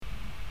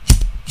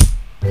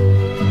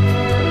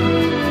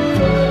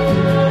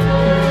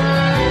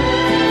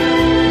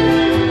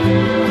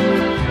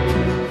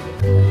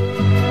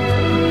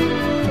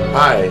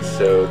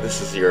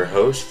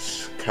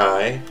hosts,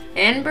 Kai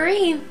and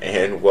Bree,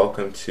 and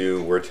welcome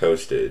to We're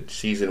Toasted,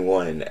 Season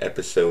 1,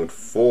 Episode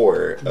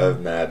 4 of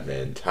Mad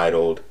Men,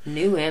 titled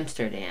New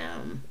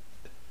Amsterdam.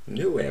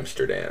 New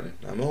Amsterdam.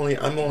 I'm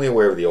only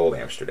aware of the old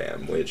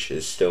Amsterdam, which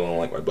is still on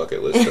like my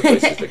bucket list of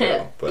places to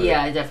go. But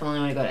yeah, I definitely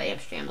want to go to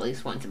Amsterdam at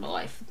least once in my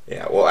life.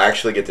 yeah, we'll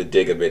actually get to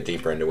dig a bit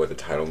deeper into what the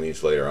title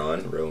means later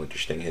on. Real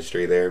interesting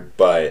history there.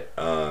 But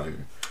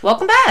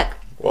welcome back.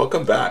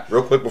 Welcome back.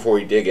 Real quick before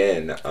we dig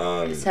in,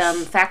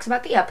 some facts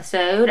about the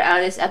episode.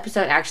 This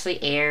episode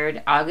actually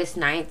aired August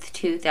 9th,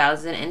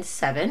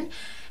 2007,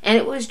 and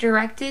it was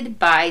directed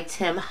by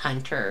Tim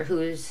Hunter,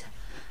 who's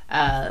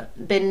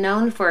been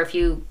known for a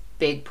few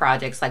big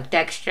projects like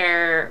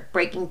Dexter,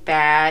 Breaking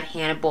Bad,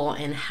 Hannibal,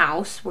 and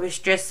House, was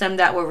just some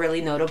that were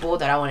really notable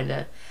that I wanted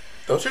to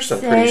those are some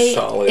pretty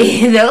solid.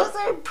 Those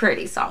are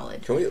pretty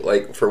solid. Can we,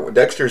 for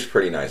Dexter's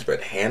pretty nice,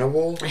 but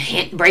Hannibal?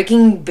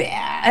 Breaking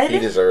Bad. He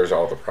deserves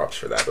all the props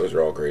for that. Those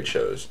are all great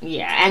shows.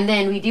 Yeah, and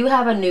then we do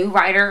have a new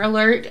writer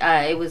alert.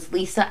 It was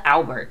Lisa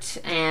Albert,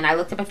 and I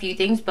looked up a few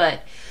things,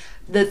 but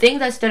the thing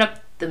that stood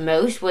up the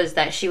most was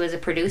that she was a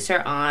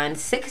producer on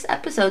 6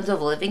 episodes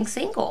of Living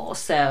Single.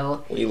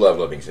 So we love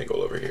Living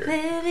Single over here.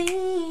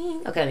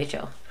 Okay, let me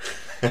chill.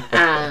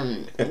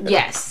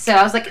 Yes. So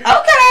I was like, okay,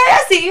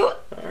 I see you.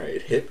 All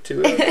right, hip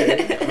to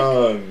it.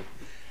 Okay.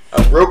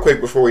 Real quick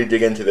before we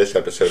dig into this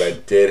episode, I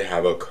did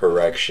have a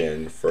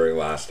correction for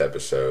last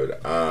episode.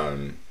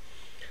 When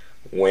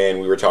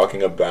we were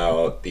talking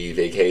about the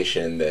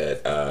vacation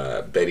that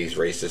Betty's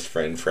racist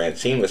friend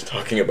Francine was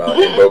talking about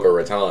in Boca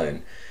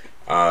Raton.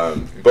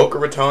 Boca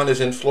Raton is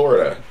in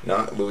Florida,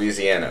 not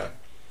Louisiana.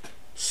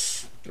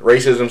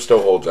 Racism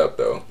still holds up,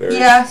 though.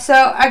 Yeah,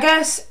 so I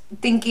guess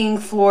thinking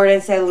Florida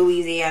instead of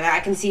Louisiana, I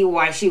can see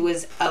why she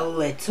was a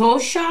little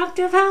shocked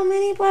of how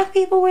many black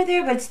people were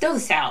there, but it's still the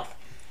South.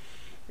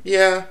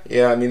 Yeah,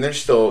 I mean,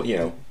 there's still,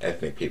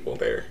 ethnic people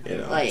there,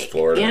 it's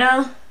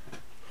Florida.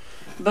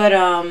 But,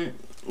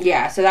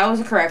 yeah, so that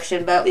was a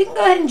correction, but we can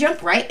go ahead and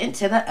jump right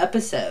into the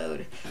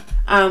episode.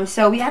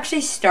 So we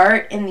actually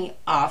start in the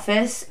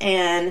office,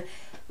 and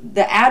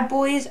the ad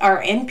boys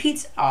are in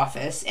Pete's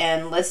office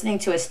and listening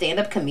to a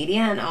stand-up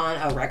comedian on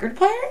a record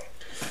player.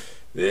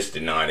 This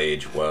did not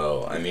age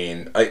well. I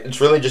mean,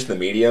 it's really just the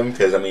medium,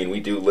 because, we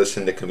do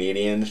listen to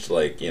comedians,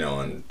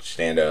 on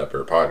stand-up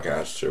or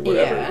podcasts or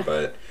whatever,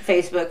 but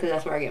Facebook, because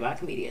that's where I get my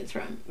comedians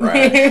from.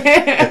 Right.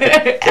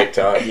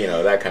 TikTok,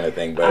 that kind of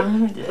thing, but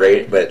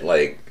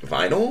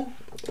vinyl?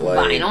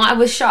 Vinyl? I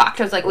was shocked.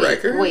 I was like,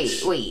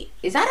 wait.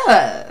 Is that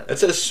a...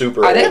 That's a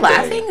super Are they old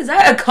laughing? thing. Is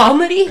that a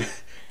comedy?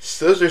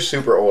 Those are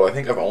super old. I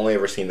think I've only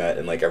ever seen that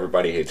in,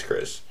 Everybody Hates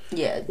Chris.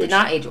 Yeah, did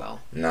not age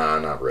well. Nah,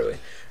 not really.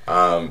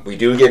 We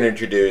do get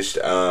introduced,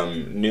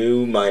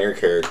 new minor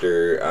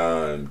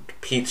character,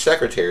 Pete's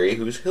secretary,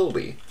 who's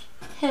Hildy.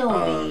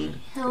 Hildy.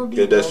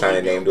 Good to assign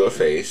a name to a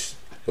face.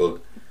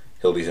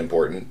 Hildy's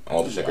important.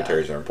 All the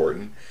secretaries are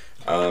important.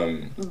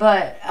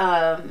 But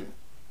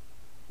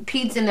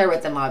Pete's in there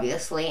with them,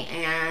 obviously,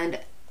 and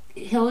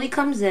Hildy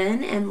comes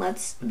in and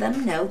lets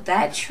them know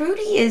that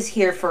Trudy is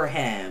here for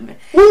him.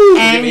 Woo,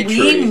 and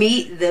we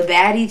meet the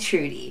baddie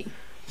Trudy.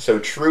 So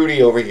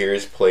Trudy over here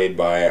is played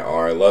by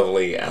our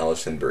lovely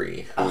Allison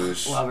Brie.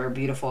 Love her.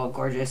 Beautiful,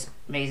 gorgeous,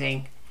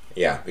 amazing.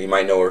 Yeah, you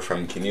might know her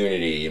from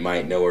Community. You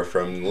might know her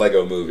from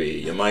Lego Movie.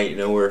 You might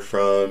know her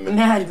from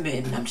Mad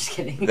Men. I'm just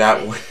kidding.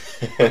 That one.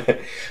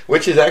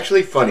 Which is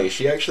actually funny.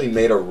 She actually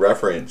made a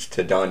reference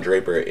to Don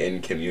Draper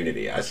in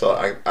Community. I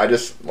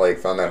just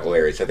found that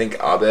hilarious. I think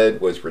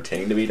Abed was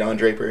pretending to be Don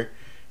Draper,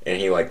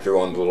 and he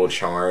threw on the little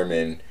charm,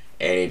 and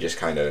Annie just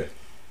kind of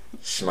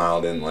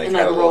smiled and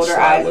had a rolled her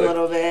eyes a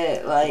little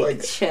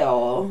bit,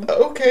 chill.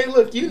 Okay,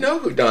 look, you know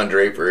who Don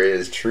Draper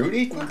is,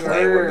 Trudy.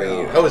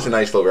 That was a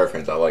nice little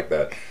reference. I like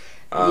that.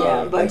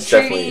 Yeah, but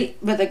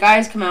the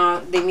guys come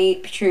out, they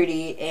meet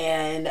Trudy,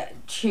 and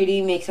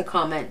Trudy makes a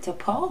comment to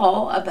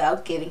Paul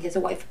about giving his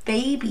wife a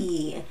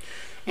baby.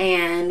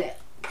 And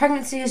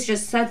pregnancy is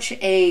just such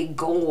a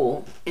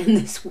goal in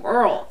this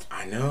world.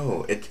 I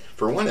know.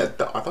 For one, I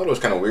thought it was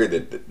kind of weird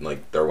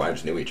that their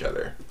wives knew each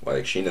other.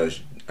 She knows.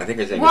 I think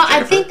his name is Jennifer.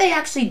 I think they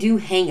actually do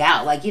hang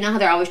out. You know how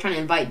they're always trying to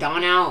invite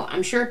Dawn out?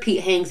 I'm sure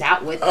Pete hangs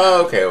out with them.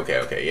 Oh,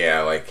 okay.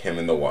 Yeah, him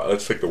and the wives.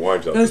 Let's take the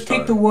wives out. Let's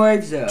take the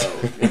wives out.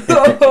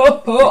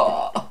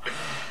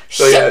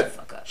 So yeah,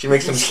 she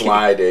makes some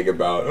sly dig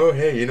about, oh,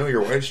 hey,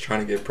 your wife's trying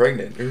to get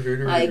pregnant.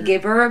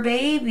 Give her a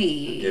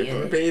baby. Give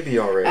her a baby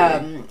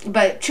already.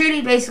 But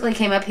Trudy basically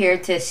came up here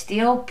to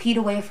steal Pete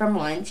away from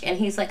lunch, and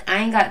he's like,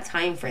 I ain't got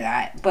time for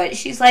that. But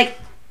she's like,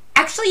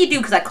 actually, you do,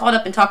 because I called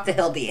up and talked to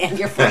Hildy, and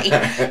you're free.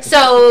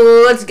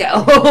 So, let's go.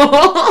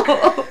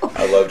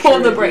 I love Pull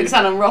the brakes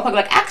on him real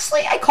quick.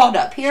 Actually, I called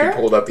up here. She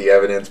pulled up the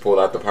evidence, pulled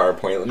out the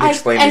PowerPoint. Let me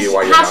explain to you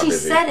why you're not busy. How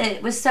she said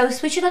it was so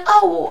sweet. She's like,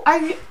 oh, are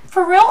you,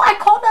 for real? I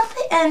called up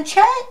and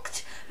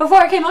checked before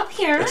I came up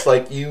here. It's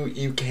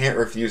you can't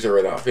refuse her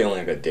without feeling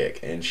like a dick.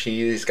 And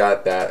she's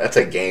got that. That's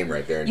a game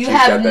right there. And you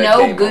have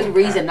no good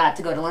reason not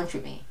to go to lunch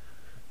with me.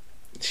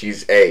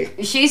 She's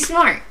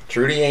smart.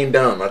 Trudy ain't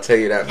dumb, I'll tell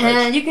you that much.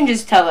 And you can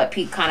just tell that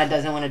Pete kind of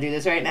doesn't want to do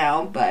this right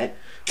now, but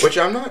Which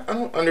I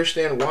don't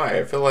understand why.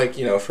 I feel like,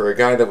 for a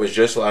guy that was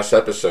just last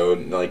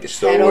episode, like,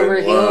 still Head over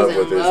in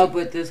heels love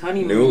with this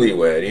honeymoon.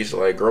 Newlywed, he's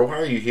like, girl, why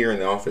are you here in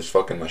the office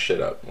fucking my shit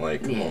up?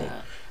 Like, come on.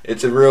 Yeah.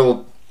 It's a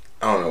real,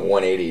 I don't know,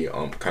 180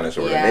 kind of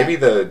sort of. Yeah.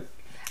 Maybe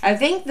I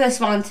think the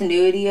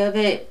spontaneity of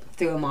it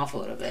threw him off a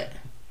little bit.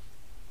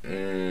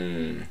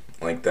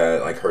 Like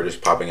that, like her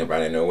just popping up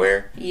out of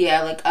nowhere.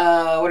 Yeah, like,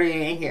 what are you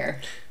doing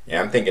here?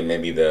 Yeah, I'm thinking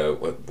maybe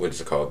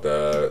what's it called?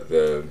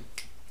 The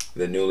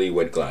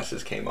newlywed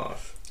glasses came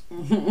off.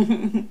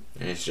 And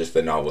it's just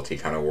the novelty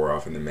kind of wore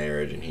off in the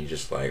marriage, and he's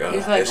just like, oh,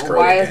 he's like, this girl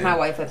why again. is my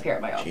wife up here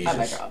at my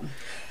job?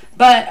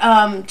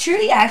 But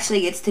Trudy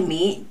actually gets to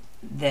meet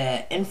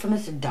the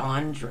infamous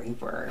Dawn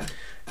Draper.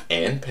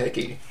 And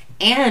Peggy.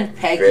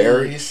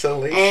 Very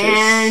salacious.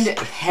 And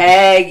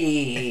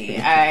Peggy.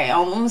 I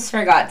almost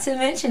forgot to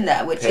mention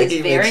that, which Peggy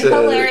is very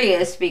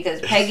hilarious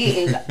because Peggy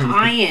is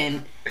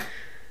eyeing.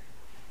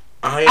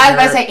 I was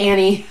about to say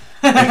Annie.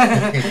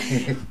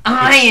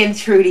 Eyeing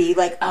Trudy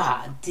like,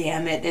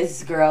 damn it,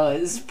 this girl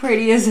is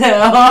pretty as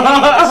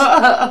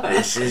hell.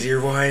 This is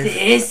your wife?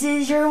 This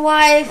is your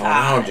wife? Oh,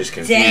 now I'm just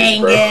confused,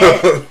 dang bro.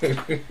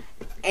 it.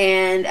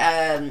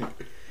 And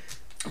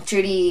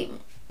Trudy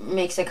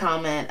makes a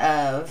comment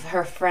of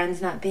her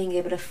friends not being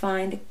able to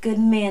find a good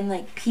man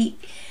like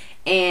Pete,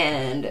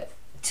 and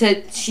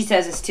she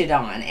says it's to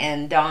Dawn,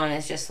 and Dawn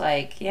is just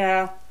like,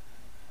 yeah.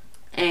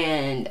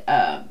 And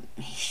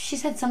she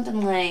said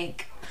something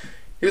like,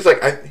 he was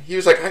like, I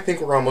think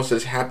we're almost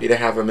as happy to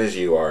have him as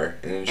you are.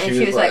 And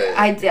she was like,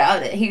 I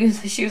doubt it.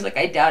 She was like,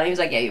 I doubt it. He was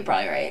like, yeah, you're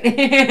probably right.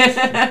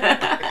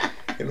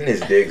 Him and his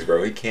digs,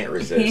 bro. He can't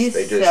resist.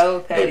 He's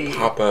so petty. They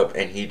pop up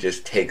and he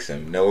just takes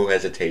them. No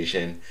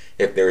hesitation.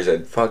 If there's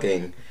an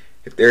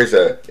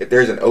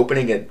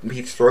opening at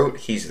Pete's throat,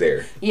 he's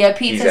there. Yeah,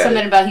 Pete said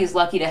something about he's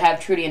lucky to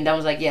have Trudy, and Dawn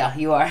was like, yeah,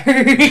 you are.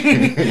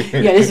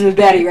 Yeah, this is a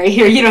baddie right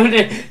here.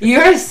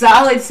 You're a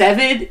solid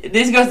 7.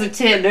 This goes to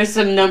 10. There's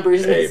some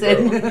numbers. Hey,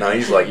 bro. No,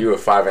 he's like, you a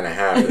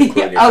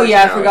 5.5. Oh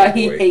yeah, I forgot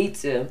he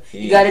hates him.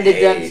 You gotta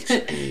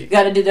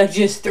deduct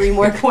just 3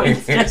 more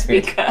points just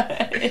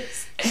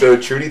because. So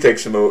Trudy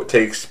takes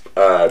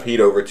Pete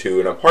over to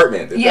an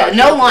apartment.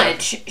 No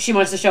lunch. She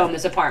wants to show him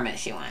this apartment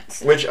she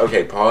wants. Which,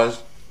 okay,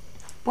 pause.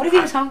 What if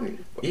he was hungry?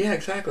 Yeah,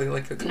 exactly.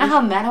 Like, you know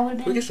how mad I would have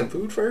been? Can we get some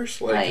food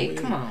first? Like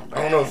come on, bro.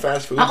 I don't know if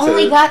fast food. I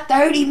only got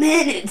 30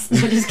 minutes.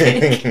 No, just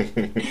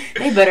kidding.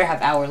 They better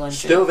have hour lunches.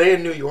 Still, they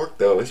in New York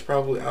though. It's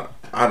probably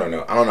I don't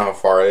know. I don't know how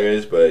far it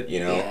is, but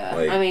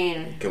like, I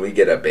mean, can we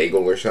get a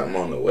bagel or something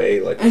on the way?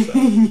 Like,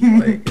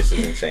 like this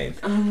is insane.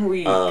 I'm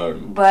weak.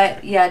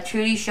 But yeah,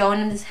 Trudy's showing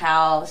him this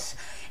house.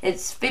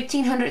 It's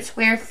 1,500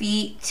 square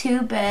feet,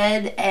 2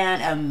 bed,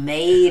 and a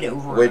maid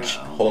room. Which,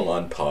 hold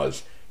on,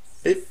 pause.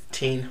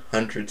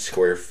 1,500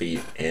 square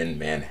feet in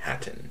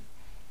Manhattan.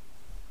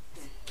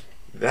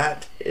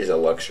 That is a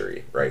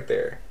luxury right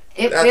there.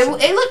 It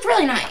looked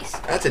really nice.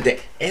 That's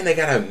and they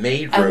got a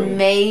maid room. A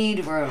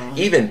maid room.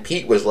 Even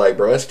Pete was like,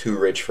 bro, that's too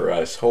rich for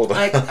us. Hold on.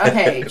 Like,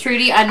 okay,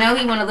 Trudy, I know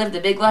you want to live the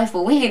big life,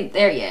 but we ain't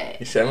there yet.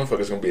 He said,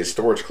 motherfucker's going to be a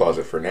storage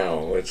closet for now.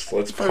 Let's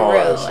pause.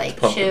 Real, like,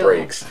 pump chill. the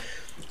brakes.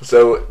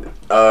 So,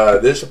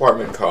 this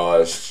apartment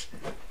costs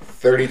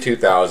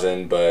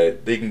 $32,000,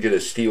 but they can get a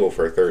steal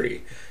for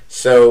 $30,000.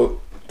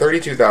 So,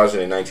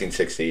 $32,000 in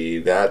 1960,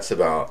 that's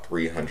about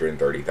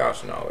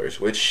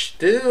 $330,000, which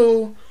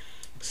still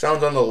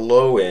sounds on the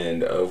low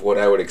end of what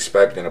I would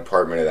expect an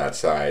apartment of that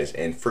size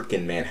in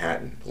freaking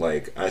Manhattan.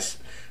 Like,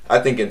 I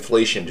think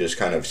inflation just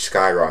kind of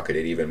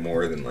skyrocketed even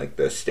more than like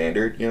the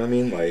standard. You know what I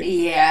mean? Like,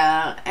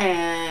 yeah,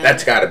 and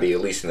that's got to be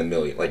at least in the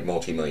million, like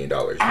multi-million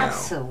dollars now.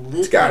 Absolutely,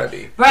 it's got to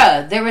be.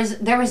 Bruh,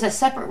 there was a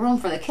separate room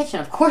for the kitchen.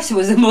 Of course, it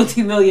was a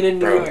multi-million in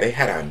New York. They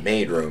had a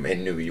maid room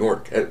in New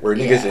York where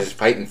niggas is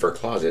fighting for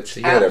closets. So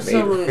you had a maid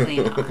room.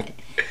 Absolutely not.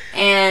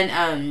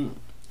 And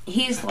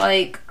he's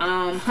like,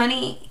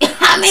 honey,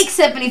 I make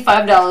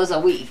 $75 a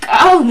week.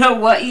 I don't know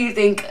what you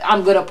think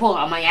I'm gonna pull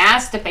out my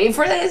ass to pay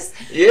for this.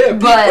 Yeah,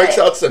 but he breaks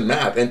out some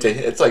math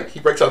it's like he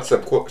breaks out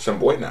some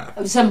boy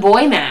math. Some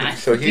boy math.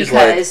 So he's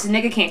because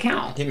nigga can't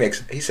count.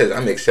 He says I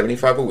make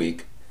 $75 a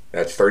week.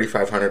 That's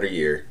 $3,500 a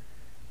year.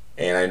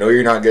 And I know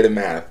you're not good at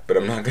math, but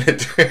I'm not gonna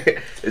do it.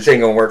 This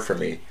ain't gonna work for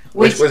me.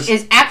 Which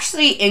is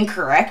actually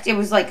incorrect. It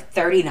was like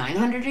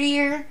 $3,900 a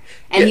year,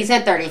 and he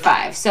said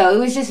 35. So it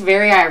was just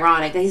very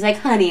ironic that he's like,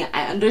 "Honey,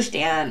 I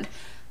understand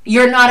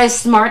you're not as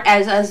smart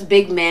as us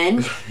big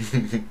men,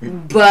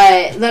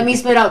 but let me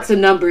spit out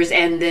some numbers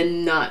and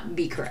then not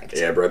be correct."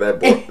 Yeah, bro,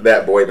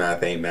 that boy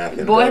math ain't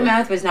mathin'. Boy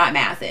math was not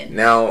mathin'.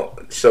 Now,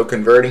 so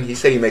converting, he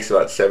said he makes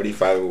about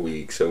 $75 a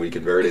week. So we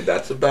converted.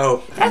 That's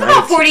about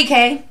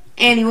 $40K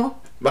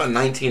annual. About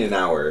 $19 an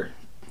hour.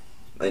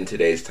 In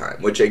today's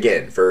time, which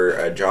again, for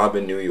a job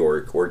in New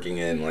York, working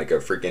in like a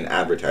freaking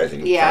advertising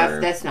firm,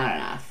 that's not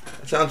enough.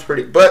 That sounds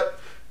pretty, but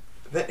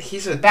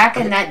back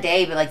in that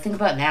day. But like, think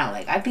about now.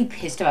 Like, I'd be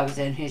pissed if I was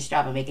in his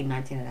job and making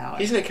 $19 an hour.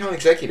 He's an account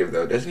executive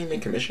though. Doesn't he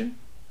make commission?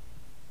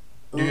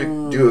 I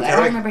don't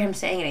remember him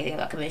saying anything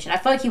about commission. I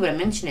feel like he would have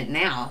mentioned it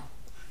now.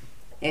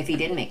 if he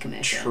did make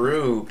commission.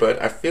 True,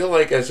 but I feel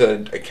like as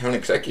an account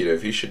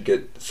executive, he should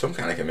get some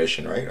kind of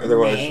commission, right?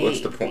 Otherwise,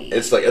 what's the point?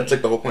 It's like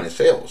the whole point of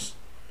sales.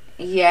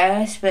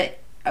 Yes, but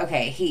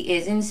okay, he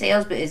is in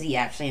sales, but is he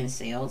actually in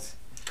sales?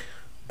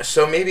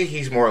 So maybe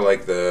he's more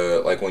like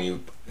when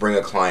you bring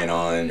a client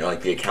on,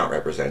 like the account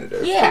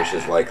representative. Yeah.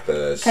 Versus like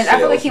the. Because I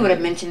feel like he would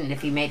have mentioned it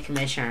if he made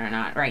commission or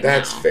not now.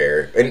 That's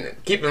fair, and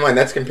keep in mind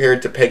that's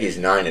compared to Peggy's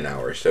 $9 an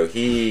hour. So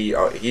he's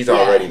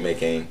already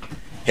making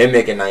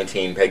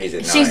 19, Peggy's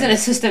at 9. She's an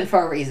assistant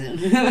for a reason.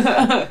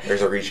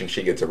 There's a reason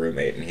she gets a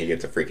roommate and he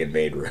gets a freaking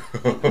maid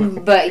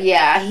room. But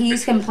yeah,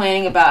 he's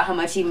complaining about how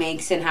much he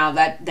makes and how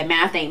that the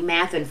math ain't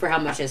mathing for how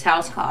much his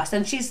house costs.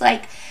 And she's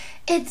like,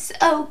 it's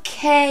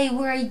okay.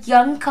 We're a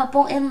young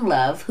couple in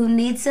love who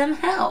need some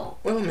help.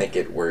 We'll make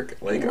it work.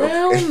 We'll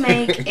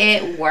make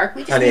it work.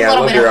 We just Honey, need a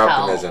little bit of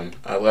help.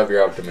 I love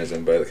your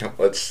optimism, but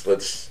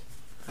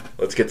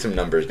let's get some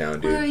numbers down,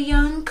 dude. We're a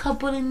young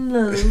couple in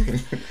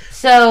love.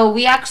 So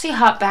we actually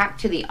hop back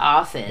to the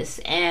office,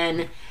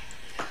 and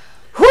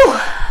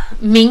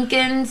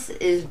Minkins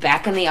is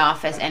back in the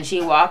office, and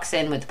she walks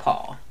in with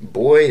Paul.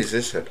 Boy, is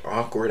this an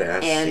awkward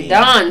ass scene. And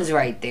Dawn's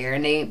right there,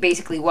 and they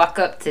basically walk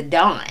up to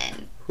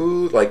Dawn.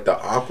 The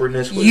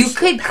awkwardness was You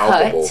could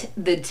palpable. cut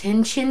the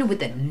tension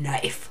with a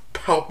knife.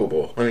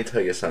 Palpable. Let me tell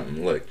you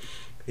something. Look,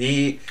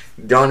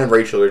 Dawn and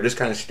Rachel are just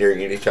kind of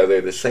staring at each other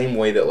the same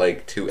way that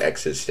like two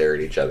exes stare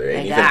at each other,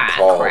 and even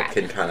Paul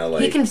can kind of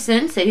like. He can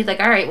sense it. He's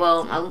like, all right,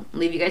 well, I'll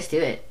leave you guys to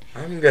it.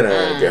 I'm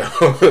gonna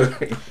go.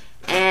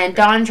 And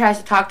Dawn tries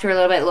to talk to her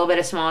a little bit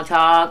of small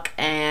talk,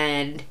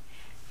 and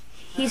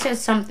he says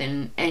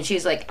something, and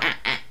she's like,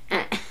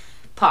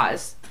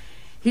 pause.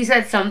 He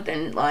said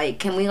something like,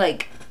 can we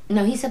like.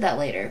 No, he said that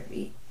later.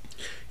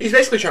 He's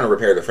basically trying to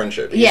repair the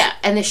friendship.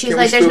 And then she's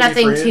like, "There's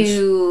nothing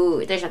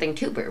to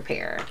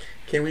repair.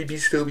 Can we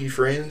still be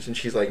friends?" And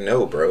she's like,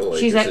 "No, bro. Like,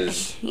 he's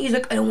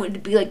like, I don't want it to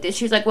be like this."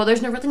 She's like, "Well,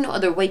 there's really no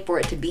other way for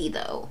it to be,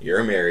 though.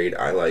 You're married.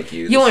 I like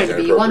you. You want it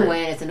to be one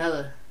way, and it's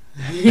another."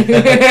 You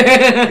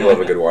love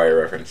a good Wire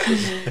reference.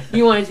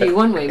 You want it to be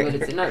one way, but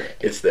it's another.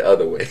 It's the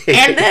other way.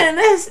 And then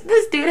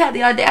this dude had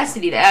the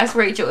audacity to ask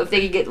Rachel if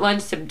they could get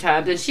lunch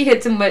sometimes, and she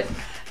hits him with,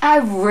 I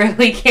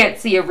really can't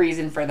see a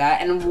reason for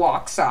that, and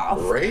walks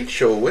off.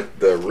 Rachel with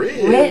the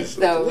riz. With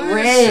the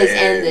riz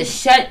and the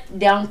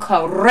shutdown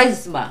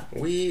charisma.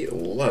 We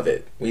love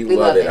it. We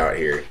love it out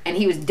here. And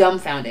he was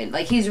dumbfounded.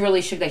 Like, he's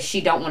really shook that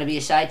she don't want to be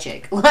a side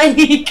chick. Like,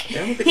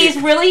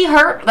 he's really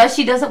hurt that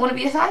she doesn't want to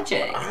be a side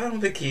chick. I don't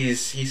think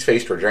he's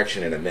faced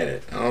rejection in a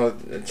minute.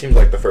 It seems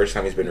like the first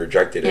time he's been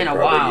rejected in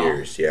probably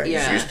years. Yeah,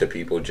 he's used to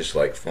people just,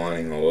 like,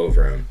 fawning all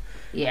over him.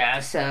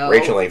 Yeah, so...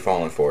 Rachel ain't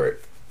falling for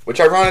it. Which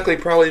ironically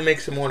probably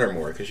makes him want her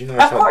more, because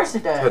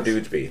that's how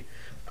dudes be.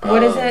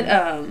 What is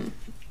it?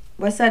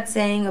 What's that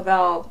saying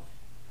about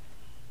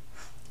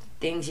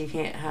things you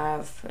can't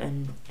have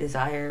and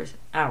desires?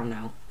 I don't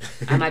know.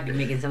 I might be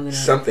making something up.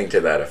 Something to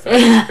that effect.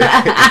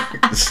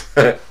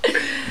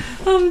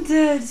 I'm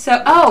dead.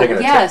 So,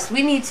 yes,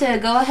 we need to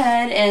go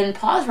ahead and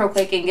pause real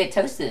quick and get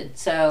toasted.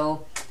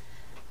 So,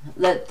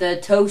 let the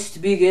toast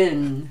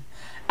begin.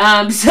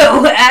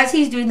 So as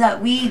he's doing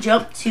that, we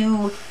jump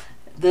to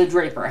the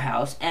Draper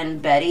house,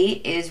 and Betty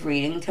is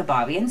reading to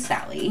Bobby and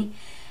Sally,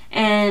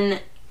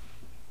 and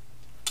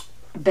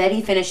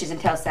Betty finishes and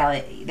tells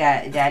Sally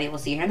that Daddy will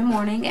see her in the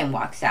morning and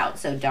walks out.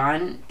 So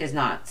Don does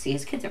not see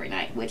his kids every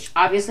night, which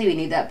obviously we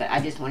knew that, but I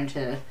just wanted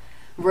to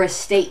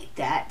restate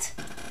that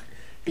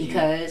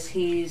because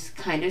he's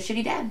kind of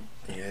shitty dad.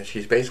 Yeah,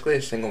 she's basically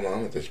a single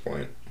mom at this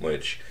point,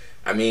 which,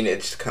 I mean,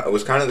 it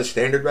was kind of the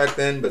standard back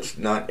then, but it's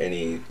not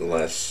any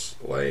less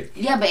like...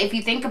 Yeah, but if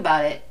you think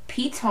about it,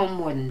 Pete's home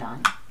more than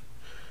Don.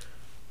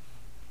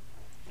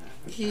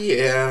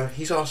 Yeah,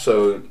 he's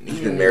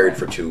been married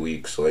for 2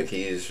 weeks, like,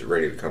 he's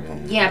ready to come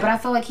home. Yeah, but I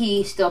feel like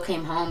he still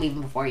came home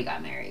even before he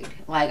got married.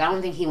 Like, I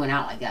don't think he went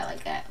out like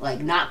that.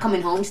 Like, not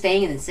coming home,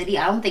 staying in the city,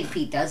 I don't think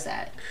Pete does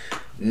that.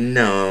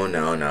 No.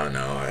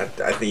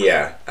 I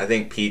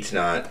think Pete's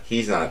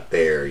he's not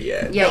there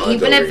yet. Yeah,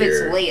 even if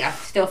it's late, I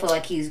still feel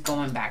like he's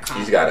going back home.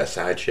 He's got a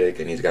side chick,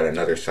 and he's got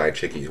another side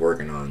chick he's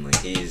working on.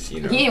 Like, He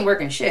ain't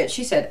working shit.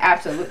 She said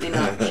absolutely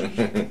not.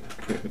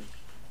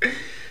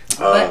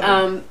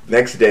 But,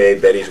 next day,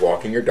 Betty's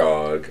walking her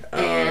dog.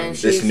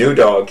 This new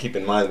dog, keep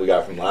in mind, we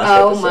got from last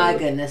episode. Oh my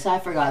goodness, I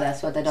forgot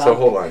that's what the dog... So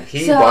hold on,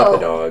 he bought the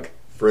dog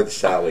for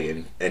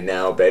Sally, and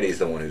now Betty's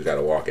the one who's got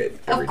to walk it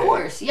every day. Of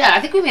course, yeah, I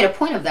think we made a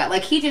point of that.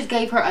 Like, he just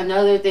gave her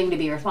another thing to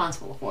be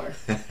responsible for.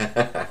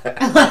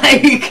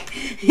 Like,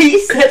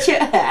 he's such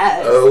a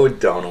ass. Oh,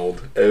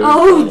 Donald.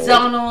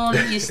 Donald,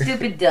 you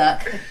stupid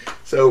duck.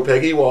 So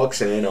Peggy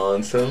walks in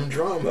on some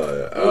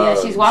drama.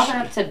 Yeah, she's walking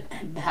up to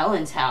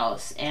Helen's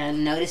house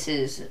and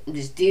notices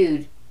this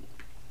dude.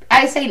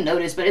 I say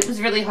notice, but it was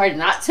really hard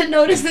not to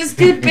notice this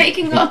dude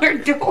banging on her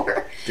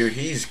door. Dude,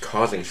 he's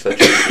causing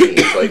such a scene.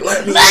 It's like,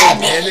 let me in,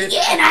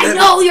 I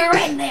know you're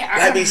in there.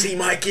 Let me see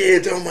my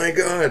kids. Oh my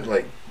god.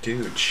 Like,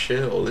 dude,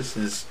 chill. This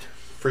is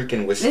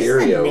freaking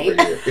wisteria over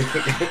here.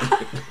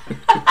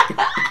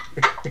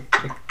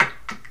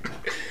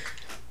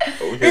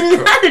 Oh,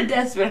 It's not a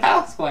Desperate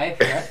Housewife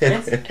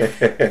reference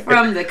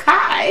from the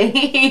Kai.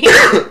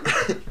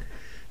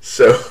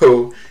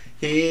 So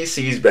he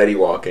sees Betty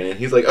walking, and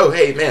he's like, "Oh,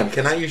 hey, ma'am,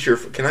 can I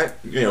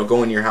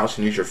go in your house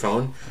and use your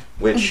phone?"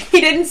 Which he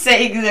didn't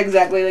say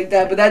exactly like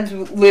that, but that's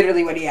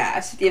literally what he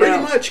asked. Pretty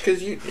much,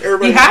 because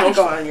everybody you have to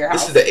go on your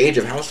house. This is the age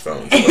of house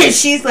phones. And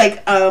she's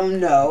like,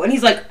 no, and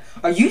he's like,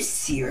 "Are you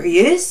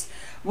serious?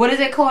 What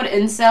is it called?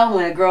 Incel?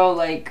 When a girl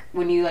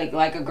when you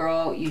like a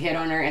girl, you hit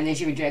on her and then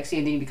she rejects you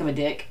and then you become a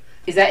dick.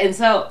 Is that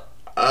incel?"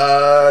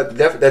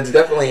 That's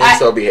definitely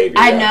incel behavior.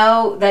 I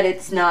know that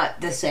it's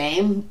not the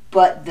same,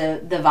 but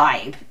the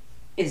vibe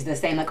is the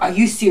same. Like, are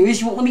you serious?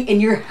 You won't let me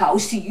in your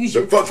house to use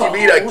your phone? The fuck you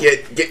mean I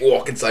get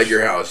walk inside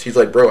your house? He's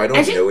like, bro, I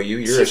don't know you.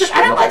 You're a stranger.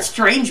 I don't let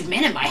strange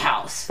men in my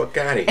house. Fuck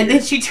out of here. And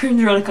then she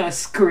turns around and kind of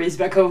scurries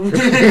back home. She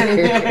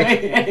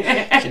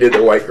did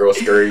the white girl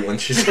scurry when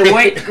she's the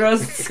white girl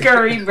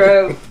scurry,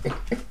 bro.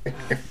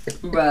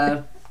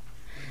 Bruh.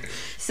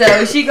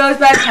 So she goes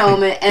back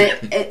home,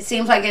 and it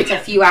seems like it's a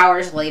few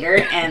hours later,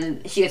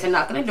 and she gets a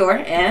knock on the door,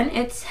 and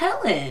it's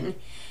Helen.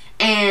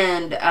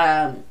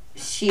 And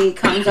she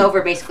comes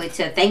over basically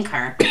to thank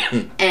her,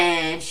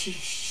 and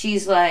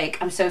she's like,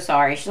 "I'm so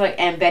sorry." She's like,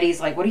 and Betty's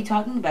like, "What are you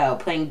talking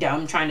about? Playing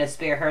dumb, trying to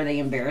spare her the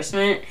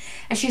embarrassment?"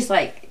 And she's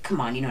like, "Come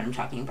on, you know what I'm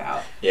talking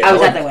about." Yeah, I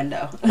was at the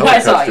window. I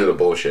saw through the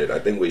bullshit. I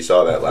think we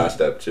saw that last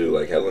step too.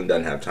 Like, Helen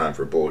doesn't have time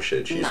for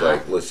bullshit. She's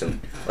like,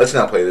 "Listen, let's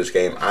not play this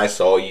game. I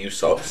saw you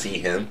see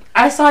him.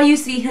 I saw you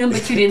see him,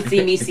 but you didn't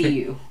see me see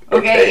you.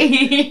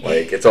 Okay?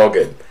 Like, it's all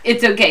good.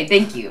 It's okay.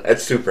 Thank you."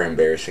 That's super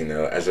embarrassing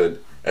though.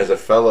 As a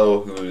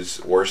fellow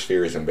whose worst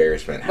fear is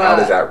embarrassment, how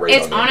does that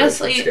rate on the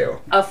embarrassment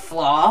scale? It's honestly a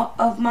flaw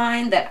of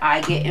mine that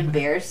I get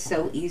embarrassed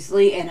so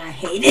easily, and I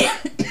hate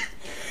it.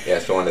 Yeah,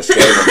 so on the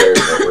scale of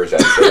embarrassment, where's that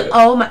set?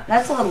 Oh my,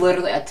 that's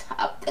literally a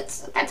top.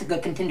 That's a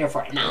good contender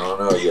for it now. I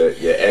don't know,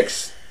 your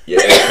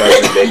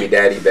ex-husband, baby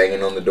daddy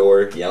banging on the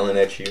door, yelling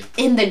at you.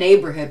 In the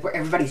neighborhood where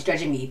everybody's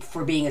judging me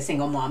for being a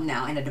single mom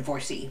now and a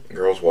divorcee.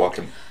 Girls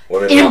walking,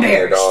 women walking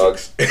their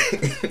dogs.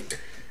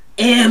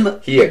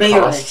 He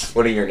accosts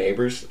one of your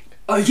neighbors.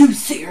 Are you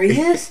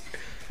serious?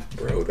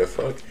 Bro, the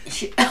fuck?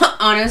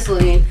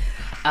 Honestly,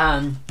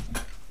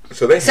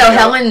 So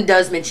Helen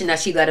does mention that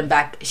she let him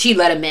back. She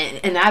let him in,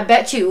 and I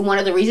bet you one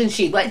of the reasons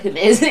she let him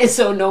in is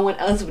so no one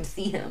else would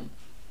see him.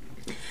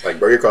 Like,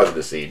 bro, you're causing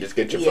the scene. Just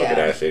get your fucking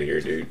ass in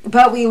here, dude.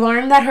 But we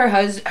learned that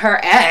her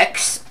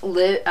ex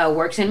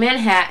works in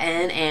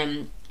Manhattan,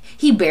 and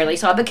he barely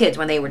saw the kids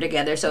when they were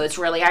together. So it's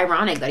really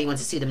ironic that he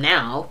wants to see them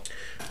now.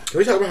 Can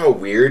we talk about how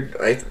weird?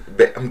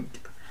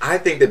 I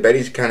think that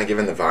Betty's kind of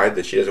giving the vibe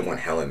that she doesn't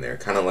want Helen there.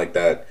 Kind of like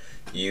that.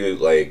 You,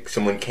 like,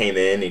 someone came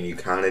in and you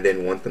kind of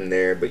didn't want them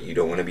there, but you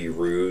don't want to be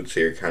rude, so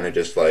you're kind of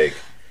just, like,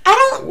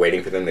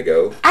 waiting for them to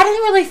go. I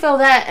didn't really feel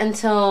that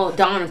until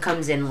Dawn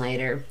comes in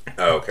later.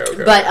 Oh, okay.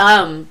 But,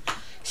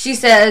 she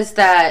says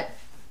that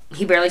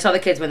he barely saw the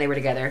kids when they were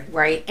together,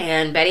 right?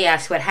 And Betty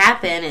asks what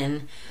happened,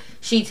 and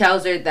she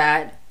tells her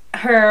that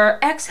her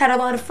ex had a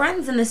lot of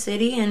friends in the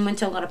city and went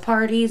to a lot of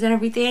parties and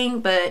everything,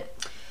 but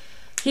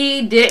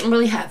he didn't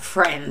really have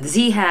friends.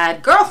 He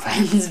had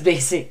girlfriends,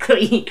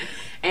 basically.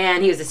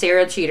 And he was a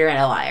serial cheater and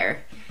a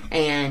liar.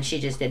 And she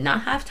just did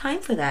not have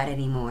time for that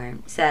anymore.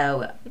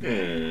 So,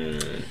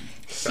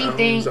 she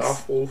thinks...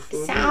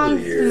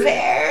 Sounds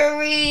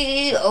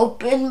very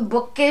open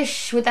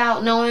bookish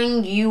without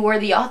knowing you were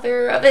the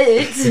author of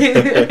it.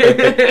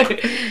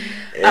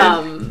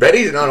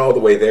 Betty's not all the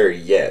way there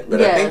yet.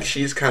 But I think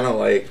she's kind of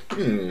like,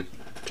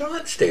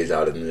 John stays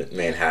out in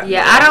Manhattan.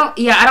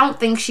 I don't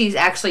think she's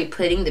actually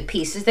putting the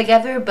pieces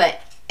together,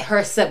 but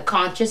her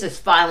subconscious is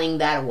filing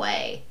that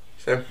away.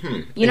 So,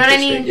 you know what I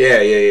mean?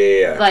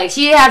 Yeah. Like,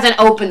 she hasn't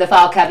opened the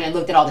file cabinet and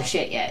looked at all the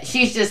shit yet.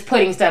 She's just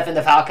putting stuff in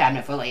the file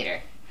cabinet for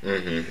later.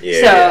 Mm-hmm.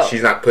 Yeah,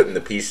 she's not putting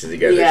the pieces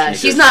together. Yeah,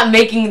 she's not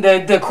making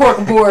the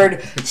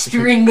corkboard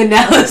string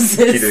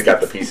analysis. She just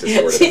got the pieces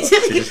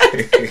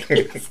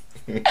sorted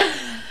out.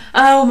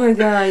 Oh my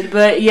god.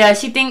 But yeah,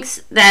 she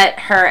thinks that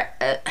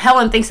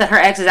Helen thinks that her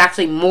ex is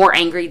actually more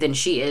angry than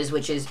she is,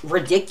 which is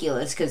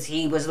ridiculous because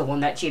he was the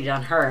one that cheated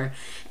on her.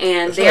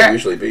 And that's how it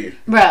usually be.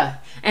 Bruh.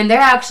 And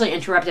they're actually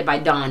interrupted by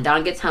Dawn.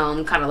 Dawn gets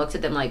home, kind of looks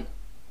at them like,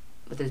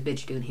 what this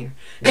bitch doing here?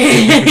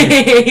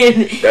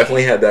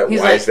 Definitely had that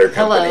why is their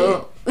company.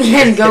 Hello.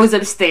 And goes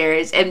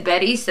upstairs. And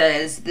Betty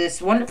says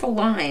this wonderful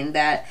line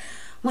that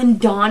when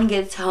Dawn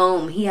gets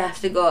home, he has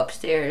to go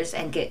upstairs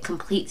and get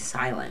complete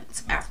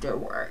silence after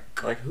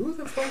work. Like, who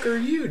the fuck are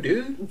you,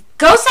 dude?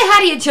 Go say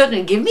hi to your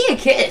children. Give me a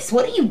kiss.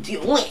 What are you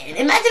doing?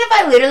 Imagine if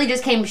I literally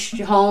just came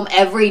home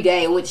every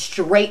day and went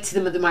straight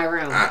to my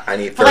room. I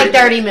need 30 for like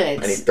 30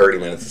 minutes. I need 30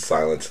 minutes of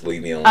silence.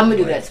 Leave me alone. I'm going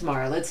to do that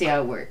tomorrow. Let's see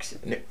how it works.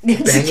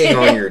 Banging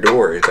on your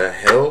door. The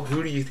hell?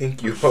 Who do you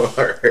think you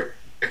are?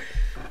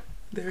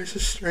 There's a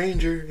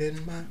stranger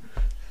in my...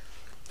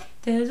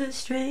 There's a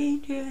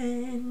stranger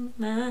in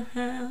my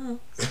house.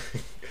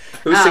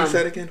 Who sings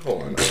that again?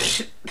 Hold on.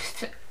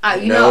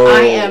 know,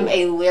 I am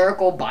a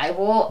lyrical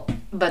Bible,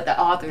 but the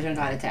authors are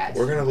not attached.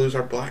 We're going to lose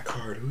our black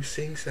card. Who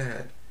sings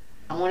that?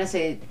 I want to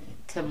say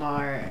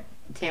Tamara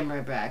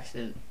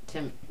Braxton.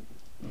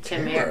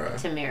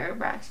 Tamara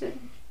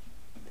Braxton.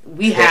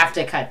 We have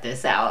to cut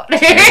this out.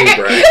 Tammy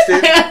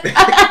Braxton?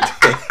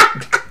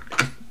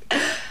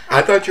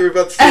 I thought you were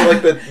about to say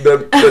like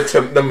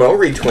the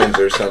Mowry twins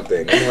or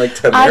something. I'm like,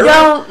 Tamara? I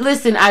don't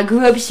listen. I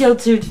grew up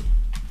sheltered.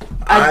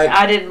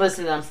 I didn't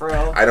listen to them for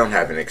real. I don't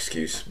have an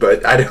excuse,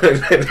 but I don't.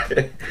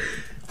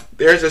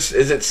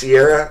 Is it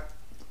Sierra?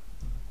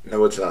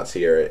 No, it's not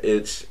Sierra.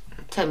 It's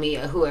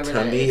Tamia, whoever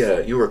that is.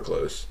 Tamia, you were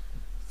close.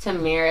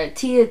 Tamara.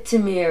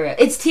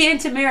 It's Tia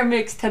and Tamara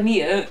mixed.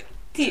 Tamia.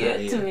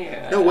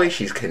 Tamara. No way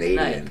she's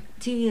Canadian. Like,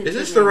 Tia, is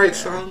this the right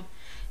song?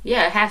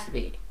 Yeah, it has to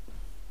be.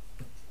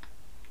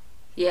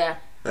 Yeah.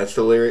 That's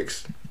the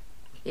lyrics?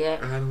 Yeah.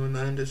 I don't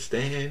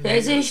understand.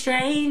 There's a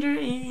stranger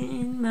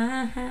in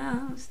my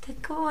house to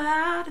go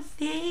out of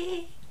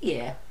it.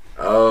 Yeah.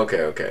 Oh,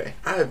 okay.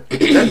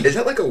 Is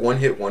that like a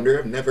one-hit wonder?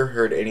 I've never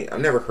heard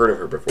of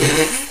her before.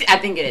 I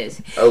think it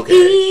is.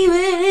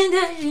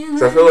 Okay.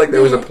 So I feel like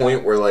there was a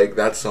point where like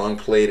that song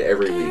played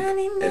every week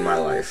in my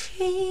life.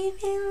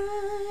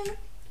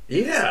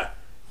 Yeah.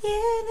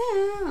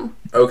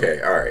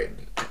 Okay, alright.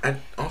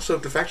 Also,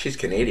 the fact she's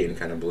Canadian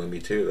kind of blew me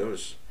too. That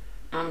was...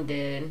 I'm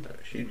dead.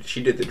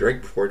 She did the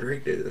Drake before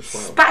Drake did it as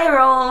well.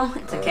 Spiral.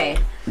 It's okay.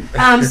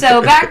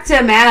 So back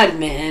to Mad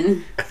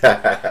Men.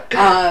 Back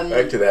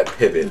to that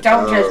pivot.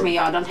 Don't judge me,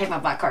 y'all. Don't take my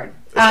black card.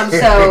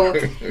 So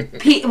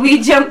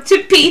we jumped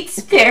to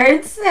Pete's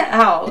parents'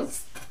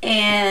 house,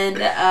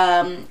 and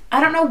I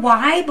don't know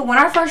why, but when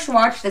I first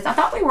watched this, I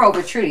thought we were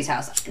over Trudy's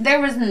house. There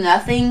was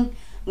nothing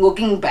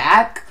looking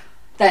back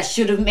that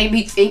should have made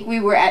me think we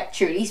were at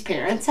Trudy's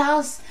parents'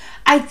 house.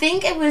 I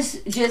think it was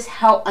just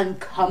how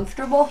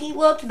uncomfortable he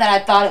looked that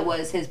I thought it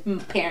was his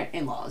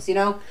parent-in-laws, you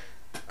know?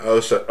 Oh,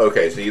 so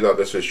you thought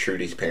this was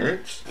Trudy's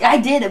parents? I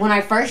did when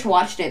I first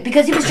watched it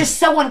because he was just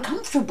so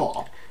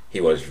uncomfortable. He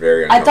was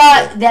very uncomfortable.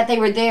 I thought that they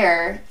were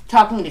there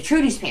talking to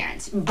Trudy's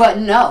parents, but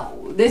no.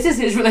 This is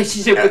his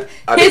relationship with his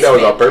family. I think that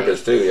was on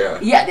purpose too, yeah.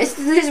 Yeah, this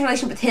is his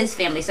relationship with his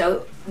family.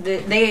 So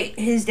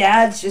his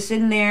dad's just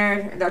sitting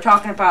there, they're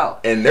talking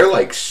about... And they're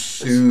like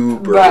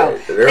super... Bro,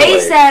 they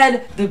like,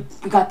 said,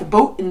 we got the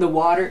boat in the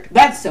water.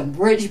 That's some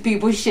rich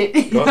people shit.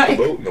 Got the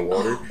boat in the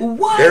water?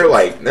 What?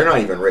 They're not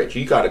even rich.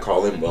 You gotta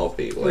call them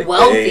wealthy. Like,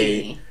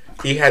 wealthy.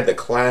 He had the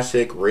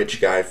classic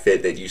rich guy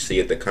fit that you see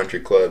at the country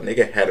club.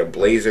 Nigga had a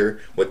blazer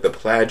with the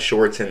plaid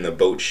shorts and the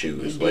boat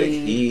shoes. Like,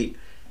 he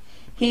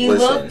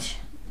looked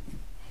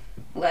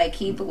like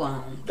he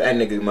belonged. That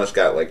nigga must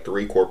got like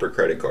 3 corporate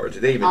credit cards.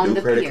 Did they even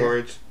do credit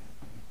cards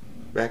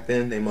back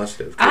then? They must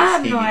have. I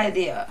have no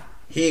idea.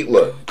 He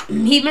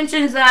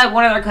mentions that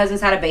one of their cousins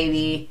had a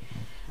baby,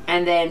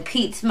 and then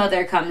Pete's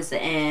mother comes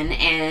in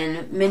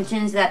and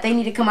mentions that they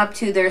need to come up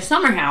to their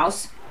summer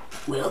house.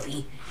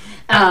 Wealthy.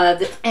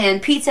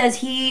 And Pete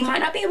says he might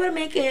not be able to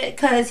make it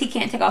because he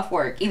can't take off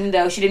work, even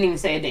though she didn't even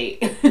say a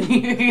date.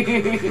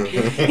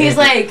 He's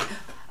like,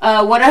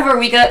 whatever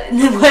weekend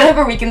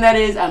that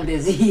is, I'm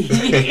busy.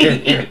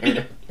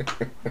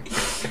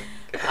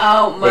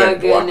 Oh my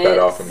goodness! Block that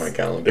off in my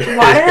calendar.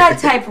 Why did I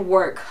type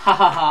work? Ha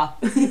ha ha.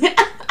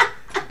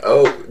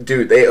 Oh,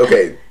 dude,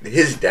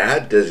 his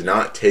dad does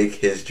not take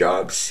his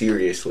job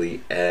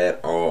seriously at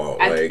all.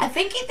 I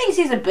think he thinks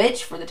he's a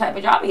bitch for the type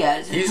of job he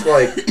has. He's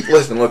like,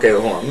 listen, okay,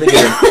 hold on.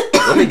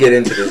 Let me get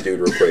into this dude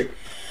real quick.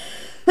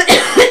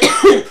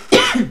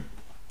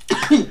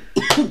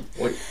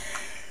 Wait.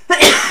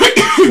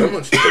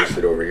 Someone's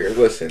toasted over here.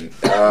 Listen,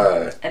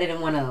 I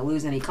didn't want to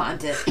lose any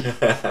content.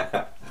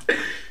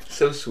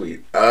 So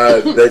sweet.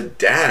 The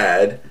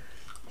dad...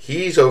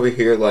 He's over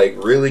here, like,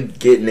 really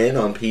getting in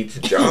on Pete's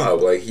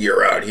job. Like,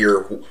 you're out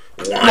here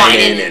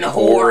whining and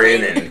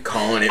whoring and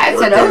calling it I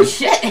working. said, oh,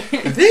 shit.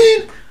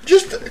 Then,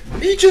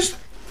 he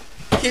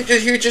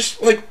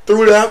just, like,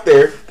 threw it out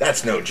there.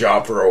 That's no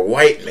job for a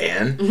white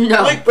man.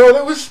 No. Like, bro,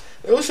 that was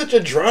such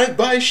a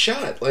drive-by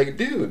shot. Like,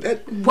 dude,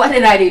 what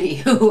did I do to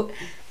you?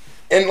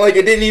 And, like,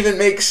 it didn't even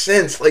make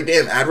sense. Like,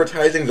 damn,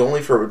 advertising's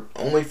only for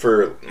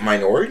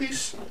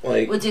minorities?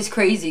 Like, which is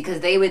crazy, because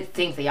they would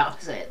think the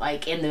opposite.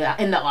 Like, in the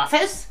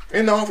office?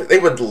 In the office, they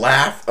would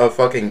laugh a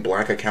fucking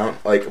black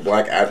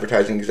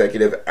advertising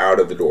executive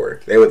out of the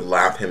door. They would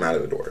laugh him out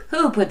of the door.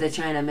 Who put the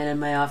Chinaman in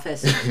my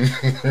office?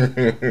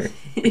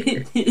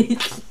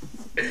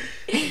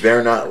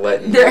 They're not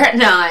letting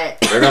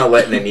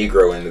a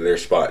Negro into their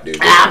spot, dude.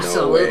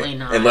 Absolutely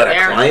not. And let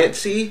a client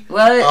see?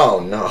 What?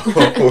 Oh,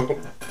 no.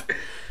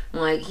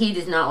 Like, he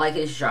does not like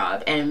his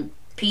job, and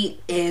Pete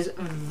is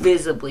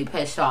visibly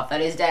pissed off that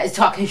his dad is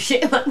talking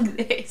shit like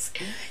this.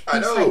 I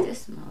know. Like,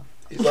 this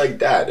He's like,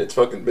 Dad, it's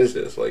fucking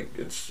business. Like,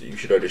 you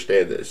should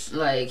understand this.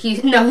 Like, he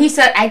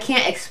said, I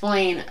can't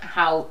explain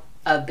how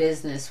a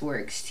business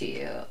works to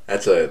you.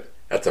 That's a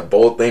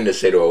bold thing to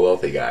say to a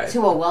wealthy guy.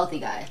 To a wealthy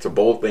guy. It's a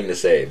bold thing to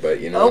say, but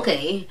you know.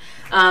 Okay.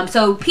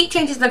 So Pete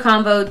changes the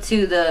combo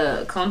to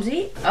the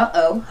clumsy.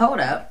 Uh-oh.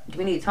 Hold up. Do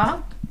we need to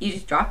talk? You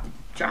just dropped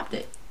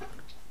it.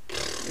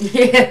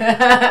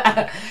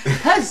 Yeah.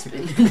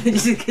 Husband.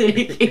 Just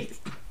kidding.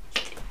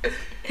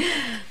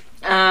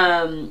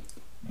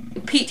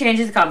 Pete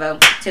changes the combo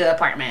to the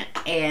apartment,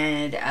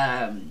 and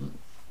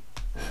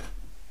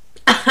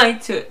I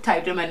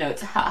typed in my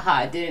notes, haha,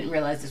 I didn't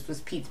realize this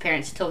was Pete's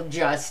parents till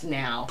just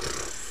now.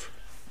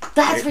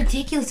 That's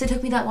ridiculous. It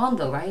took me that long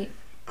though, right?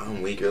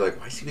 I'm weak. You're like,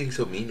 why is he being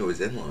so mean to his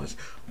in-laws?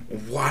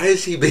 Why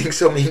is he being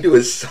so mean to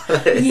his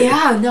son?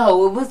 Yeah,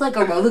 no, it was like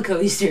a roller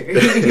coaster.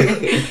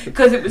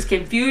 Because it was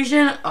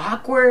confusion,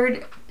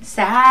 awkward,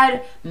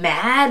 sad,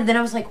 mad. Then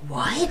I was like,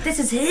 what? This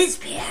is his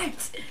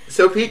parents.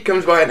 So Pete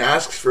comes by and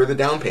asks for the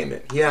down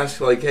payment. He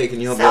asks, like, hey, can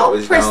you help me out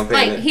with his down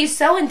payment? Like, he's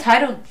so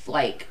entitled,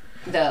 like,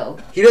 though.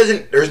 He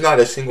doesn't, there's not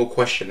a single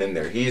question in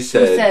there. He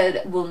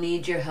said, we'll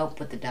need your help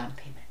with the down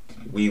payment.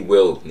 We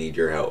will need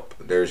your help.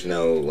 There's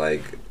no,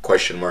 like,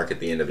 question mark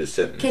at the end of his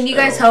sentence. Can you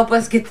guys help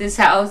us get this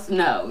house?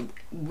 No.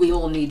 We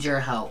will need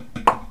your help.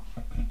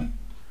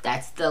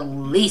 That's the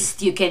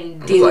least you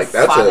can do, like,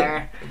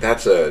 Father.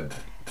 That's a,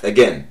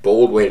 again,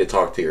 bold way to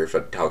talk to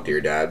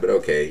your dad, but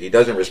okay. He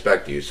doesn't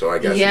respect you, so I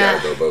guess you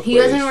gotta go both ways. He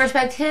doesn't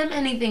respect him,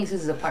 and he thinks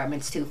his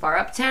apartment's too far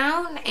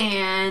uptown,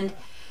 and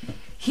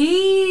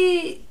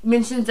he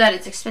mentions that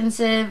it's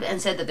expensive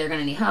and said that they're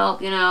gonna need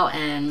help,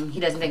 and he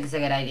doesn't think it's a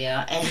good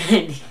idea,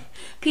 and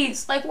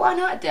Pete's like, why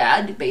not,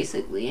 Dad?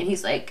 Basically. And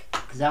he's like,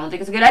 because I don't think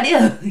it's a good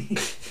idea.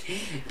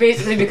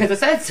 Basically because I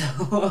said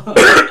so.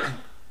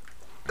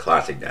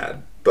 Classic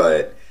dad.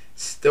 But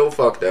still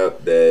fucked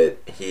up that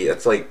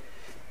he's like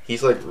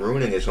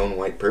ruining his own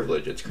white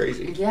privilege. It's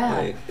crazy.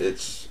 Yeah. Like,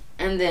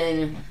 and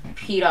then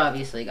Pete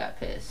obviously got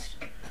pissed.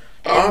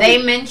 And they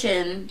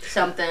mentioned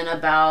something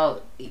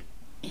about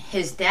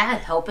his dad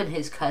helping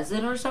his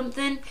cousin or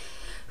something,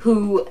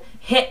 who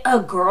hit a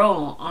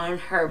girl on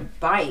her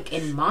bike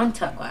in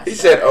Montauk last He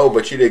said, "Oh,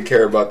 but you didn't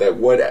care about that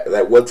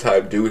one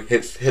time dude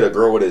hit a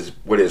girl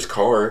with his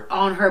car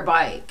on her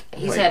bike."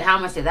 He said, "How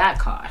much did that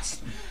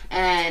cost?"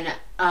 And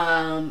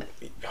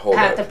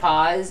have to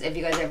pause. If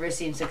you guys ever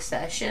seen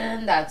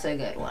Succession, that's a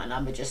good one.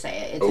 I'm gonna just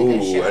say it. It's a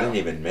good show. I didn't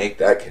even make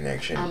that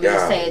connection. I'm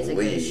gonna say it's a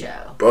good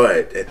show.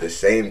 But at the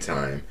same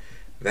time,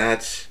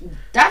 that's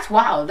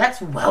wild. That's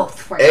wealth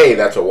for A,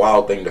 that's a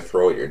wild thing to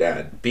throw at your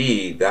dad.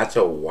 B, that's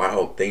a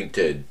wild thing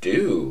to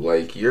do.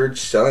 Like, your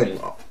son,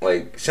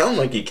 sound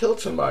like he killed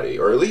somebody,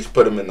 or at least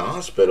put him in the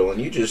hospital, and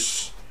you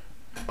just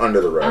under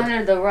the rug.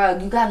 Under the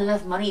rug. You got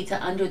enough money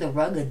to under the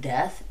rug of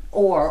death,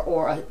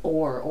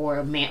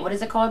 or man. What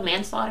is it called?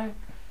 Manslaughter.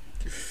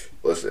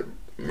 Listen,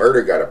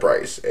 murder got a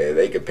price, and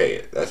they could pay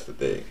it. That's the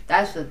thing.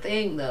 That's the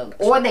thing, though.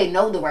 Or they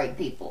know the right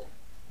people.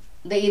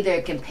 They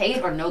either can pay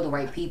it or know the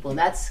right people.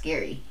 That's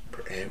scary.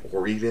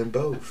 Or even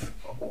both.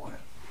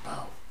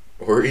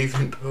 Or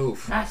even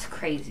both. That's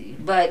crazy.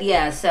 But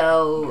yeah,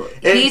 so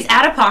he's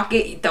out of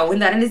pocket, throwing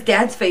that in his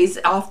dad's face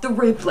off the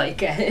rip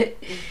like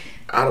it.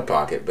 Out of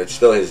pocket, but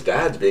still his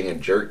dad's being a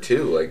jerk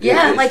too. Like,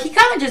 yeah, like he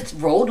kind of just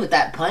rolled with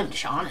that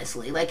punch,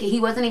 honestly. Like, he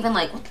wasn't even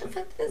like, what the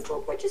fuck is this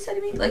little boy just said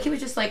to me? Like, he was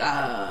just like,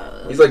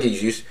 He's like,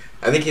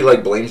 I think he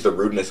like blames the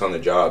rudeness on the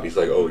job. He's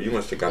like, oh, you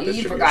must have got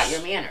this from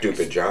your manners.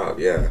 Stupid job,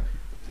 yeah.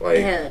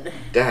 Like,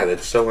 Dad,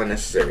 that's so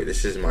unnecessary.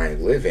 This is my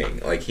living.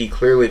 Like, he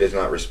clearly does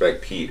not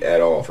respect Pete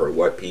at all for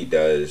what Pete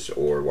does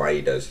or why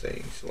he does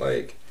things.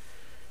 Like,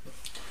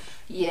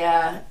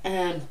 yeah,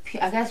 and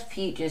I guess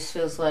Pete just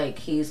feels like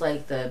he's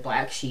like the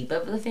black sheep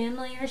of the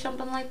family or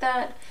something like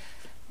that.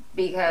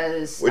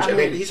 Because I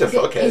mean, he's a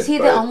fuckhead. Is he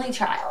the only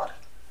child?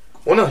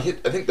 Well, no, I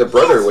think the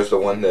brother was the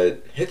one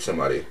that hit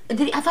somebody.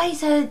 I thought he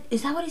said,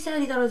 is that what he said?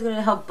 He thought it was going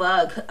to help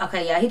Bug.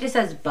 Okay, yeah, he just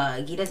says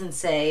Bug. He doesn't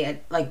say,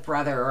 like,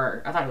 brother,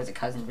 or I thought it was a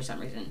cousin for some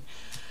reason.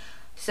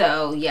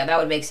 So, yeah, that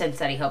would make sense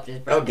that he helped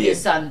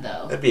his son,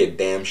 though. That'd be a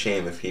damn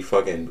shame if he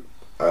fucking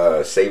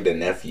saved a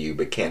nephew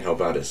but can't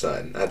help out his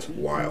son. That's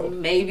wild.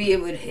 Maybe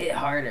it would hit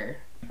harder.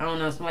 I don't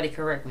know, somebody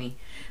correct me.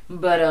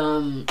 But,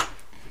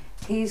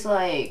 he's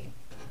like,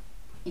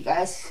 you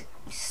guys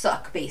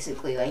suck,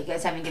 basically. Like, you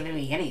guys haven't given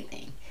me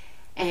anything.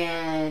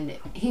 And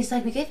he's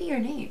like, we gave you your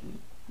name.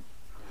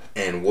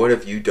 And what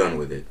have you done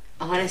with it?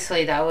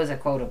 Honestly, that was a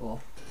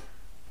quotable.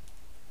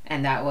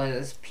 And that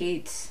was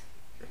Pete's.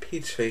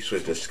 Pete's face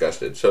was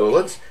disgusted. So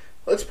let's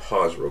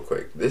pause real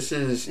quick. This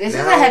is a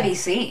heavy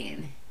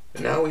scene.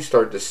 Now we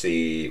start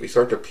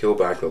to peel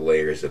back the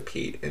layers of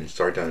Pete and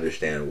start to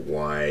understand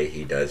why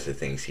he does the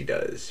things he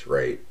does,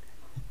 right?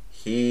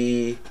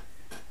 He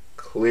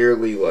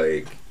clearly,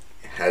 like,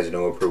 has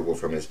no approval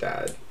from his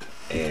dad.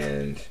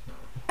 And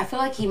I feel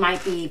like he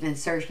might be even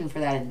searching for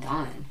that in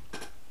Dawn.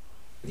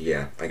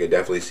 Yeah, I could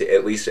definitely see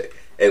at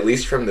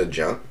least from the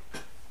jump,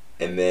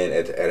 and then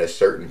at a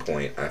certain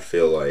point, I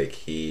feel like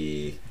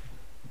he,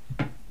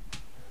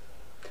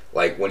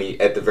 like when he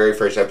at the very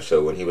first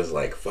episode when he was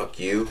like "fuck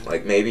you,"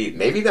 like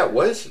maybe that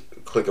was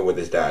clicking with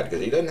his dad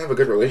because he doesn't have a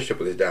good relationship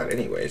with his dad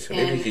anyway. So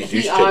maybe he's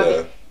used to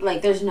the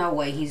like. There's no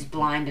way he's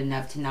blind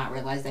enough to not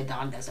realize that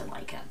Dawn doesn't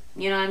like him.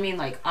 You know what I mean?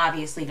 Like,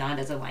 obviously Dawn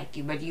doesn't like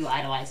you, but you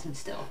idolize him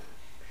still.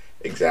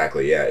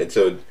 Exactly. Yeah.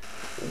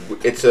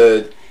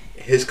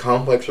 His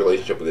complex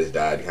relationship with his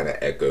dad kind of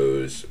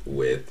echoes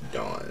with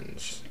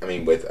Dawn's. I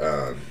mean, with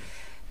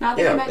Not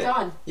that about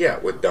Dawn. Yeah,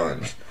 with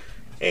Dawn's,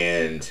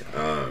 and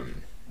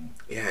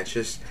it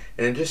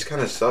just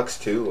kind of sucks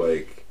too.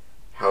 Like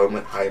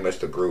how he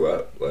must have grew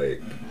up.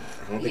 Like,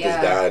 I don't think his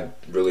dad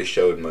really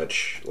showed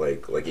much,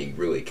 like he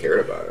really cared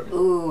about him.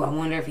 Ooh, I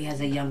wonder if he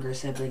has a younger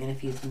sibling and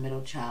if he's the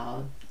middle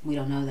child. We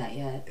don't know that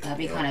yet. That'd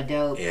be kind of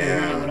dope. Yeah.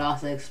 And then it would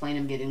also explain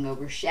him getting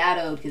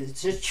overshadowed because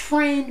it's a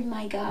trend,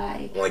 my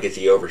guy. Like, is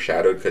he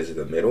overshadowed because of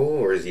the middle,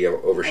 or is he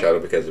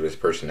overshadowed because of his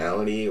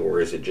personality,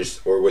 or is it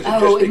just, or was it just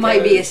because... it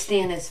might be a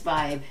Stannis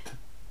vibe.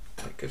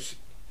 Like, 'cause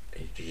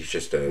he's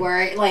just a...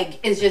 Where, like,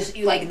 it's just,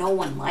 you, like, no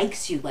one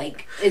likes you.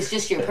 Like, it's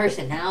just your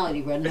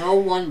personality, bro. No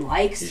one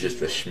likes you. you. He's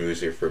just a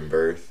schmoozer from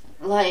birth.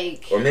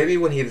 Like... Or maybe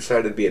when he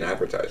decided to be an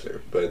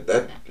advertiser. But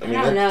that... I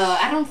don't know.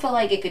 I don't feel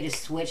like it could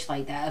just switch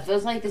like that. It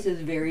feels like this is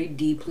very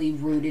deeply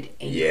rooted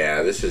anger.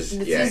 Yeah, this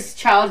is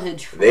childhood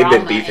trauma. They've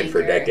been beefing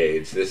for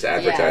decades. This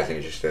advertising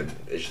is just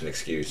an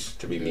excuse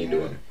to be mean to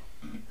him.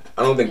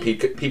 I don't think Pete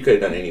could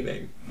have done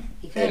anything.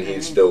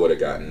 He still would have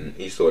gotten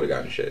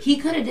shit. He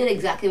could have did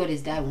exactly what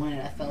his dad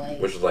wanted, I feel like.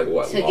 Which is like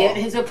what? To get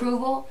his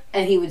approval,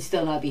 and he would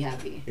still not be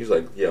happy. He's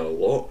like, yeah,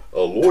 a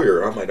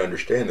lawyer, I might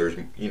understand there's,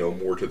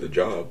 more to the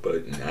job, but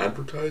in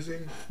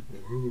advertising?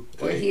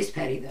 Like, he's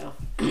petty, though.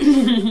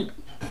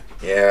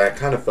 Yeah, I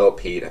kind of felt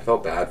Pete. I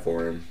felt bad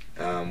for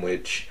him,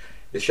 which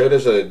the show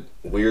does a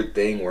weird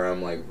thing where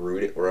I'm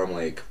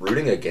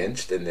rooting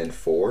against and then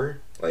for,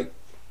 like,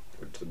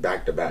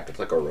 back to back. It's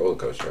like a roller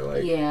coaster.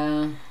 Like,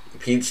 yeah.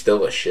 Pete's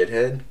still a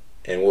shithead,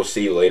 and we'll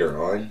see later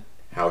on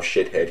how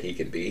shithead he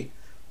can be.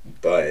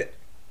 But,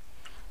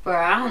 bro,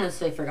 I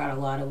honestly forgot a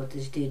lot of what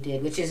this dude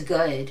did, which is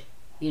good.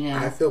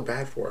 I feel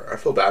bad for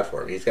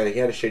him. He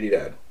had a shitty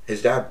dad.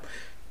 His dad,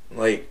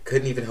 like,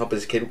 couldn't even help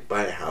his kid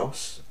buy a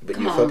house, but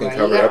you fucking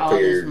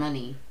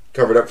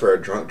covered up for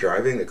a drunk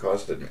driving that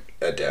caused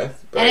a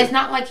death. But, and it's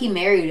not like he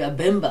married a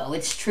bimbo.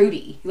 It's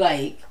Trudy,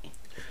 like.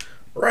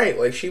 Right,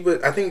 like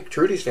I think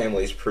Trudy's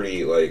family's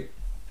pretty, like,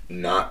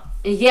 not.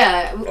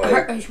 Yeah,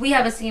 we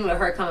have a scene with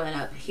her coming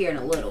up here in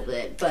a little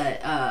bit,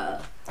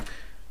 but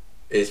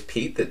is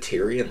Pete the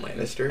Tyrion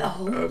Lannister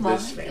of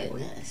this family?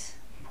 Goodness.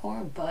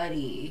 Poor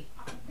buddy.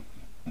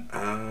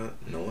 No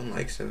one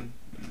likes him,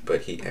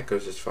 but he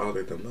echoes his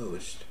father the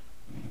most.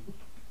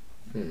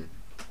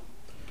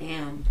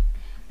 Damn.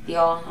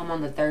 Y'all, I'm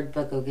on the 3rd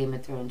book of Game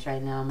of Thrones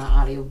right now.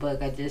 My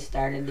audiobook, I just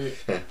started it.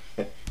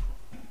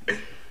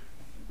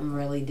 I'm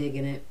really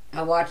digging it.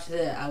 I watched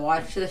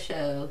the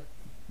show,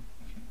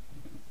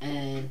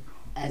 and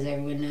as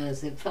everyone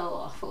knows, it fell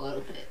off a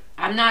little bit.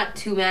 I'm not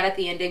too mad at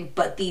the ending,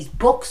 but these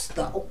books,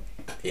 though,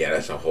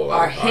 that's a whole lot.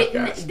 Are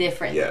hitting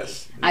differently.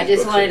 Yes, I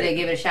just wanted to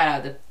give it a shout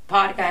out. The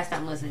podcast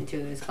I'm listening to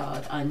is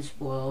called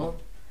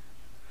Unspoiled,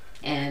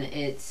 and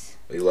it's.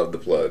 We love the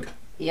plug.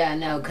 Yeah,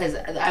 no, because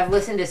I've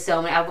listened to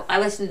so many. I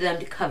listened to them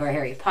to cover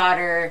Harry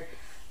Potter.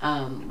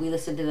 We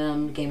listened to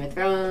them Game of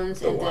Thrones.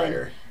 The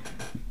Wire.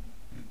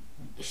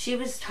 She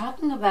was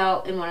talking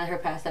about in one of her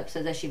past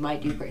episodes that she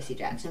might do Percy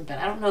Jackson, but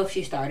I don't know if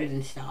she started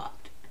and stopped.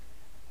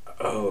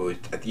 Oh,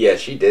 yeah,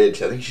 she did.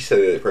 I think she said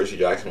that Percy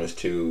Jackson was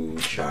too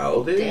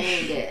childish.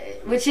 Dang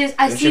it. Which is,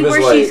 I see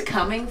where she's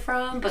coming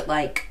from, but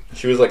like...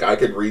 She was like, we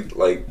could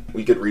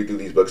read through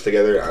these books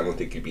together. I don't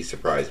think you'd be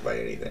surprised by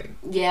anything.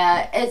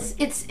 Yeah, it's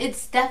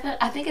definitely,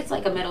 I think it's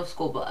like a middle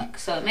school book,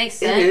 so it makes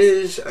sense. It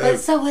is. But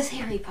so was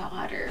Harry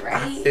Potter,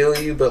 right? I feel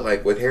you, but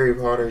like with Harry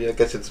Potter, I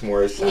guess it's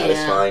more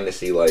satisfying to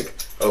see like,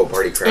 oh,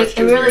 Barty Crouch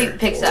Jr. It really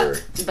picks up,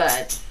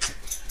 but...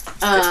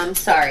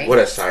 sorry. What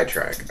a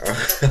sidetrack.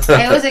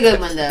 It was a good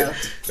one, though.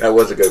 That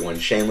was a good one.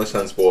 Shameless,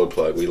 unspoiled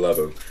plug. We love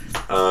him.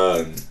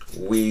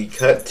 We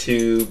cut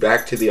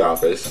back to the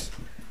office,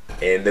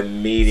 and the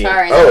meeting...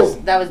 Sorry,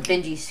 that was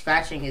Benji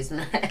scratching his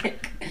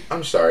neck.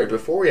 I'm sorry.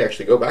 Before we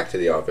actually go back to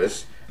the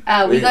office...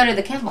 we go to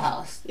the Kimball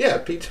house. Yeah,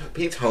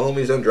 Pete's home.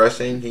 He's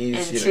undressing.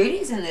 And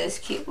Trudy's in this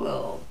cute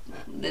little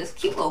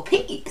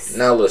piece.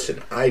 Now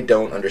listen, I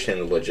don't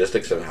understand the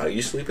logistics of how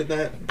you sleep in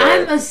that. But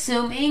I'm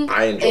assuming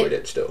I enjoyed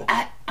it still.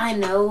 I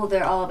know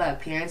they're all about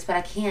appearance, but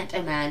I can't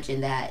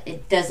imagine that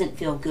it doesn't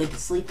feel good to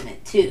sleep in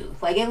it too.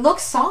 Like, it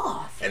looks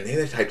soft. And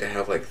they're the type to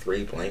have like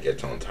 3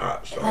 blankets on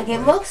top. So like, it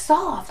looks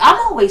soft. I'm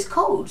always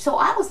cold, so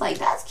I was like,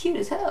 that's cute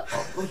as hell.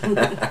 I'm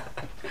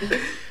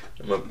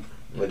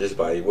gonna just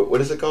buy you. What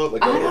is it called?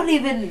 Like I don't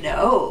even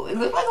know. It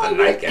looked like a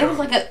nightgown.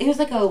 It was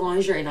like a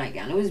lingerie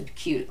nightgown. It was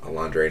cute. A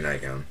lingerie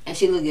nightgown. And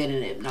she looked good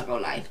in it. Not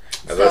gonna lie.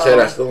 As I said,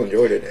 I still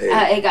enjoyed it.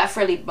 Hey. It got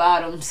frilly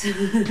bottoms.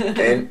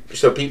 And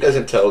so Pete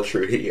doesn't tell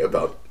Trudy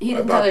about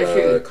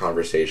the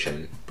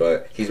conversation,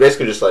 but he's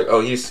basically just like,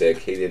 oh, he's sick.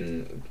 He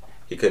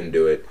couldn't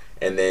do it.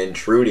 And then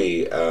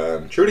Trudy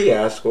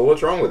asks, well,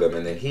 what's wrong with him?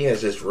 And then he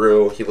has this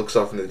he looks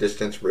off in the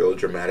distance, real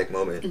dramatic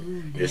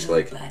moment. Just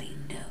like,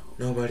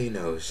 nobody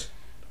knows.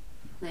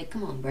 Like,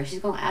 come on, bro. She's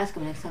gonna ask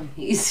him next time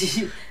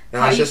he's.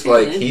 No, it's just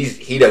like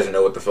he doesn't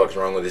know what the fuck's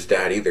wrong with his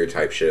dad either.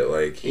 Type shit.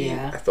 Like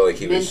I felt like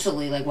he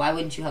mentally, like, why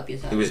wouldn't you help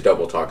yourself? He was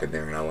double talking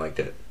there, and I liked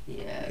it.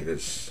 Yeah.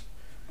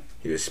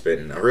 He was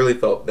spitting. I really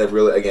felt that.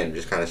 Really, again,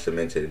 just kind of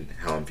cemented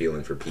how I'm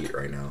feeling for Pete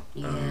right now.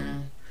 Yeah.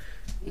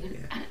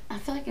 I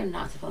feel like you're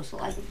not supposed to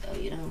like him though.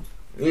 You know.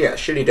 Yeah,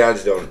 shitty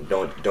dads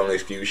don't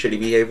excuse shitty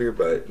behavior,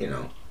 but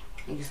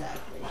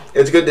Exactly.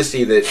 It's good to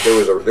see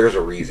that there's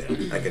a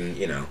reason. I can,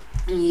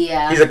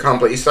 Yeah.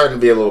 He's starting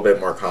to be a little bit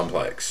more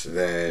complex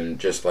than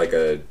just like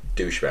a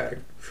douchebag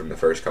from the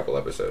first couple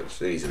episodes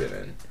that he's been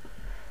in.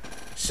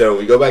 So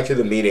we go back to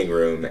the meeting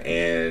room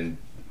and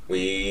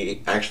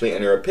we actually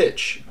enter a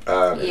pitch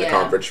in the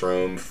conference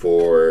room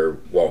for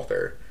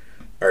Walter.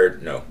 Or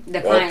no,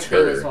 the client's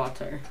name is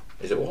Walter.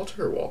 Is it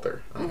Walter or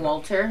Walter?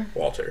 Walter.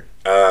 Walter.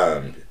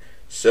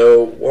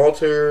 So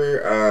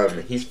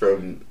Walter, he's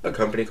from a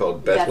company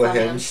called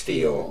Bethlehem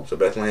Steel. So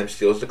Bethlehem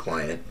Steel is the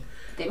client.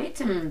 They made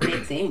some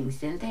big things,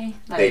 didn't they?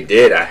 Like, they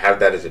did. I have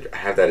that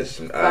as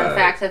some fun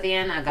facts at the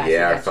end. I got you.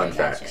 Yeah, fun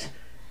facts.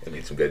 They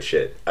made some good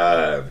shit.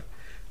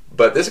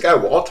 But this guy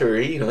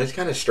Walter, he's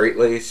kind of straight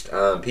laced.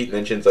 Pete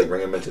mentions like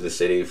bring him into the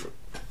city,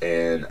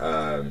 and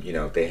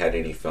if they had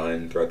any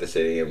fun throughout the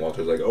city. And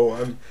Walter's like,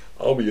 "Oh,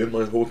 I'll be in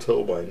my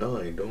hotel by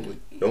 9.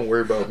 Don't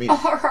worry about me."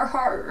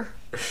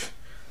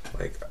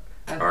 Like,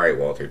 all right,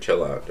 Walter,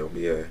 chill out. Don't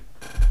be a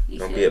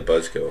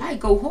buzzkill. I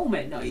go home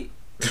at night,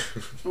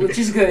 which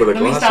is good.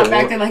 Let me stop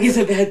acting like it's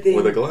a bad thing.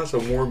 With a glass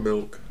of warm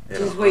milk.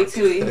 Just wait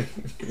till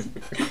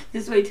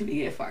we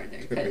get farther,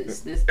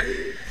 because this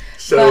dude.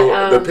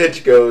 So the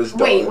pitch goes.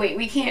 Wait,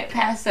 we can't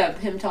pass up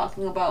him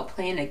talking about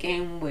playing a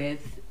game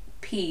with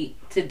Pete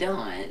to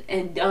Don,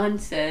 and Don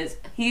says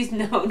he's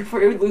known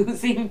for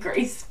losing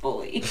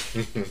gracefully.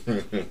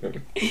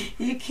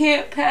 You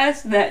can't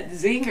pass that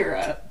zinger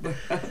up, bro.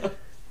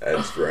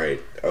 That's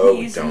right. Oh,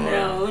 he's Don.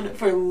 known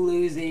for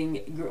losing.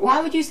 Why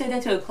would you say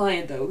that to a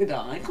client, though,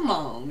 Don? Come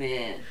on,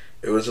 man.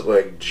 It was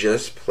like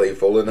just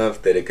playful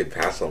enough that it could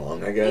pass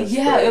along, I guess.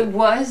 Yeah, it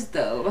was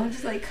though. I'm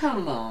just like,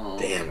 come on,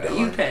 damn, bro,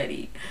 you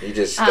petty. He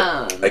just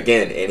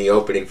again, any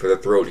opening for the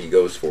throat, he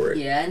goes for it.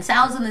 Yeah, and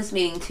Sal's in this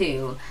meeting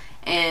too,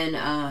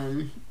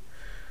 and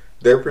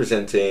they're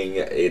presenting.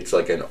 It's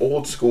like an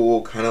old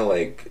school kind of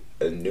like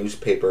a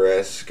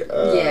newspaper-esque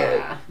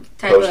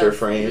poster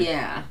frame.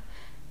 Yeah.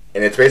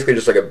 And it's basically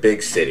just like a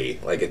big city.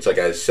 Like it's like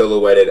a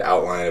silhouetted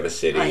outline of a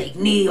city. Like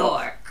New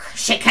York,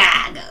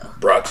 Chicago.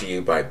 Brought to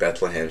you by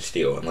Bethlehem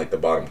Steel in like the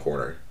bottom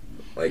corner.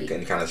 Like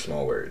in kind of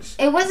small words.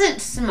 It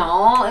wasn't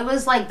small. It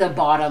was like the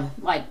bottom,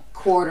 like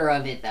quarter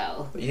of it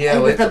though. Yeah.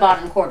 It was the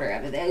bottom quarter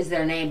of it. That is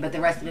their name, but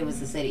the rest of it was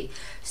the city.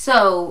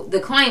 So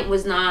the client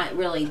was not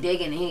really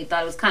digging it. He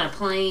thought it was kind of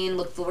plain,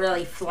 looked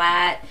really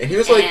flat. And he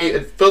was like,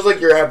 it feels like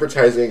you're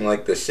advertising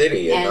like the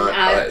city and not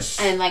us.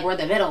 And like we're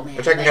the middleman.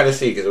 Which I can kind of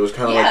see because it was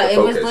kind of like the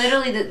focus. Yeah, it was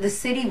literally, the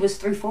city was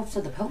 3/4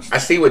 of the poster. I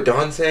see what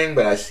Don's saying,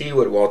 but I see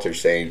what Walter's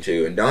saying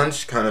too. And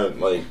Don's kind of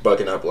like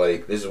bucking up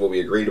like, this is what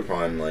we agreed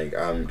upon. Like,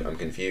 I'm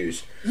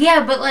confused.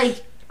 Yeah, but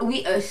like,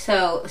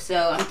 so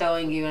I'm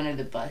throwing you under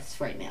the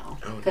bus right now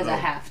because I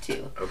have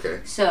to.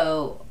 Okay.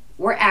 So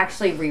we're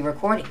actually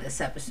re-recording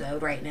this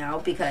episode right now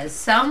because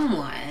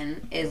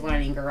someone is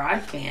learning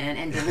GarageBand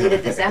and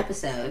deleted this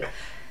episode.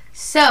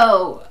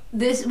 So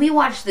we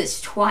watched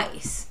this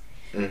twice,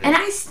 and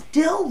I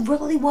still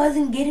really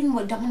wasn't getting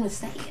what Dawn was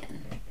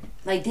saying.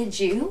 Like, did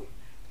you?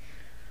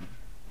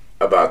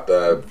 About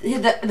the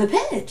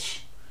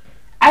pitch.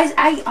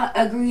 I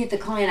agree with the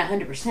client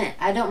 100%.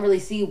 I don't really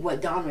see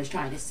what Don was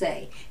trying to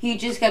say. He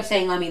just kept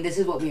saying, this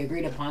is what we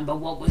agreed upon, but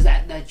what was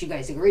that you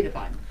guys agreed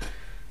upon?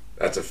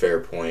 That's a fair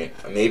point.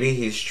 Maybe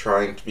he's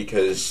trying to,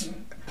 because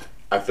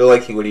I feel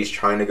like what he's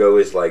trying to go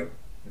is like,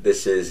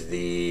 this is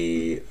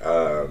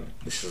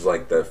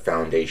like the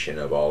foundation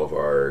of all of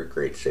our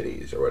great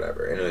cities or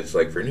whatever. And it's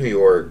like for New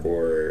York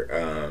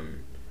or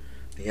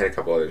he had a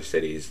couple other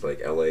cities like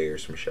LA or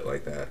some shit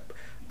like that.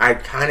 I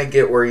kind of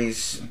get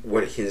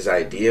what his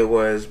idea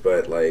was,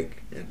 but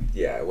like,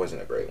 yeah, it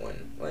wasn't a great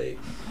one. Like,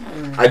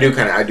 I do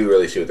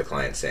really see what the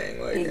client's saying.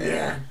 Like,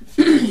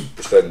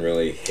 this doesn't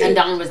really hit. And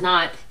Don was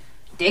not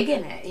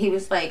digging it. He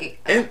was like,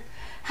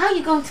 how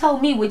you gonna tell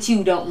me what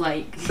you don't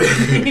like?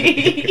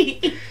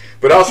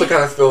 But I also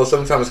kind of feel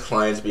sometimes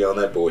clients be on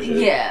that bullshit.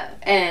 Yeah,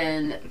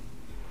 and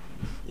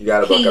you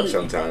gotta buck up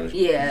sometimes.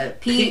 Yeah,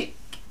 Pete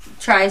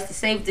tries to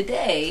save the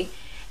day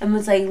and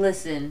was like,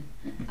 listen,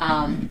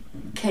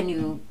 can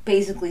you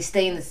basically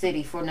stay in the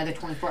city for another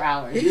 24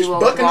 hours? He was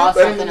bucking up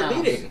at him in the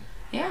meeting.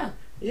 Yeah.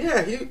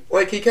 Yeah,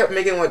 he kept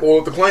making like, well,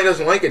 if the client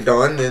doesn't like it,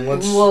 Don, then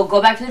we'll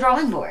go back to the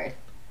drawing board.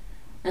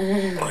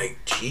 Like,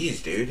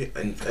 jeez, dude.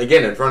 And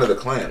again, in front of the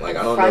client, like,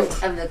 I don't know. In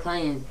front of the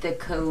client, the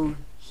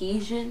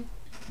cohesion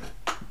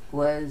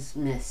was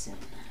missing.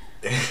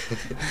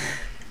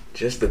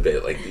 Just a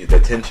bit. Like, the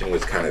tension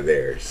was kind of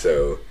there.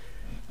 So,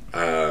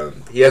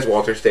 he has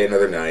Walter stay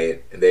another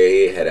night.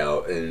 They head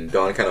out, and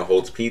Don kind of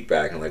holds Pete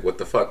back and like, what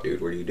the fuck, dude?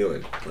 What are you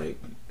doing? Like,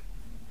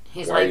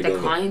 he's like, the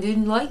client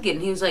didn't like it.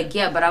 And he was like,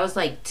 yeah, but I was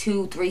like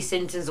 2-3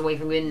 sentences away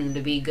from getting him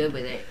to be good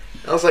with it.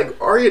 I was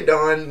like, are you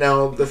Don?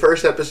 Now, the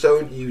first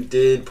episode, you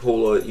did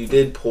pull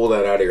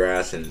that out of your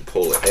ass and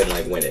pull it and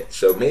like win it.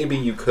 So maybe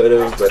you could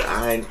have, but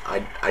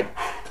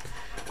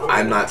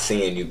I'm not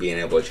seeing you being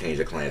able to change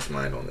the client's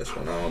mind on this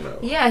one. I don't know.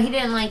 Yeah, he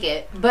didn't like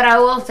it. But I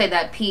will say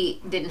that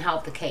Pete didn't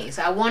help the case.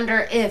 I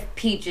wonder if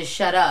Pete just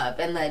shut up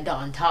and let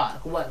Don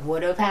talk, what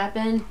would have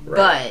happened. Right.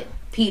 But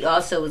Pete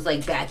also was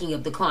like backing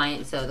up the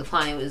client, so the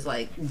client was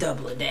like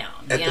doubling down.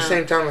 At the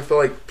same time, I feel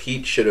like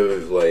Pete should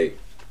have like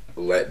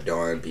let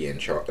Dawn be in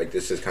charge. Like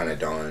this is kind of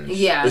Dawn's.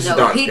 Yeah, this no, is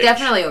Dawn's Pete pitch.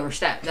 definitely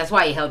overstepped. That's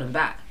why he held him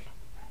back.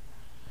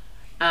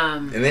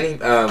 And then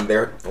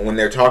when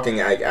they're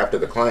talking after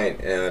the client,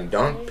 and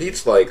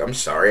Pete's like, "I'm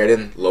sorry, I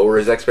didn't lower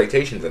his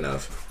expectations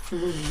enough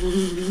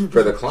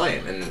for the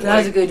client." And that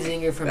was a good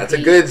zinger from Pete. That's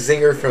a good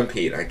zinger from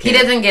Pete. I can't. He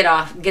doesn't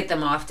get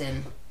them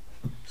often.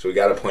 So we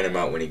got to point him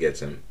out when he gets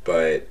him.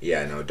 But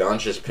yeah, no,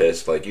 Don's just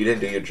pissed. Like, you didn't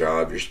do your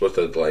job. You're supposed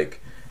to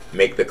like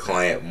make the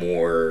client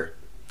more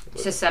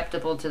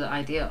susceptible to the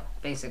idea,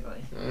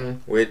 basically.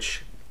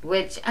 Which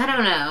I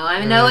don't know.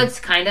 I know it's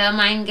kind of a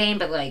mind game,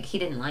 but like he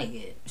didn't like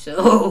it.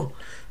 So.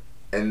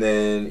 And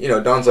then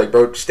Don's like,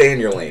 "Bro, stay in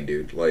your lane,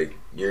 dude. Like,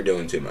 you're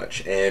doing too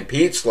much." And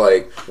Pete's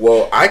like,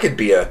 "Well, I could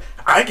be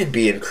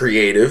in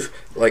creative.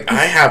 Like,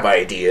 I have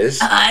ideas.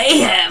 I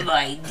have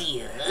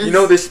ideas.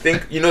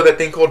 That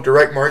thing called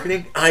direct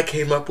marketing? I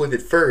came up with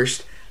it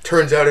first.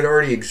 Turns out it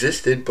already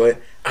existed, but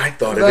I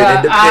thought of it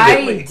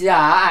independently."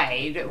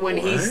 I died when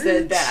he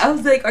said that. I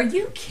was like, "Are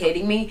you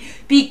kidding me?"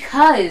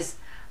 Because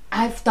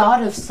I've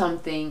thought of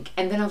something,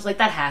 and then I was like,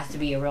 that has to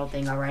be a real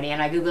thing already.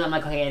 And I Googled, I'm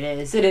like, okay, it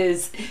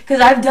is.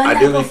 Because I've done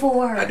that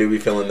before. I do be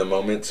feeling the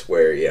moments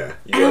where, you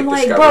and I'm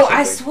like, bro,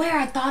 I swear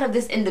I thought of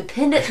this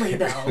independently,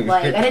 though.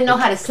 Like, I didn't know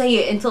how to say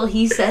it until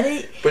he said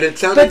it. But it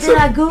sounded But then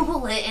I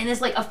Google it, and it's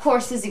like, of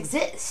course this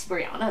exists,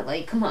 Brianna.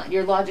 Like, come on,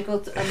 you're logical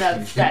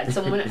enough that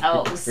someone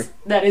else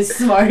that is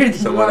smarter than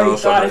someone you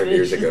else thought 100 of it.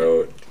 years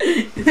ago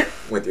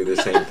went through the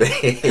same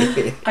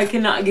thing. I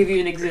cannot give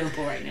you an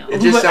example right now. It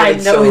just but I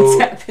know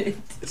it's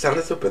happened. It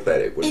sounded so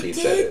pathetic when Pete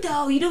said it. It did,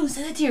 though. You don't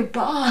say that to your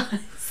boss.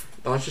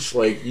 I was just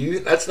like,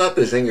 that's not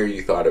the zinger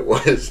you thought it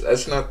was.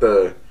 That's not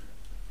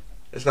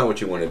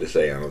what you wanted to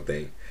say, I don't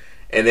think.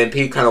 And then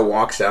Pete kind of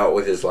walks out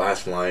with his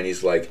last line.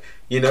 He's like,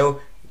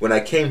 when I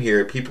came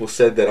here, people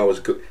said that I was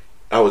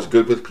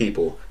good with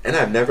people, and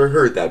I've never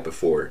heard that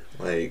before.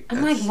 Like,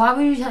 I'm like, why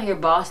would you tell your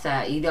boss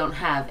that you don't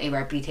have a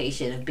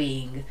reputation of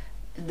being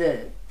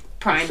the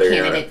prime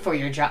candidate for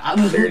your job?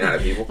 So you're not a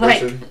people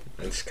person?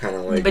 It's kind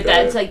of like... But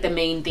that's like the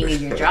main thing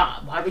of your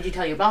job. Why would you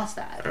tell your boss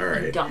that? All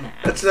right. Dumbass.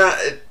 That's not...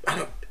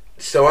 I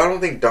don't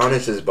think Don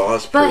is his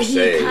boss per se.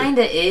 But he kind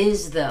of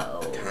is,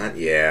 though.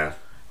 Yeah.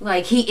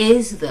 Like, he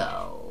is,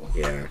 though.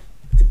 Yeah.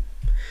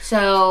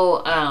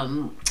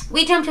 So,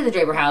 we jump to the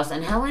Draper house,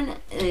 and Helen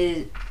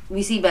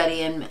we see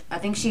Betty, and I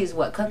think she's,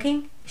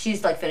 cooking? She's,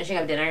 finishing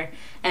up dinner,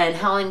 and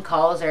Helen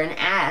calls her and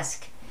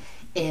asks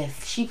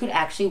if she could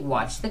actually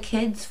watch the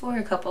kids for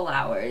a couple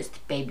hours. The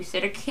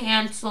babysitter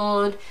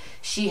canceled.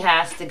 She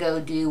has to go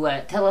do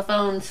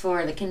telephones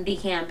for the Kindy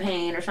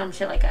campaign or some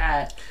shit like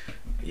that.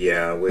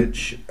 Yeah,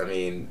 which, I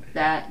mean...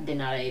 That did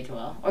not age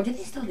well. Or did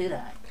they still do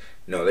that?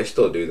 No, they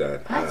still do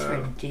that. That's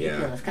ridiculous.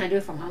 Yeah. Can I do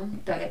it from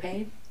home? Do I get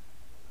paid?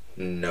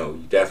 No,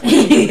 you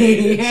definitely do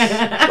it.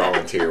 It's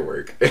volunteer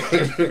work.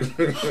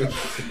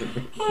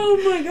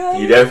 Oh my god.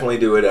 You definitely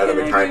do it out of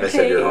the kindness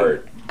of your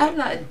heart. I'm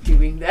not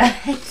doing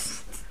that.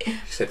 You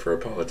said for a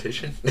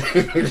politician?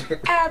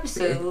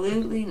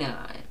 Absolutely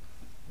not.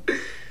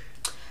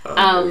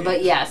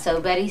 But yeah,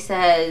 so Betty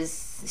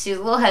says she's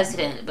a little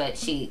hesitant, but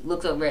she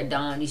looks over at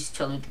Dawn. She's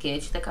chilling with the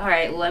kids. She's like, all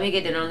right, well, let me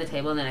get dinner on the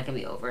table, and then I can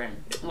be over and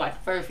watch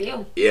for a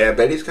few. Yeah,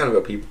 Betty's kind of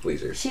a people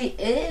pleaser. She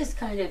is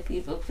kind of a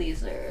people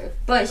pleaser,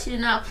 but she did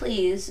not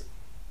please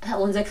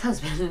Helen's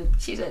ex-husband.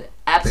 She said,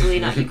 absolutely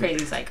not, you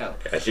crazy psycho.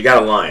 Yeah, she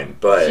got a line,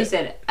 but... She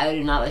said, I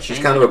do not let she's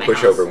kind of a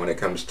pushover when it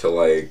comes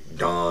to,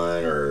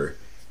 Dawn or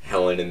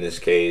Helen in this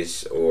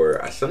case,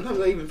 or sometimes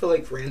I even feel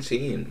like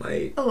Francine,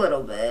 a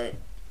little bit.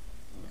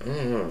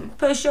 Mm.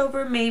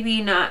 Pushover, maybe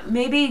not.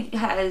 Maybe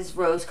has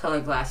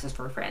rose-colored glasses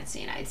for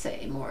Francine, I'd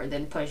say, more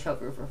than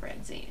pushover for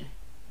Francine.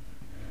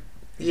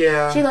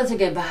 Yeah. She lets her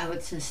get by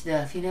with some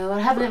stuff, I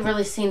haven't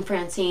really seen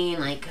Francine,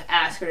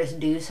 ask her to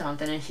do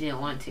something and she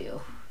didn't want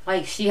to.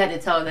 She had to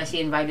tell her that she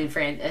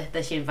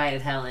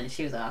invited Helen.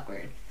 She was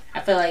awkward. I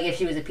feel like if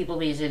she was a people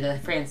pleaser to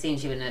Francine,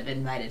 she wouldn't have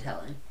invited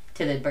Helen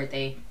to the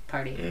birthday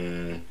party.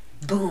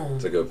 Boom.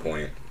 That's a good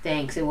point.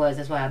 Thanks, it was.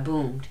 That's why I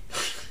boomed.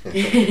 That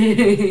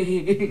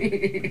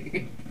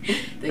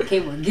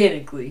came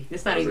organically.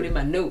 That's not even in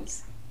my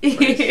notes.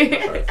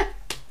 Nice.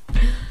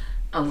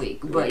 I'm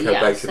weak, but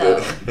yeah,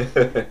 so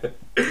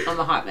I'm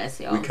a hot mess,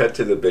 y'all. We cut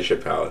to the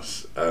Bishop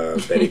house.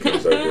 Betty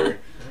comes over,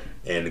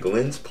 and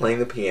Glenn's playing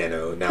the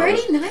piano. Now,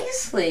 pretty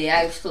nicely,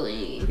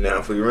 actually. Now,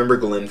 if we remember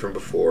Glenn from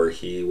before,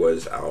 he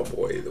was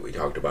Owlboy that we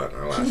talked about in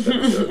our last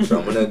episode. So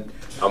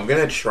I'm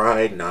gonna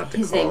try not to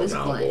call him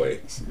Owlboy.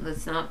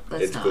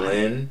 It's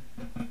Glenn.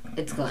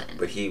 It's Glenn.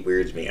 But he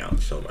weirds me out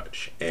so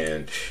much,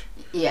 and.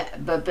 Yeah,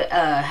 but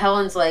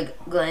Helen's like,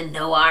 Glenn,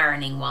 no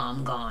ironing while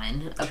I'm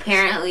gone.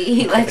 Apparently,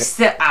 he likes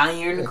to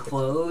iron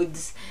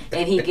clothes,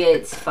 and he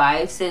gets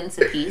 5 cents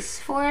a piece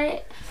for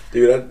it.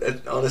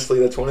 Dude, honestly,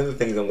 that's one of the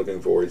things I'm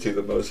looking forward to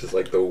the most is,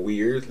 the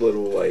weird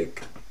little,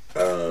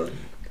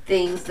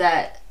 things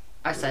that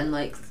our son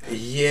likes.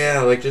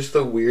 Yeah, just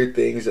the weird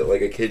things that,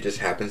 a kid just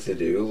happens to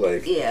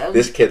do. Yeah.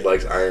 This kid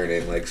likes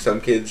ironing.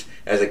 Some kids,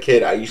 as a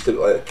kid, I used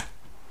to,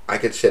 I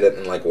could sit up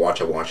and like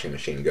watch a washing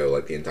machine go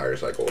like the entire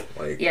cycle.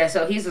 Like Yeah,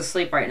 so he's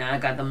asleep right now. I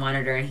got the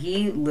monitor, and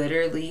he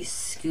literally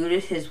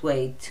scooted his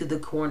way to the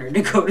corner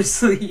to go to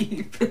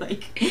sleep.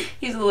 Like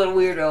he's a little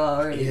weirdo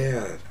already.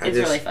 Yeah, it's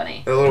really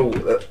funny. A little,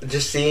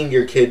 just seeing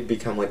your kid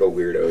become like a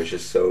weirdo is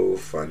just so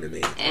fun to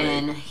me.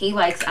 And he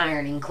likes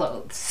ironing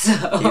clothes.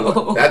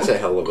 So that's a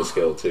hell of a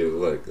skill too.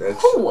 Like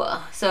that's cool.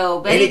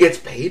 So Betty, and he gets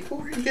paid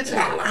for it. He gets an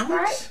allowance.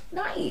 Right?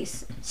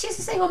 Nice. She's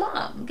a single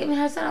mom, giving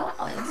her son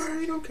allowance. All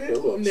right, okay, a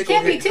little nickel. She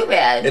can't be too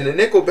bad. And the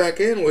nickel back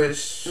in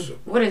was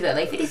what is that?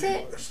 Like 50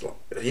 cents?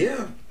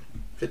 Yeah,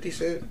 50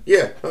 cents.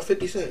 Yeah, about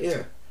 50 cents.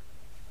 Yeah.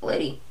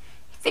 Lady,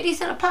 50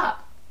 cents a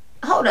pop.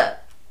 Hold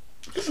up.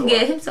 He can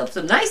get himself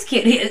some nice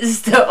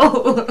kitties,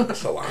 though.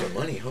 That's a lot of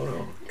money. Hold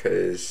on,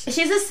 because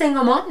she's a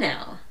single mom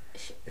now.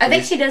 I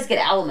think she does get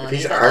alimony.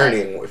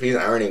 If he's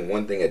earning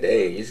one thing a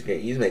day, he's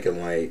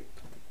making like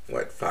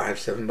what,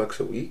 $5-7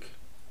 a week.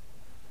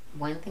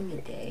 One thing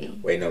a day.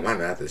 Wait, no, my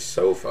math is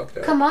so fucked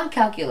up. Come on,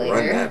 calculator.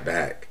 Run that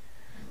back.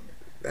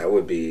 That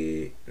would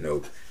be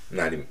nope.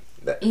 Not even.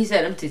 That. He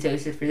said I'm too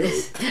toasted for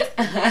this.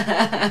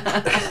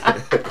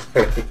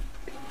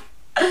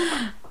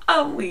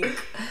 I'm weak.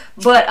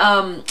 But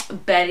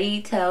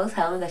Betty tells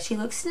Helen that she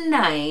looks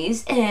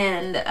nice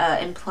and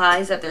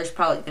implies that there's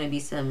probably going to be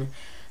some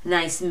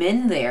nice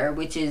men there,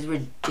 which is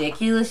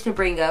ridiculous to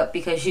bring up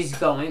because she's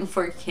going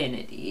for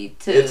Kennedy.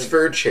 It's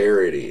for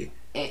charity.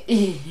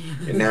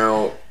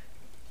 Now,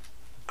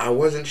 I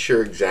wasn't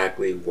sure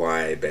exactly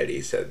why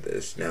Betty said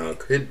this. Now, it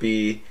could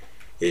be,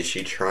 is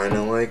she trying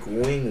to like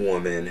wing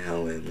woman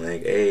Helen?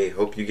 Like, hey,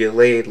 hope you get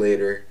laid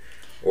later.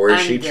 Or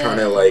is she trying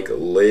to like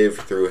live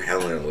through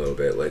Helen a little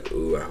bit? Like,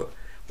 ooh,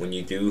 when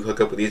you do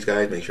hook up with these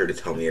guys, make sure to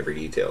tell me every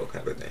detail,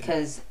 kind of thing.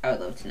 Because I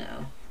would love to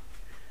know.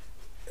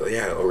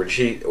 Yeah, or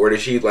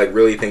does she like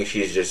really think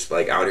she's just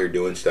like out here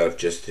doing stuff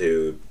just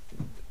to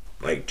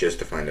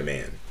find a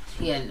man?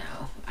 Yeah,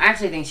 no. I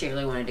actually think she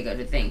really wanted to go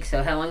to think.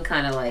 So Helen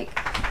kind of like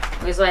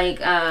was like,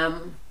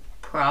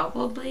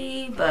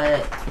 probably,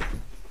 but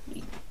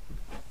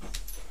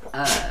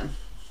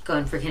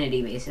going for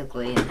Kennedy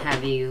basically. And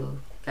have you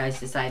guys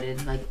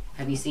decided? Like,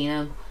 have you seen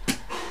him?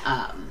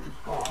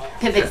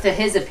 Pivots to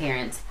his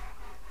appearance.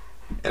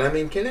 And I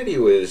mean, Kennedy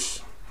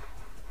was.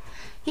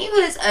 He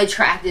was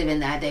attractive in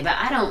that day, but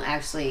I don't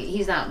actually.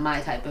 He's not my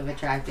type of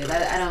attractive.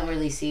 I don't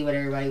really see what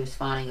everybody was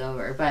fawning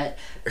over. But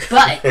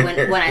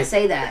when I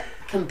say that,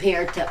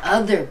 compared to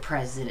other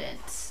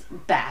presidents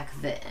back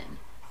then,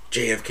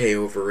 JFK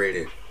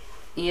overrated.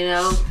 You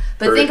know,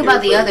 but think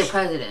about the other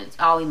presidents.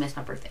 Oh, we missed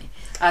my birthday.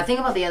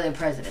 Think about the other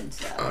presidents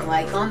though.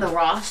 Like on the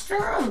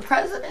roster of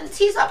presidents,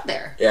 he's up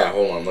there. Yeah,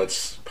 hold on.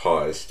 Let's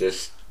pause.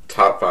 Just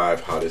top 5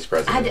 hottest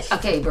presidents.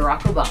 Okay,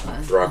 Barack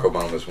Obama. Barack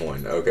Obama's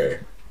one. Okay.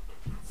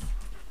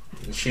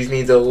 She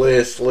needs a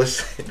list.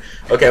 Listen.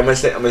 Okay, I'm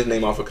gonna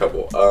name off a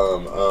couple.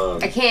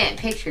 I can't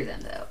picture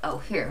them though. Oh,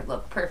 here,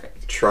 look,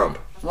 perfect. Trump.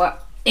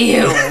 What?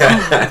 Ew.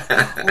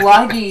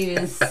 Why do you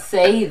even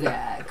say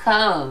that?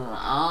 Come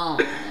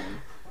on.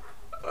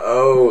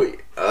 Oh,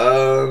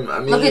 I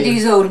mean, look at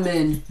these old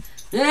men.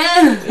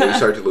 You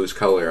start to lose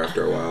color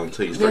after a while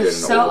until you start They're getting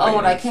so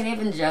old. I paintings. can't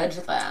even judge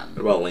them.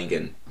 What about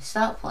Lincoln?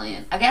 Stop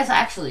playing. I guess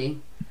actually,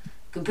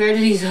 compared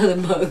to these other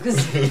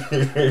mugs,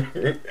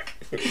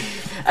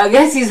 I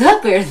guess he's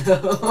up there though. I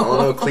don't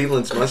know.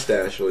 Cleveland's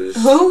mustache was.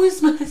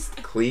 Whose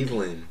mustache?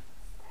 Cleveland.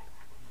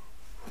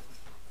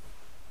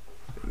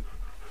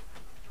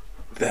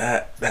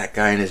 That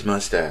guy and his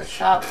mustache.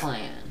 Stop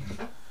playing.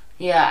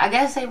 Yeah, I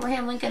guess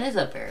Abraham Lincoln is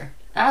up there.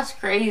 That's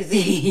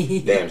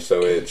crazy. Damn.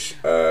 So it's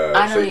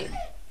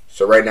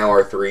so right now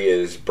our 3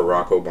 is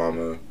Barack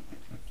Obama,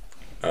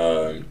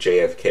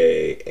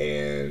 JFK,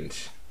 and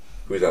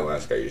who's that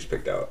last guy you just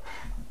picked out?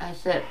 I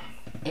said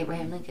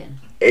Abraham Lincoln.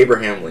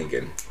 Abraham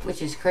Lincoln.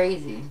 Which is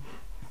crazy,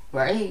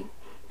 right?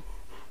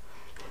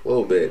 A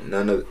little bit.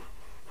 None of.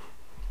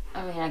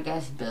 I mean, I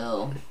guess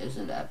Bill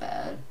isn't that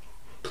bad.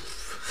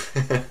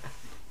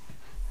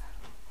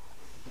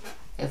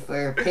 If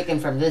we're picking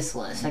from this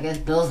list, I guess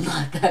Bill's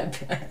not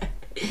that bad.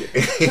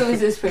 Who is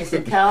this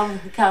person? Calvin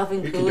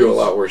Coolidge? You can do a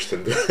lot worse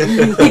than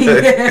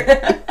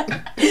that.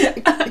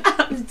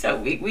 I'm so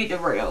weak. We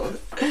derailed.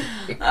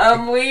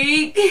 I'm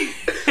weak.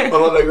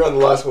 Oh no, you're on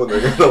the last one.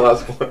 You're on the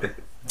last one.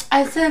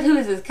 I said, who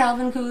is this?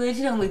 Calvin Coolidge?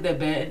 He don't look that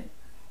bad.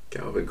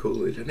 Calvin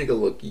Coolidge. I think I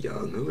look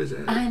young. Who is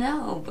that? I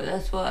know, but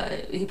that's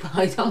why he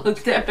probably don't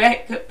look that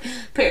bad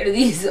compared to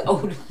these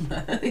old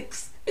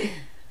mugs.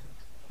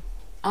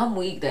 I'm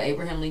weak that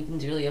Abraham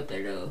Lincoln's really up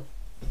there though.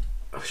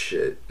 Oh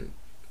shit.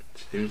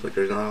 Seems like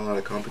there's not a lot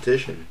of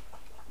competition.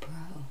 Bro.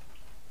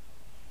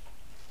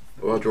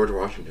 What about George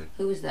Washington?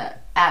 Who is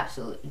that?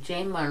 Absolutely.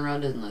 James Monroe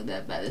doesn't look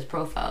that bad. His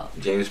profile.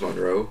 James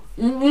Monroe?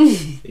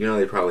 You know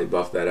they probably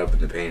buffed that up in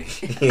the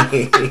painting.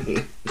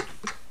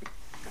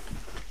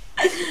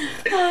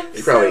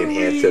 They probably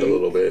enhanced it a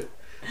little bit.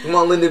 Come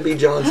on, Lyndon B.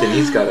 Johnson.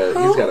 He's got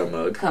a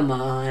mug. Come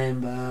on,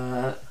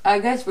 but I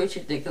guess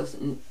Richard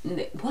Nicholson.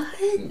 What?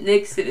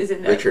 Nixon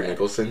isn't that Richard bad.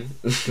 Nicholson.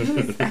 Who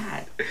is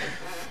that?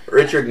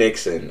 Richard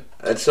Nixon.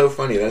 That's so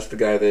funny. That's the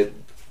guy that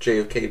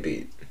JFK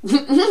beat.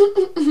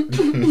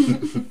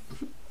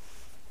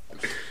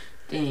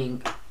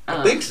 Dang.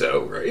 I think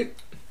so, right?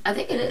 I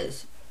think it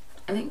is.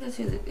 I think that's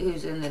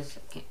who's in this.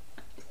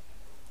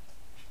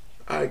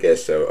 I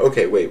guess so.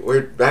 Okay, wait.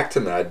 We're back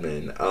to Mad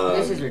Men.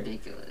 This is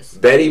ridiculous.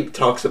 Betty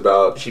talks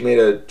about she made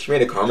a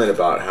comment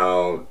about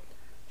how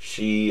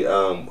she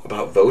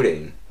about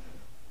voting.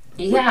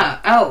 Yeah.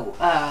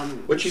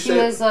 What'd she she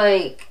say? was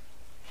like,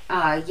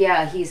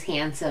 yeah, he's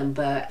handsome,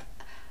 but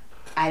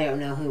I don't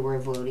know who we're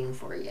voting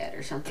for yet,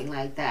 or something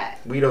like that.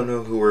 We don't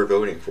know who we're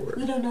voting for.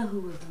 We don't know who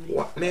we're voting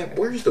What, for. man,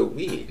 where's the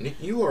we?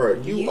 You are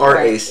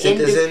a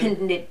citizen.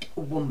 Independent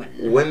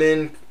woman.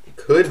 Women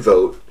could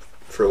vote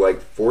for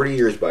like 40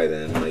 years by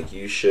then. Like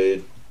you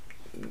should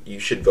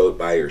vote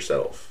by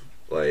yourself.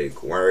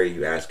 Like, why are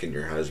you asking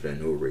your husband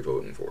who are we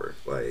voting for?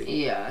 Like,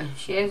 yeah,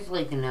 she has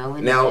like no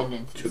now,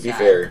 independence. to be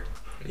fair,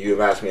 you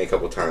have asked me a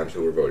couple times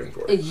who we're voting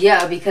for.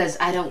 Yeah, because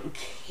I don't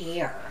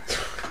care.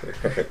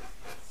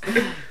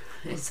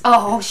 It's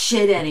all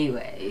shit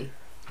anyway.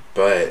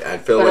 But I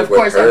feel but like of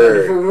course with I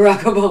voted for her, Barack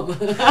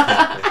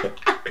Obama.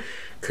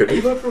 could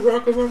we vote for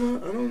Barack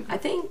Obama? I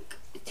think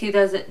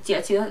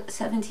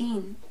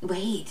 2017.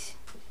 Wait.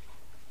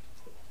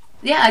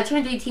 Yeah, I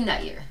turned 18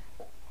 that year.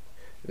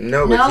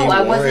 No, but he I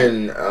won.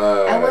 wasn't.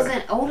 I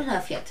wasn't old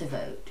enough yet to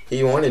vote.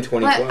 He won in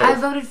 2012. But I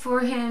voted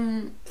for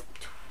him.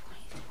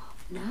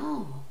 2012.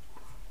 No.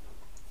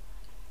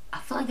 I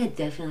feel like I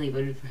definitely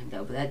voted for him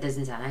though, but that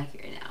doesn't sound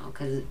accurate now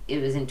because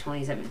it was in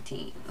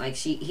 2017. Like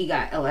he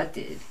got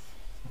elected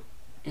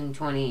in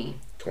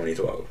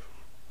 2012.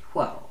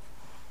 12.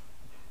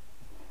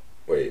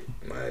 Wait,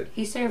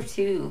 He served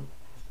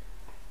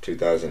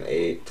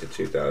 2008 to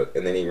 2000,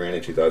 and then he ran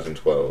in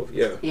 2012.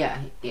 Yeah.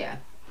 Yeah.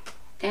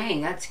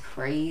 Dang, that's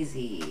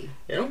crazy.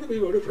 Yeah, I don't think we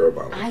voted for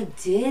Obama. I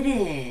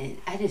didn't.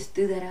 I just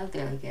threw that out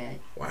there like that.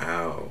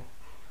 Wow.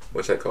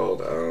 What's that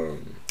called?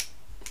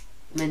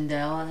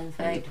 Mandela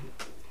effect.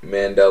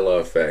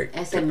 Mandela effect.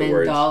 I said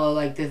mandala,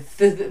 like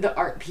the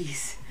art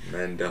piece.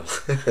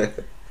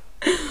 Mandela.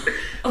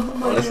 Oh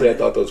my Honestly, God. I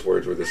thought those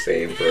words were the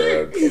same for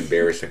an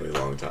embarrassingly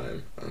long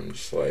time. I'm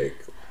just like,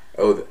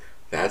 oh,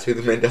 that's who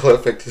the Mandela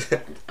effect is.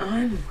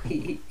 I'm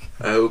weak.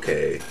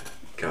 Okay,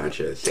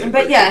 gotcha. Same But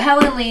person. yeah,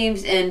 Helen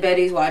leaves and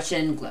Betty's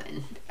watching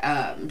Glenn.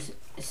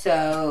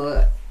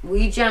 So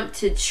we jump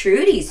to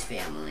Trudy's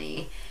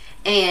family,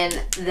 and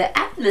the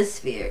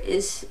atmosphere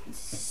is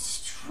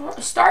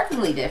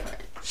starkly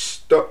different.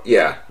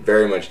 Yeah,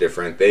 very much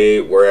different.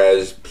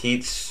 Whereas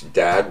Pete's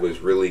dad was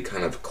really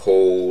kind of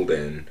cold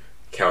and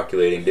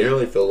calculating, didn't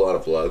really feel a lot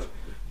of love.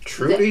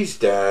 Trudy's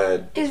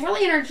dad is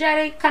really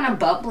energetic, kind of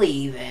bubbly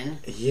even.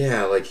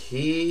 Yeah, like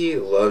he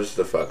loves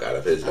the fuck out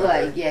of his daughter.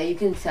 Like, yeah, you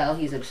can tell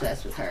he's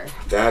obsessed with her.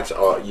 That's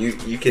all. You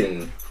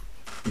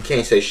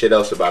can't say shit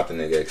else about the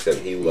nigga except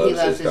he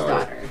loves his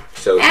daughter.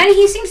 So and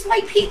he seems to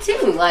like Pete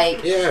too.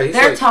 Like, yeah,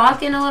 they're like,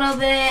 talking a little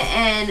bit,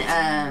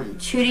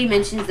 and Trudy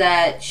mentions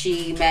that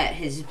she met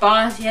his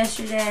boss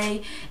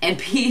yesterday, and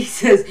Pete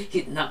says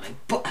he's not my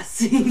boss.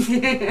 He's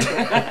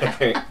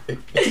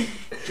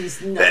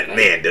not that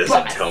man doesn't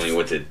boss. tell me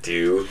what to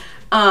do.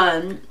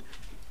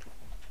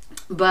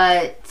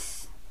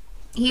 But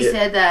he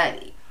said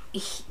that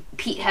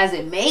Pete has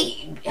it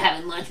made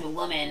having lunch with a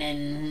woman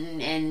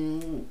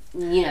and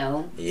you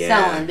know,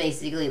 selling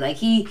basically. Like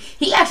he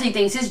actually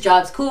thinks his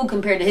job's cool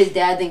compared to his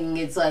dad thinking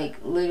it's like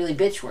literally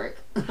bitch work.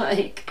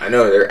 Like, I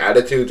know their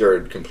attitudes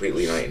are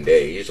completely night and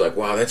day. He's like,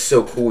 wow, that's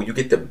so cool. You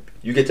get to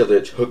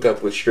hook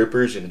up with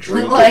strippers and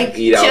drink like, and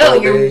eat out chill, all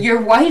day.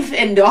 your wife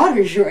and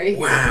daughters right here.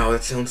 Wow,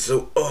 that sounds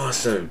so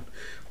awesome.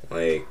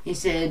 Like, he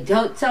said,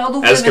 don't tell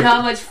the women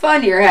how much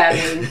fun you're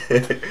having.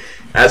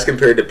 As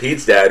compared to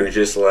Pete's dad, who's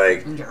just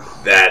like,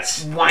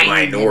 that's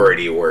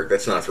minority work.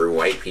 That's not for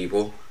white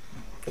people.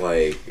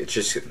 Like, it's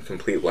just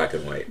complete black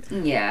and white.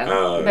 Yeah.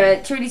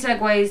 But Trudy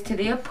segues to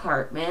the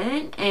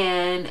apartment,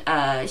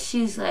 and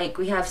she's like,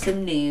 we have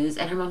some news.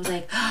 And her mom's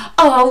like,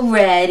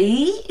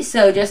 already?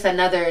 So just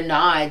another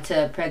nod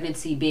to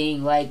pregnancy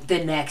being, like,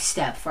 the next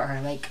step for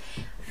her. Like,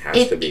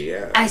 has to be,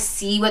 yeah. I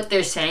see what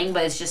they're saying,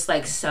 but it's just,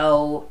 like,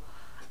 so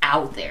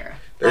out there.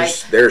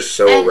 They're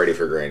so ready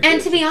for grandkids.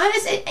 And to be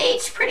honest, it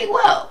aged pretty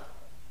well.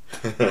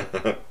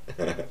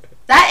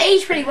 That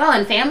aged pretty well.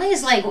 And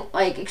families, like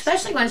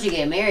especially once you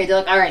get married, they're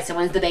like, all right, so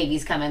when's the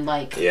baby's coming?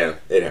 Like, yeah,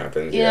 it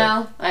happens. You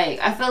know? Like,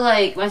 I feel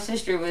like my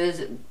sister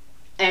was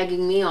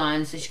egging me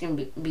on so she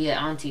can be an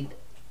auntie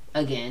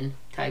again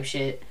type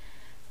shit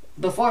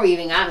before we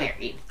even got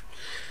married.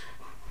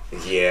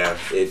 Yeah,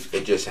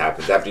 it just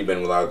happens after you've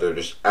been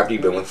after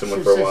you've been with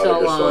someone for a while. So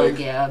they're just long, like,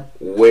 yeah.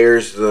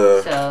 Where's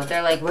the so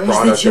they're like, where's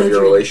product the children? of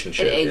your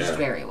relationship? It aged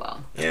very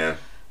well. Yeah.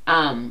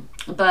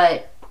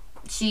 But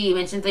she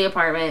mentions the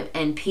apartment,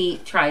 and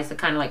Pete tries to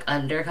kind of like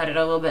undercut it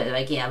a little bit,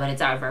 like, yeah, but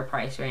it's out of our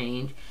price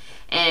range,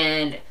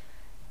 and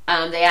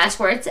they ask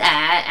where it's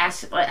at.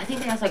 I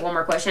think they asked like one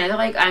more question, and they're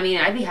like, I mean,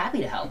 I'd be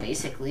happy to help,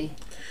 basically.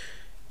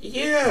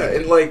 Yeah,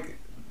 and like,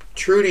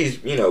 Trudy's,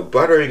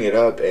 buttering it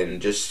up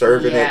and just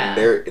serving it, and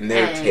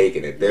they're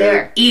taking it.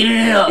 They're eating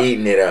it up.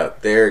 Eating it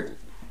up. They're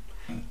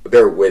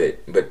they're with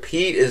it. But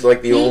Pete is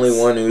like the only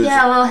one who's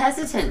a little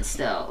hesitant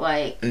still,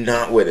 like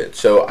not with it.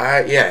 So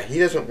he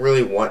doesn't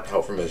really want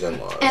help from his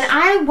in-laws. And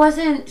I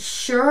wasn't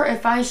sure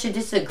if I should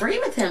disagree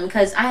with him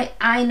because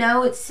I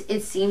know it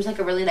seems like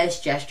a really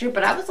nice gesture,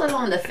 but I was a little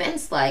on the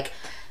fence. Like,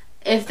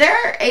 if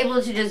they're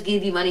able to just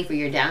give you money for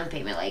your down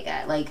payment like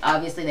that, like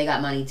obviously they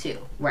got money too,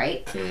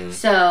 right? Mm-hmm.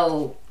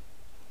 So.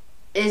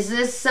 Is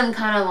this some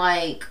kind of,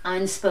 like,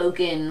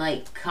 unspoken,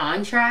 like,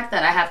 contract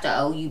that I have to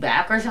owe you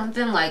back or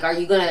something? Like, are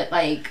you gonna,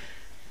 like...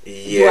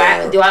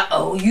 Yeah. Do I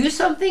owe you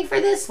something for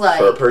this? Like...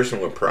 For a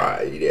person with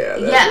pride, yeah.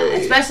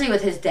 Really... especially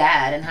with his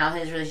dad and how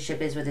his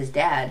relationship is with his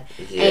dad.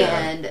 Yeah.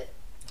 And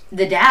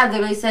the dad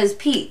literally says,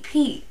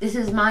 Pete, this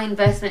is my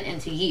investment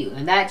into you.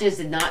 And that just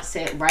did not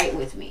sit right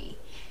with me.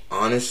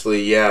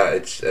 Honestly, yeah,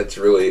 it's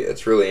really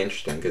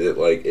interesting because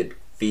it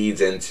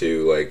feeds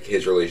into like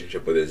his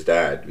relationship with his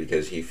dad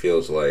because he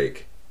feels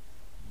like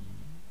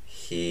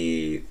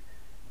he's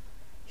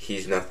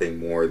nothing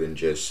more than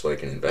just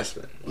like an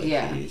investment. Like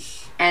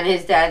and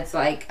his dad's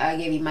like, I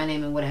gave you my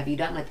name and what have you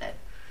done with it?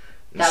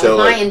 That was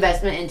my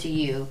investment into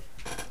you.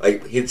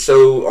 Like it's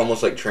so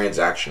almost like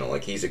transactional.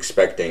 Like he's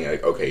expecting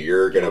like, okay,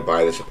 you're gonna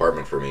buy this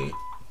apartment for me,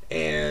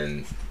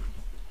 and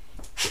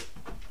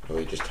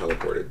he just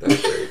teleported.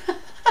 That's great. What?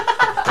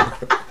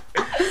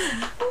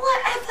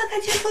 I thought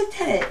I just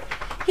looked at it.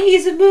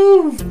 He's a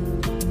move.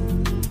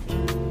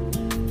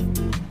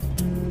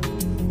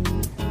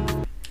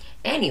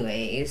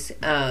 Anyways,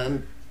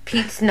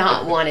 Pete's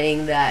not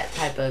wanting that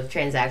type of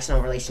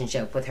transactional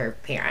relationship with her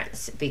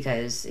parents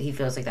because he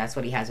feels like that's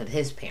what he has with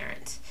his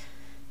parents.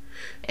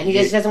 And he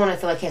just doesn't want to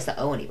feel like he has to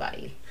owe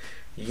anybody.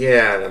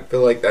 Yeah, and I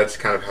feel like that's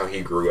kind of how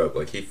he grew up.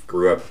 Like, he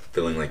grew up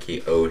feeling like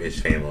he owed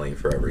his family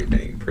for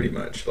everything, pretty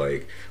much.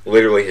 Like,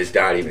 literally, his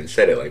dad even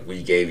said it. Like,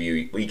 we gave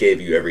you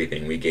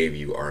everything. We gave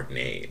you our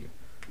name.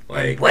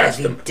 Like, and what have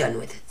you done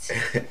with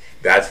it?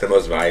 That's the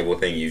most valuable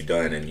thing you've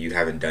done, and you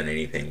haven't done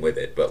anything with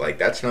it. But, like,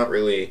 that's not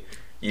really...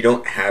 You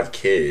don't have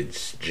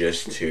kids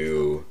just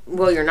to...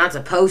 Well, you're not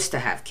supposed to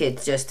have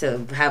kids just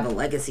to have a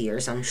legacy or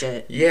some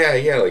shit. Yeah,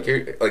 like,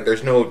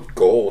 there's no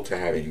goal to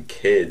having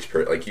kids.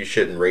 Like, you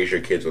shouldn't raise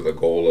your kids with a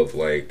goal of,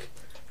 like,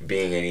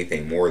 being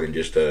anything more than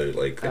just a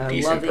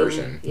decent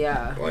person.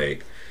 Yeah.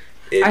 Like,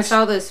 I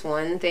saw this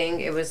one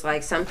thing. It was,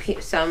 like, some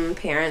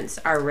parents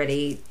are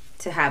ready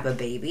to have a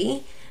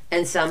baby,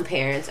 and some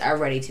parents are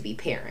ready to be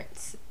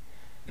parents.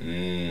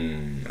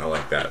 I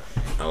like that.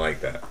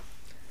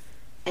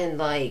 And,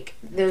 like,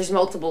 there's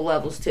multiple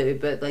levels to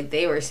it, but, like,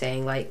 they were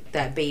saying, like,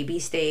 that baby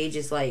stage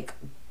is, like,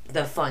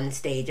 the fun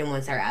stage, and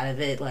once they're out of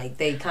it, like,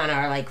 they kind of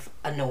are, like,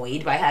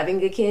 annoyed by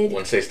having a kid.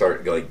 Once they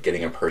start, like,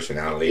 getting a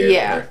personality,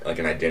 like,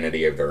 an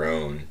identity of their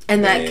own.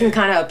 And that can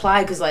kind of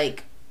apply, because,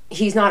 like,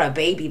 he's not a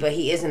baby, but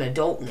he is an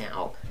adult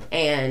now,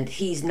 and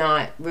he's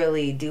not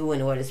really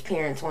doing what his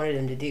parents wanted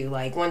him to do.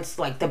 Like, once,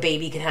 like, the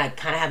baby can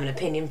kind of have an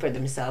opinion for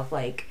themselves,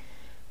 like...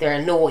 They're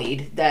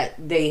annoyed that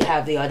they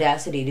have the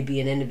audacity to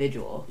be an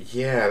individual.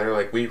 Yeah, they're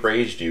like, we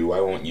raised you. Why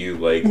won't you,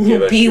 like,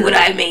 give us what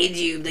I made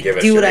you. Like,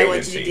 do what I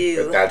want you to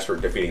do. But that's for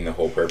defeating the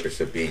whole purpose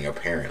of being a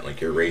parent.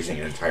 Like, you're raising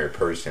an entire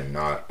person,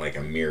 not, like,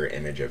 a mirror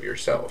image of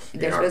yourself.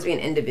 They're supposed to be an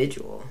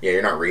individual. Yeah,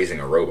 you're not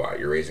raising a robot.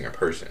 You're raising a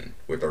person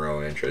with their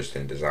own interests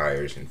and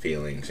desires and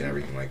feelings and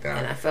everything like that.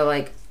 And I feel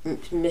like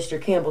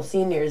Mr. Campbell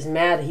Sr. is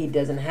mad he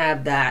doesn't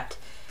have that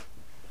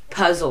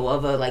puzzle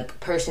of a, like,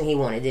 person he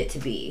wanted it to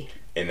be.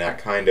 And that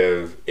kind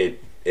of, it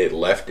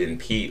left in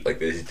Pete, like,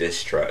 this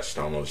distrust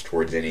almost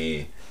towards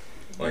any,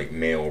 like,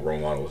 male role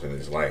models in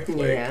his life.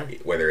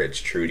 Like, whether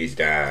it's Trudy's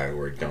dad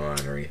or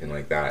Don or anything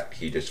like that,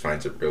 he just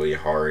finds it really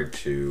hard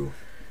to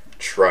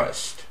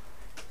trust.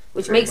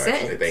 Which makes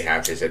sense. That they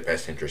have his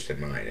best interest in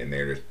mind, and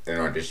they're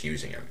not just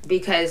using him.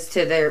 Because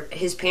to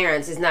his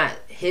parents, it's not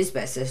his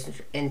best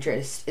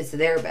interest, it's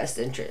their best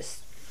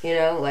interest. You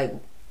know, like,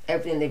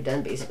 everything they've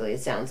done, basically, it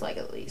sounds like,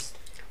 at least.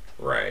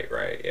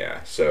 Right,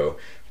 yeah. So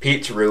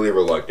Pete's really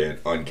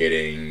reluctant on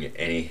getting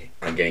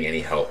any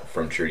help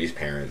from Trudy's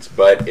parents,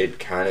 but it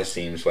kind of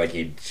seems like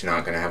he's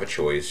not going to have a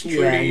choice.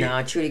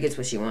 Trudy gets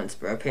what she wants,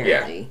 bro.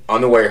 Apparently. Yeah.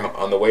 On the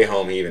way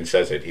home, he even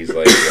says it. He's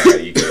like, "Yeah,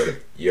 you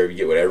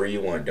get whatever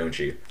you want, don't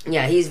you?"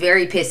 Yeah, he's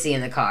very pissy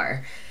in the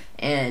car,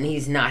 and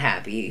he's not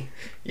happy.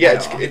 Yeah,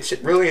 it's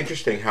really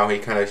interesting how he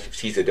kind of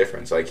sees the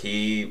difference. Like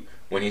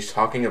when he's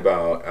talking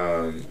about,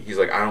 he's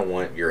like, I don't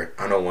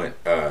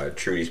want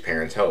Trudy's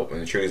parents' help.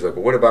 And Trudy's like,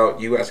 well, what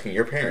about you asking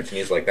your parents? And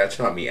he's like, that's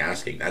not me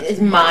asking. That's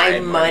my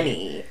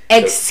money.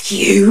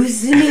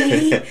 Excuse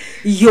me?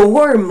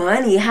 Your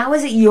money? How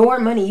is it your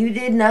money? You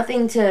did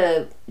nothing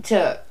to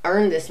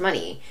earn this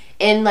money.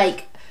 In,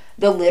 like,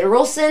 the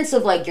literal sense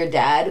of, like, your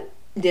dad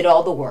did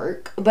all the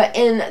work. But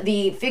in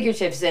the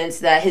figurative sense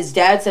that his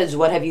dad says,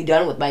 what have you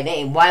done with my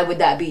name? Why would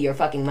that be your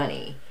fucking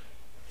money?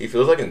 He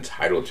feels like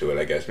entitled to it,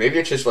 I guess. Maybe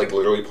it's just like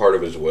literally part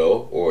of his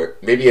will, or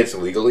maybe it's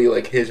legally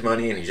like his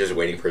money and he's just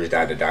waiting for his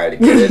dad to die to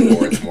get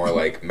it, or it's more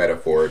like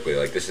metaphorically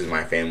like, this is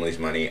my family's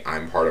money,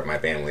 I'm part of my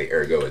family,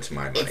 ergo it's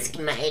my money. It's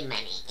my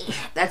money.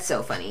 That's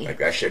so funny.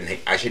 Like, I shouldn't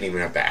even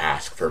have to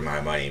ask for my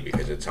money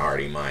because it's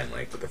already mine.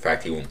 Like, but the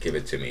fact he won't give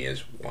it to me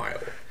is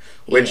wild.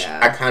 Which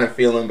I kind of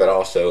feel him, but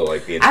also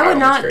like the entitlement's I would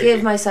not crazy.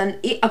 give my son.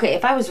 Okay,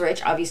 if I was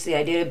rich, obviously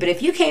I did it. But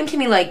if you came to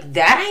me like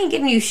that, I ain't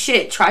giving you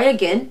shit. Try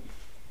again.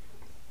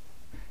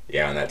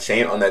 Yeah, on that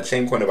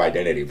same point of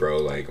identity, bro.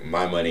 Like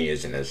my money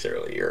isn't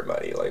necessarily your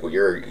money. Like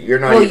you're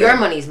not. Well, even, your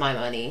money's my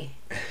money.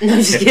 No, I'm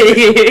just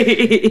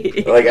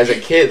kidding. Like as a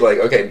kid, like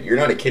okay, you're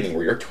not a kid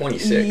anymore. You're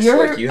 26.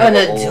 You're like you have an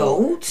a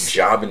whole adult.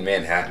 job in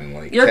Manhattan.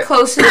 Like You're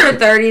closer to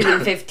 30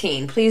 than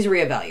 15. Please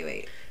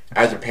reevaluate.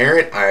 As a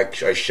parent,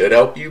 I should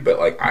help you, but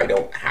like I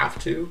don't have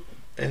to.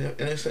 In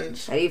a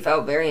sense, He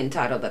felt very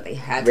entitled that they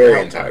had to very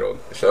help entitled.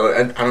 So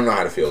I don't know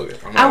how to feel it.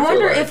 I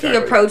wonder if he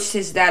approached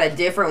his dad a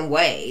different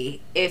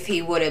way, if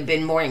he would have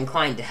been more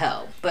inclined to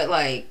help. But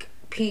like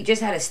Pete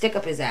just had to stick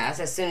up his ass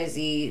as soon as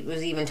he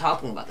was even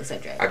talking about the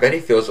subject. I bet he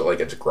feels it like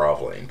it's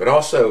groveling, but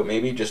also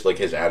maybe just like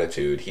his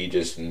attitude. He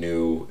just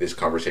knew this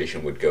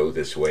conversation would go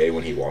this way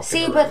when he walked.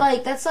 See, in the but room.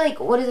 like that's like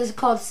what is this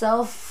called?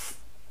 Self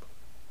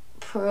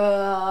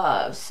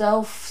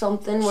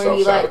something where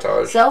you like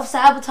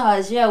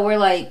self-sabotage. Yeah, where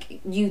like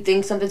you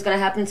think something's gonna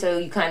happen, so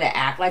you kind of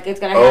act like it's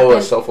gonna happen. Oh,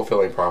 a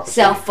self-fulfilling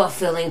prophecy.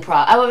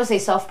 I would say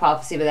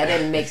self-prophecy, but that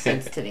didn't make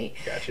sense to me.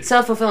 Gotcha.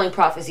 Self-fulfilling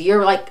prophecy.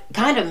 You're like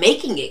kind of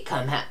making it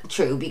come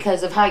true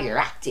because of how you're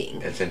acting.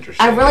 It's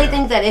interesting. I really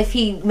think that if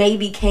he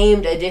maybe came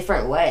a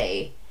different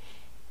way,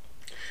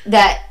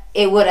 that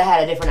it would have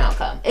had a different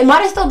outcome. It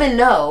might have still been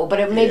no, but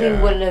it maybe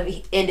wouldn't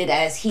have ended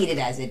as heated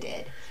as it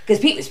did. Because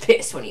Pete was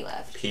pissed when he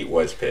left. Pete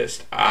was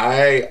pissed.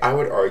 I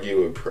would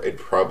argue it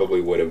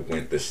probably would have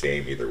went the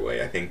same either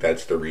way. I think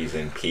that's the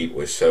reason Pete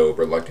was so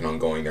reluctant on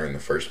going there in the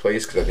first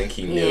place. Because I think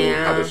he knew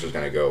how this was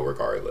going to go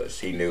regardless.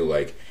 He knew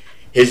like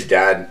his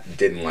dad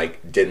didn't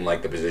like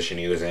the position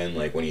he was in.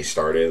 Like when he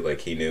started,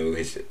 like he knew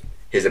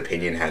his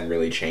opinion hadn't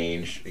really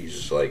changed. He's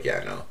just like,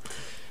 yeah, no.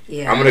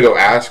 Yeah. I'm gonna go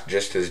ask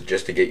just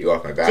to get you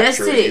off my back. Just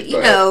Trudy,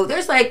 to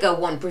there's like a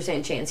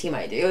 1% chance he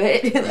might do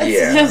it.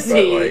 Let's just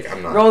see. Like,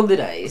 I'm not roll the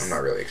dice. I'm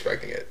not really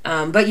expecting it.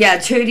 But yeah,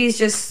 Trudy's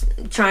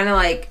just trying to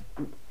like,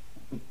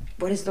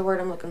 what is the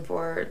word I'm looking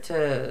for,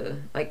 to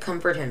like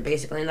comfort him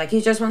basically, and like he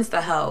just wants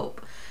to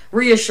help,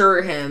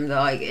 reassure him that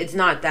like it's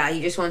not that,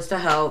 he just wants to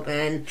help,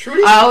 and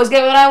Trudy, I always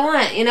get what I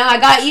want. I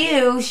got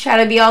you. She's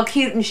trying to be all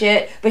cute and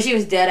shit, but she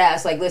was dead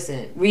ass like,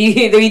 listen, were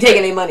you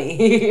taking any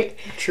money?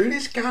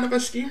 Trudy's kind of a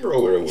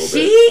steamroller a little bit.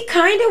 She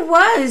kind of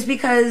was,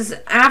 because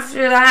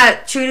after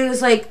that, Trudy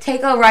was like,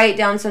 take a right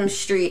down some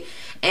street,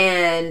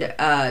 and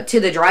to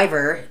the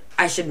driver,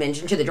 I should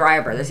mention, to the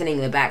driver, they're sitting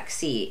in the back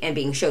seat and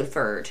being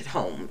chauffeured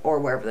home or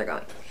wherever they're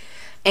going,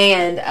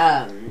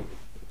 and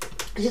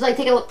she's like,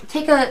 take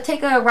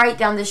a right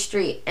down this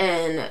street,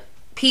 and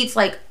Pete's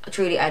like,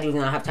 Trudy, I do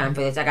not have time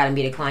for this. I gotta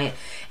meet a client.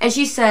 And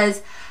she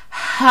says,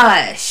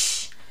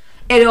 hush.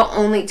 It'll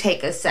only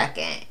take a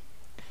second.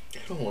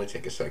 It'll only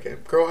take a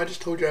second. Girl, I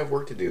just told you I have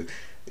work to do.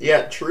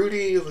 Yeah,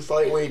 Trudy was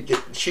lightweight.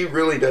 She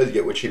really does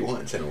get what she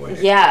wants in a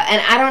way. Yeah,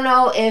 and I don't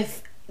know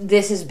if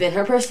this has been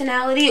her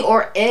personality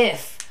or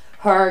if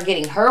her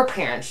getting her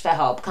parents to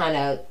help kind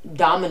of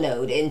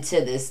dominoed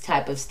into this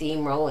type of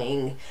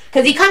steamrolling.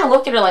 Because he kind of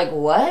looked at her like,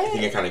 what? I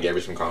think it kind of gave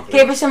her some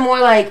confidence. Gave her some more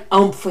like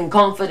oomph and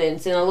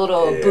confidence and a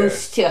little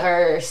boost to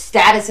her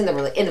status in the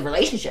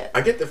relationship.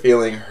 I get the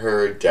feeling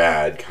her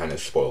dad kind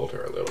of spoiled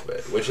her a little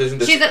bit, which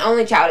isn't. She's an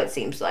only child, it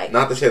seems like.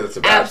 Not to say that's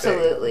a bad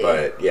thing,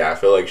 but yeah, I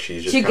feel like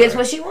she's just. She gets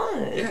what she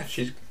wants. Yeah,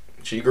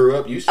 she grew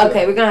up used to.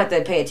 Okay, we're gonna have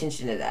to pay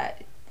attention to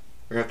that.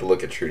 We're going to have to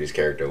look at Trudy's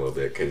character a little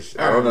bit, because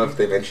I don't know if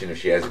they mentioned if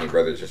she has any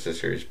brothers or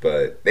sisters,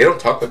 but they don't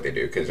talk like they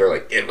do, because they're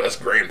like, give us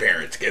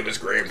grandparents,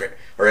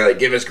 or like,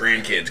 give us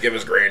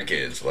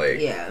grandkids, like.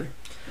 Yeah.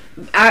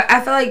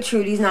 I feel like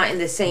Trudy's not in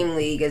the same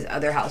league as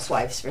other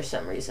housewives for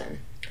some reason.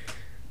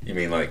 You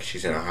mean like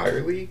she's in a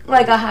higher league?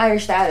 Like a higher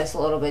status a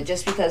little bit,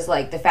 just because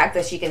like the fact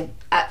that she can...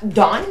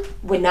 Dawn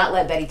would not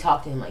let Betty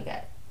talk to him like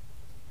that.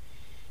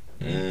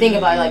 Think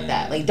about it like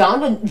that. Like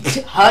Dawn would...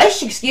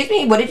 Hush, excuse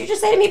me, what did you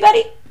just say to me,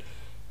 Betty?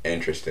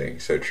 Interesting.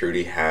 So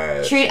Trudy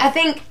has... I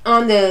think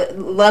on the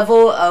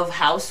level of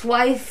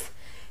housewife,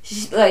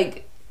 she's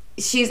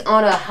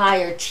on a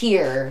higher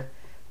tier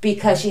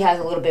because she has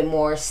a little bit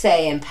more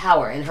say and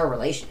power in her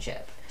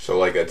relationship.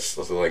 So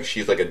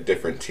she's like a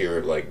different tier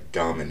of like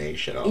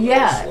domination. Almost.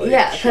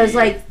 Yeah, because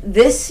like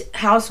this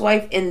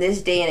housewife in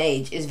this day and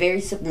age is very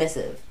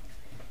submissive.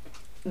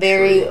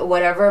 Very True.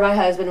 Whatever my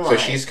husband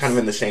wants. So she's kind of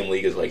in the same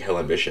league as like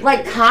Helen Bishop.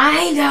 Like maybe.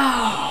 Kind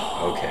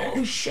of. Okay.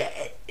 Oh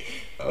shit.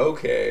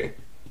 Okay.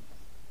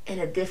 In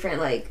a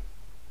different like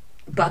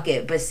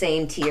bucket, but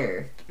same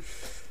tier.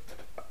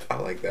 I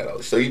like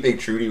that. So you think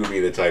Trudy would be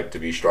the type to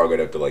be strong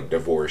enough to like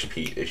divorce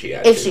Pete if she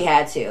had to? If she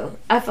had to.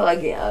 I feel like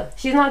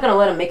she's not gonna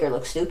let him make her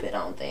look stupid, I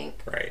don't think.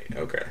 Right.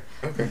 Okay.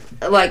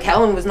 Like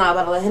Helen was not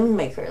about to let him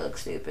make her look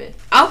stupid.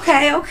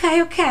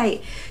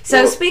 Okay.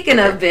 So speaking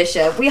of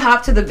Bishop, we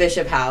hop to the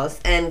Bishop house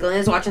and Glenn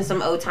is watching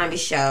some old timey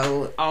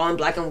show, all in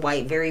black and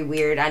white, very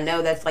weird. I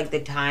know that's like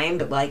the time,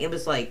 but like it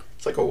was like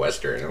it's like a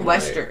Western.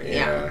 Western,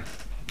 yeah.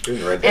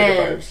 Doing Red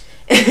Dead vibes.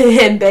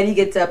 And Betty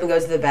gets up and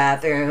goes to the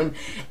bathroom,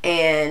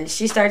 and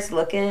she starts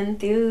looking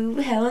through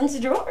Helen's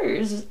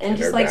drawers and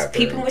just like bathroom.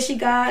 Peeping what she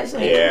got. She's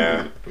like,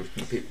 yeah,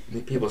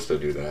 people still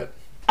do that.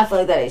 I feel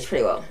like that aged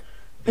pretty well.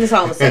 That's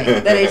all I'm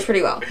saying. That aged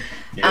pretty well.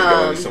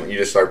 You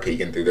just start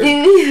peeking through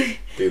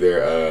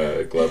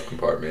their glove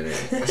compartment.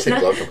 I said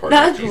glove compartment.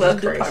 Not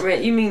glove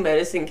compartment. You mean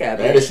medicine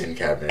cabinet? Medicine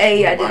cabinet.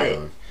 Hey, I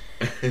did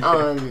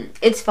it.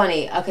 It's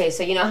funny. Okay,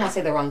 so you know how I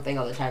say the wrong thing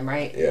all the time,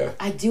 right? Yeah.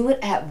 I do it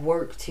at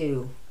work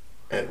too.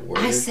 At work?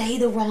 I say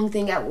the wrong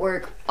thing at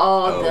work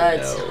all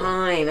the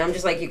time. I'm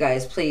just like, you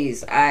guys,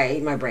 please.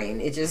 My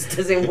brain, it just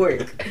doesn't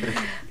work.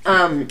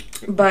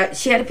 But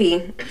she had to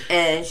pee,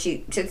 and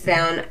she sits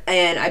down,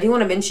 and I do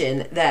want to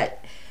mention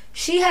that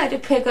she had to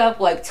pick up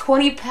like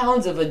 20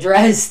 pounds of a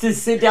dress to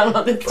sit down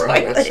on the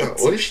toilet.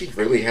 What if she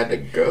really had to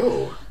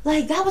go?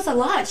 Like, that was a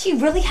lot. She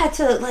really had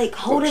to, like,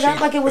 hold it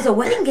up like it was a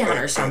wedding gown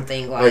or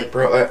something. Like,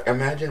 bro,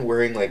 imagine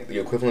wearing, like, the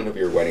equivalent of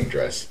your wedding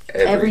dress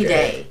every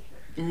day.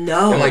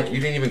 No. And, like, you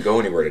didn't even go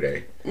anywhere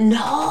today.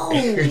 No.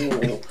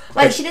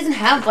 Like, she doesn't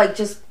have, like,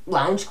 just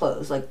lounge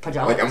clothes, like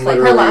pajamas. Like,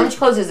 her lounge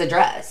clothes is a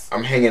dress.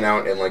 I'm hanging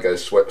out in, like, a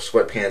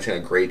sweatpants and a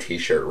gray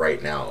t-shirt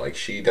right now. Like,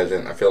 she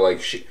doesn't, I feel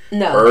like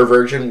her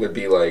version would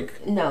be, like,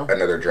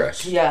 another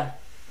dress. Yeah.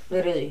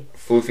 Literally.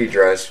 Floofy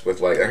dress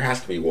with, like, there has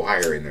to be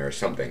wire in there or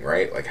something,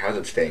 right? Like, how's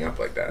it staying up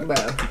like that?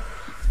 Bro.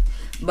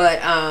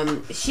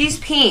 But, she's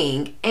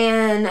peeing,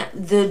 and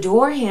the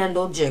door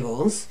handle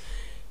jiggles.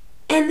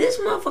 And this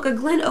motherfucker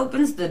Glenn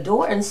opens the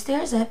door and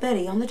stares at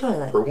Betty on the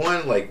toilet. For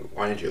one, like,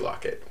 why didn't you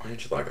lock it? Why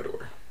didn't you lock the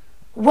door?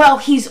 Well,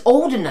 he's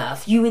old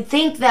enough. You would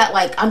think that,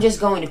 like, I'm just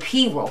going to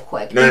pee real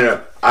quick.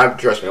 No.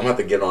 Trust me, I'm about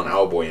to get on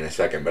Owlboy in a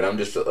second, but I'm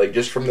just, like,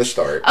 just from the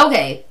start.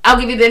 Okay, I'll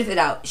give you the benefit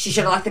out. She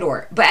should have locked the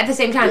door. But at the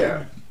same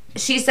time,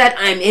 she said,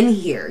 I'm in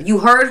here. You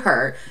heard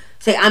her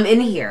say, I'm in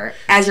here,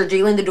 as you're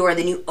jiggling the door, and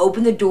then you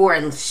open the door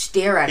and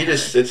stare at her. He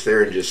just sits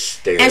there and just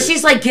stares. And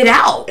she's like, get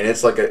out. And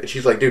it's like,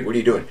 she's like, dude, what are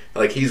you doing?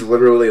 Like, he's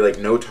literally, like,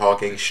 no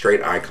talking,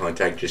 straight eye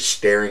contact, just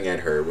staring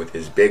at her with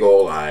his big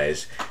old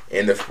eyes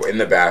in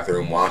the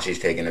bathroom while she's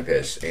taking a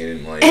piss.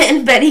 And, like...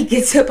 And Betty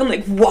gets up and,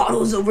 like,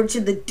 waddles over to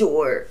the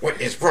door.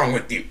 What is wrong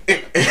with you?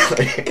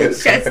 And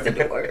shuts the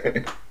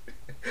door.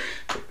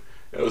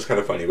 That was kind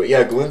of funny. But,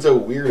 yeah, Glenn's a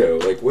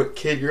weirdo. Like, what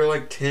kid? You're,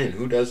 like, 10.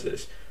 Who does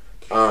this?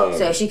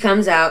 So she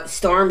comes out,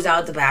 storms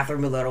out the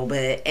bathroom a little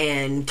bit,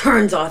 and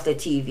turns off the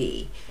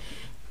TV.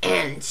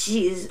 And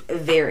she's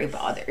very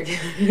bothered.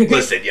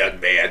 Listen, young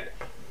man,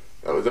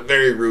 that was a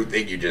very rude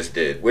thing you just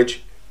did,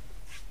 which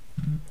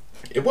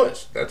it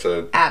was. That's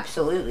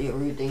absolutely a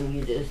rude thing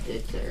you just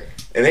did, sir.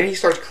 And then he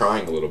starts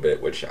crying a little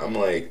bit, which I'm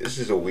like, this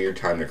is a weird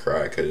time to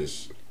cry,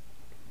 because...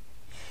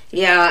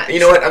 Yeah. You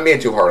know what? I'm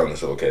being too hard on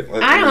this little kid.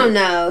 I don't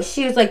know.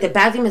 She was like, the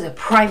bathroom is a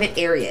private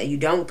area. You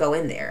don't go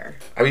in there.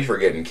 I be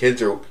forgetting.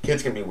 Kids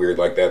can be weird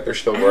like that. They're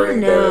still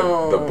learning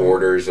the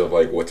borders of,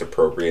 like, what's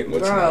appropriate and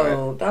what's not.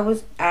 Bro, that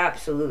was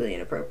absolutely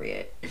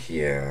inappropriate.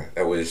 Yeah,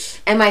 that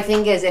was... And my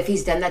thing is, if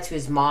he's done that to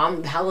his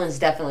mom, Helen's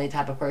definitely the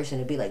type of person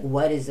to be like,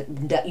 what is it?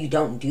 You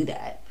don't do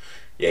that.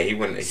 Yeah, he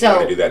wouldn't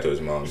do that to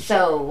his mom.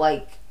 So,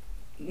 like,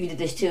 you did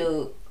this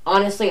to,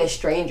 honestly, a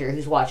stranger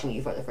who's watching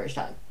you for the first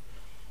time.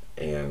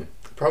 And...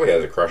 probably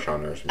has a crush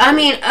on her. I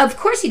mean, of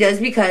course he does,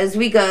 because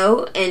we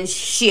go and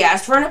she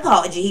asked for an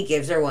apology. He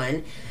gives her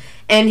one.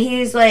 And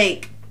he's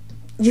like,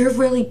 you're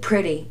really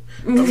pretty.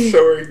 I'm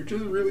sorry, you're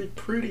just really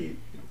pretty.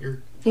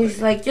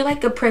 He's like, you're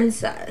like a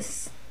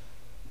princess.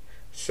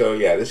 So,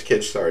 yeah, this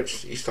kid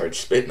starts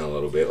spitting a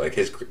little bit. Like,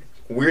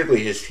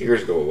 weirdly, his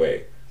tears go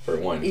away, for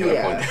one. Can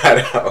I point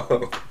that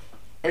out?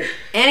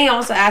 And he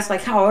also asked,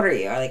 like, how old are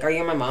you? Like, are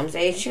you my mom's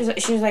age? She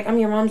was like, I'm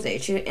your mom's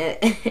age.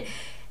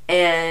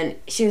 And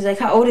she was like,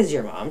 how old is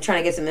your mom? I'm trying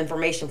to get some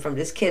information from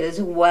this kid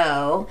as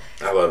well.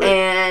 I love it.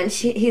 And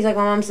he's like,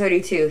 my mom's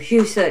 32.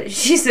 She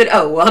said,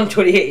 oh, well, I'm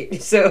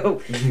 28.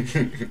 So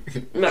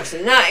I'm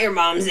actually not your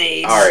mom's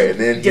age. All right, and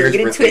then don't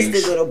get it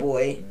twisted, little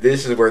boy.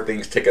 This is where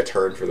things take a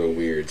turn for the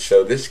weird.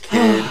 So this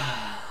kid,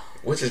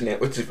 what's his name?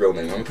 What's his real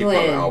name? I'm going to keep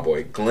calling him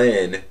Owlboy.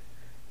 Glenn,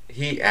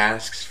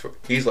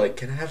 he's like,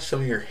 can I have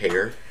some of your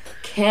hair?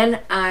 Can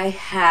I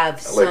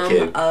have some of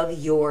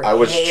your hair? I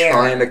was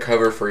trying to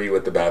cover for you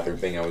with the bathroom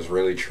thing. I was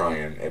really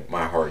trying at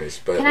my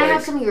hardest. But can I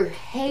have some of your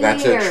hair?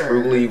 That's a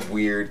truly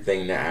weird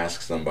thing to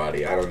ask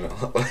somebody. I don't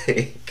know.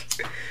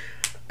 Like,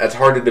 that's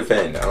hard to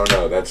defend. I don't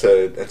know.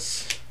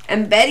 That's.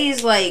 And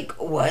Betty's like,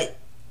 what?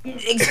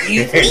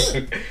 Excuse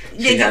me?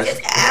 Did you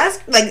just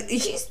ask? Like,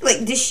 she's like,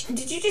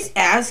 did you just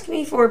ask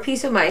me for a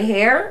piece of my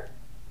hair?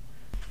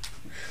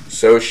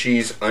 So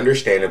she's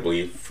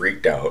understandably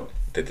freaked out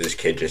that this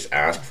kid just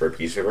asked for a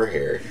piece of her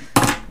hair,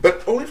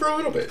 but only for a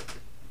little bit.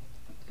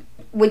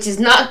 Which is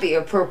not the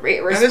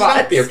appropriate response. That is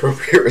not the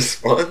appropriate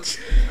response.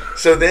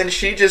 So then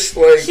she just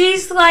like...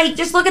 She's like,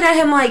 just looking at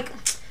him like,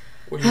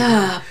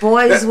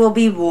 boys will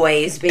be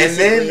boys,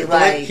 basically. And then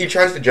like, he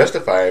tries to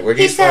justify it, where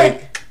he's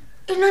like...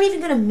 You're not even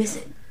going to miss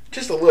it.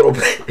 Just a little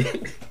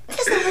bit.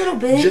 Just a little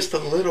bit. Just a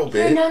little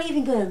bit. You're not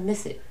even going to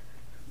miss it.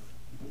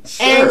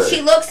 Sure. And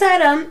she looks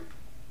at him,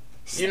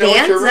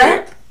 stands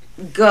up,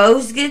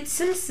 goes get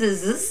some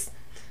scissors,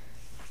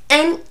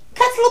 and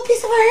cuts a little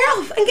piece of her hair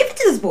off and gives it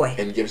to this boy.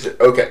 And gives it.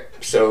 Okay,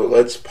 so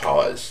let's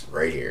pause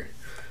right here.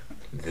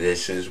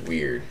 This is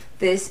weird.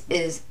 This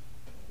is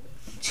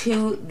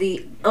to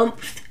the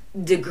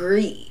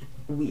degree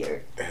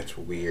weird. That's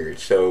weird.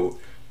 So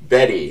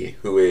Betty,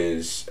 who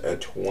is a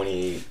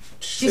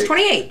she's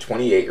 28.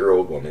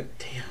 28-year-old woman.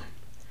 Damn.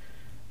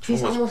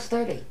 She's almost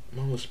 30. I'm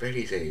almost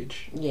Betty's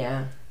age.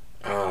 Yeah.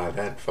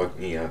 That fucked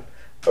me up.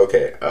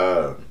 Okay,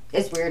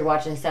 it's weird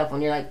watching stuff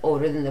when you're like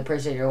older than the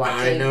person you're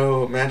watching. I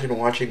know. Imagine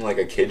watching like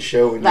a kid's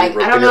show and like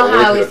I don't know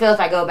how I would feel if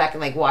I go back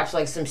and like watch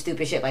like some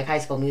stupid shit like High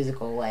School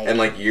Musical, like. And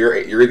like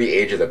you're the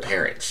age of the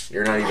parents.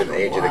 You're not even the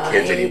age of the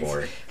kids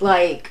anymore.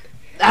 Like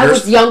I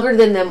was younger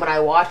than them when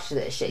I watched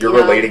this shit. You're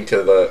relating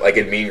to the like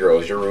in Mean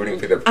Girls. You're rooting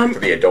for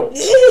the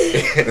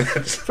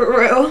adults. For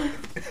real.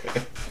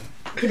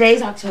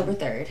 Today's October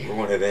 3rd. We're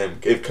one of them.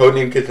 If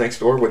Codename Kids Next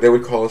Door, they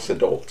would call us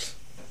adults.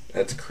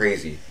 That's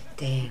crazy.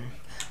 Dang.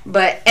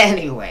 But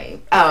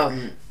anyway,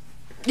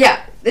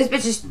 yeah, this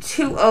bitch is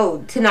too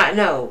old to not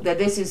know that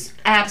this is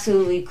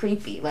absolutely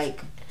creepy.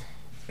 Like,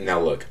 now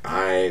look,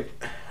 I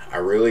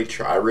really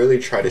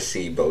try to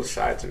see both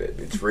sides of it.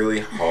 It's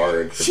really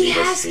hard for me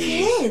to see.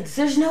 She has kids.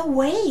 There's no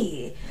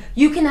way.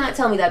 You cannot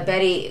tell me that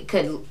Betty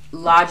could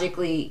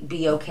logically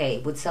be okay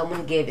with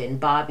someone giving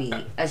Bobby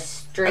a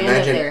strand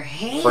of their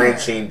hair.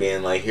 Francine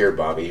being like, "Here,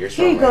 Bobby, here's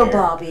some Here you go, hair.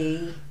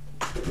 Bobby."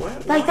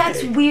 What? Like,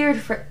 that's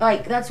weird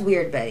that's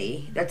weird,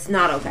 Betty. That's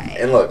not okay.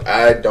 And look,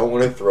 I don't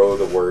want to throw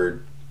the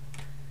word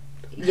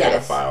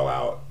pedophile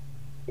out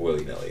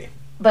willy-nilly.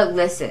 But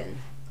listen.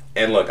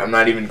 And look, I'm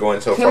not even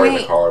going so far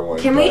to call her one.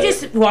 Can we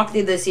just walk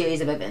through the series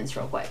of events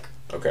real quick?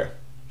 Okay.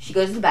 She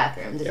goes to the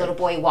bathroom. This little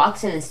boy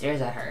walks in and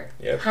stares at her.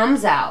 Yep.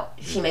 Comes out.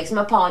 She makes him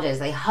apologize.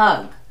 They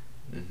hug.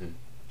 Mm-hmm.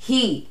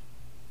 He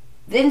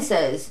then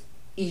says,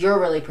 "You're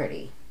really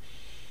pretty."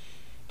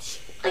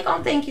 Like,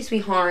 "Oh, thank you,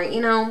 sweetheart. You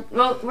know,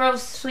 real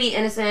sweet,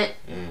 innocent.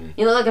 Mm.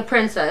 You look like a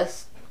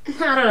princess."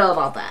 I don't know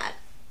about that.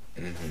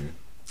 Mm-hmm.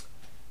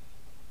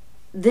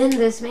 Then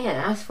this man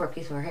asks for a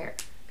piece of her hair.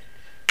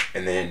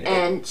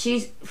 And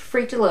she's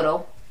freaked a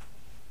little.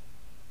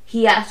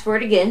 He asks for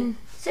it again.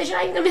 Says you're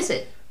not even gonna miss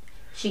it.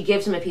 She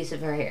gives him a piece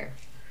of her hair.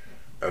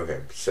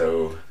 Okay,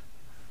 so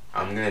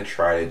I'm gonna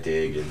try to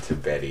dig into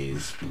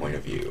Betty's point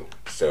of view.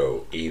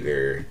 So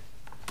either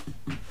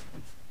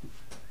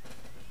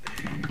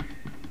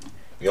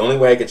the only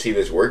way I could see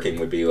this working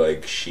would be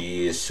like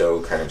she is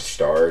so kind of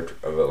starved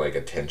of like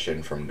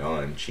attention from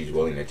Dawn, she's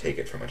willing to take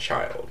it from a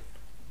child.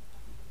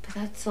 But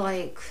that's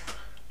like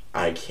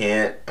I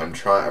can't. I'm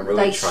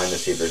really trying to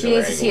see if there's she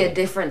needs to see a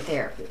different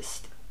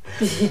therapist.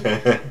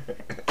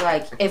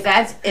 Like if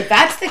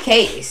that's the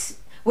case,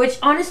 which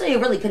honestly it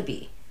really could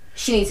be,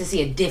 she needs to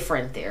see a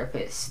different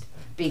therapist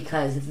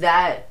because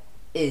that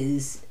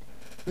is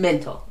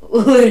mental,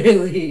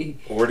 literally.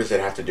 Or does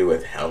it have to do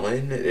with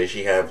Helen?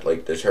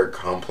 Does her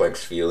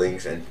complex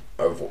feelings and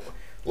of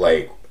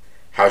like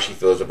how she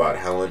feels about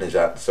Helen, is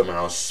that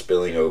somehow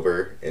spilling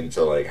over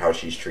into like how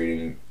she's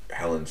treating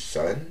Helen's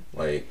son?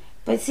 Like,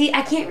 but see,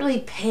 I can't really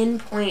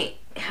pinpoint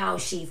how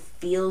she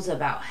feels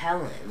about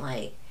Helen.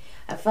 Like,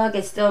 I feel like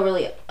it's still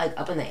really like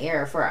up in the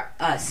air for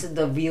us,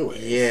 the viewers.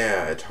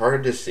 Yeah, it's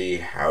hard to see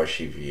how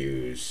she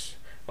views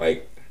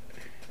like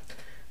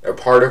I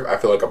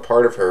feel like a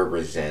part of her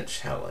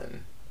resents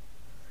Helen,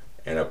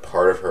 and a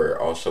part of her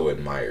also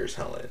admires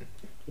Helen.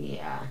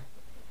 Yeah,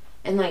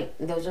 and like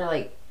those are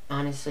like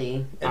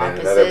honestly and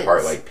opposites. then another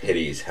part like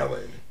pities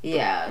Helen.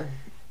 Yeah,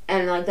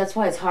 and like that's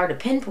why it's hard to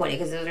pinpoint it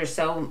because those are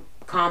so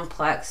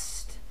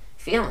complex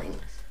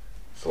feelings.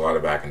 It's a lot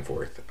of back and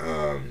forth,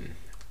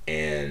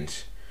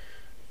 and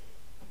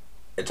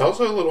it's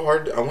also a little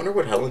hard. I wonder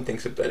what Helen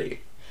thinks of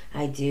Betty.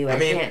 I do. I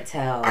can't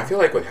tell. I feel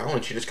like with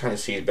Helen, she just kind of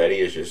sees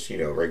Betty as just,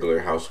 regular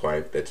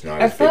housewife that's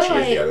not as bitchy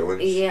as the other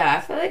ones. Yeah, I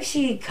feel like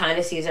she kind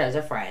of sees her as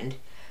a friend.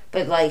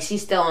 But, like,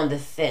 she's still on the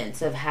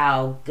fence of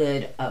how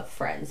good of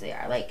friends they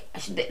are. Like,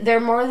 they're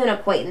more than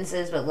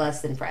acquaintances, but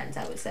less than friends,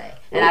 I would say.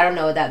 And I don't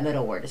know what that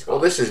middle word is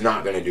called. Well, this is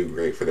not going to do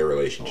great for their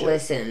relationship.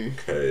 Listen.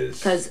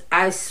 Because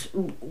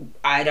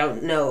I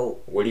don't know.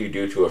 What do you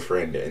do to a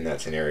friend in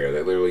that scenario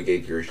that literally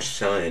gave your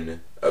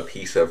son a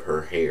piece of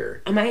her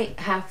hair? I might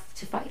have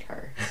to fight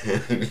her.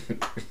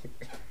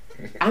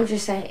 I'm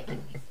just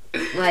saying.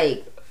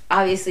 Like,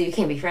 obviously you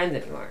can't be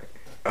friends anymore.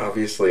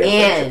 Obviously, a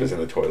friendship is in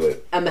the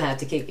toilet. I'm gonna have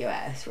to kick your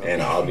ass.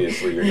 And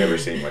obviously, you're never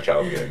seeing my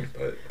child again.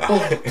 But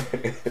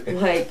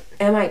like,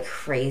 am I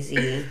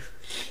crazy?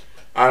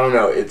 I don't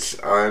know.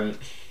 I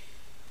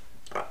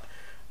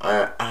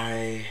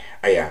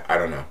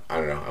don't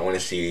know. I want to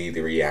see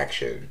the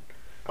reaction.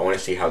 I want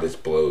to see how this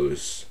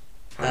blows.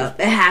 It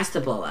has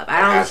to blow up.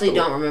 I honestly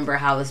don't remember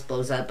how this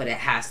blows up, but it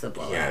has to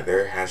blow up. Yeah,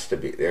 there has to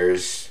be.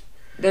 There's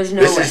no way.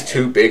 This is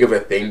too big of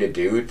a thing to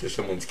do to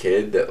someone's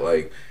kid that,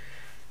 like...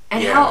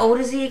 And how old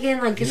is he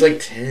again? Like he's like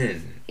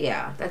 10.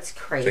 Yeah, that's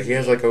crazy. Like he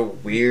has like a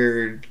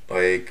weird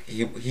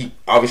he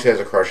obviously has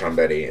a crush on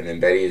Betty, and then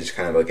Betty is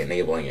kind of like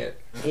enabling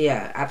it.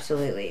 Yeah,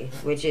 absolutely.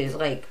 Which is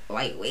like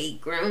lightweight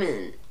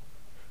grooming.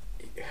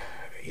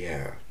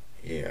 Yeah.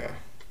 I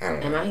don't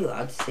know. Am I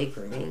allowed to say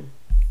grooming?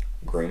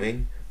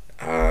 grooming,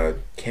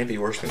 can't be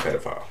worse than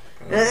pedophile.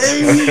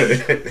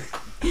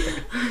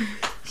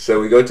 So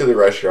we go to the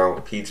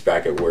restaurant. Pete's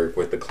back at work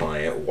with the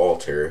client,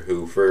 Walter,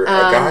 who, for a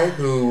guy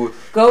who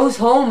goes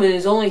home and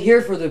is only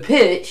here for the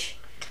pitch,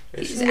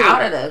 he's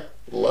out of the...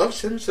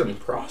 Loves him some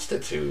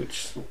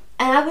prostitutes.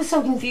 And I was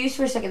so confused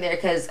for a second there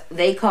because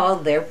they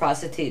called their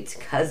prostitutes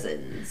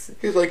cousins.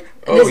 He was like,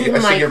 oh, I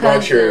see you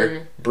brought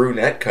your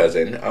brunette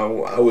cousin. I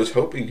was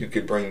hoping you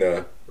could bring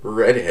the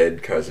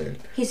redhead cousin.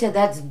 He said,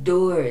 that's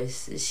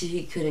Doris.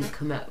 She couldn't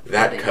come out.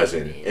 That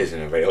cousin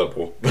isn't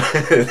available.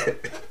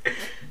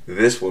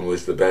 This one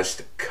was the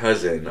best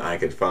cousin I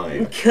could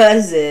find.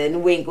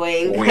 Cousin, wink,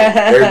 wink.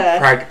 They're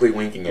practically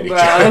winking at each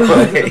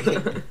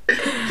other.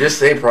 Just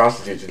say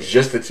prostitutes. It's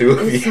just the two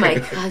of you. It's my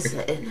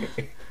cousin.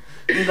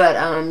 But,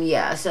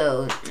 yeah,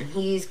 so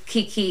he's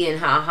kiki and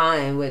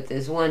ha-haing with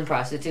this one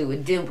prostitute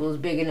with dimples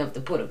big enough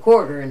to put a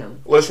quarter in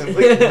them. Listen,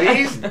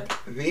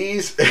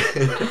 these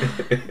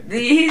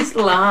these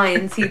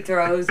lines he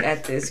throws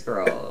at this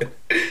girl.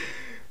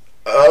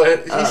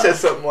 He said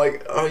something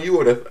like, "Oh,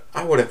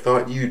 I would have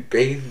thought you'd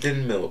bathed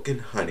in milk and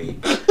honey."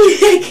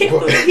 I can't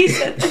believe he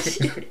said that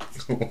shit.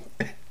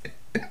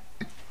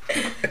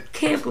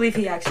 Can't believe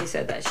he actually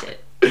said that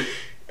shit.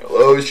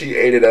 Oh, she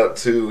ate it up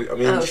too. I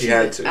mean, she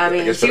had to. I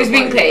mean, she was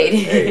being paid.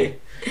 Hey,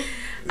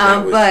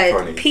 but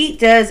funny. Pete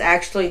does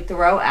actually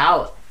throw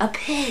out a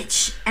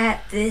pitch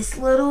at this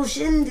little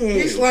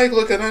shindig. He's like,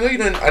 "Look, I know you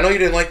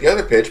didn't like the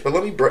other pitch, but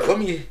let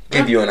me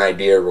give you an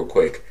idea real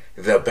quick.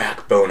 The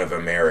backbone of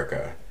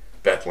America,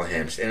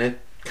 Bethlehem, and it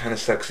kind of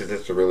sucks because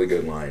it's a really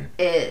good line.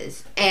 It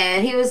is.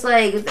 And he was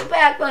like, the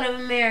backbone of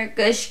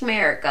America,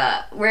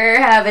 Schmerica.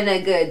 We're having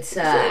a good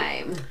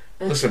time."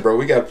 Listen, bro,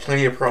 we got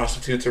plenty of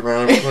prostitutes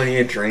around, plenty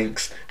of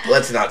drinks.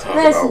 Let's not talk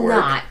about work. Let's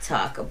not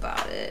talk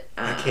about it.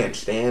 I can't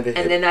stand it.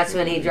 And then that's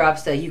when he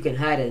drops the, you can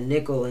hide a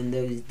nickel in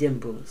those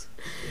dimples.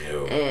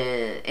 Ew.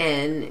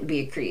 And be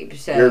a creep.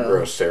 So you're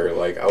gross, Sarah.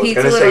 Like, I was Pete's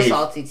going to say, a little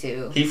salty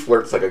too. He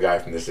flirts like a guy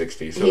from the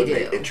 60s, so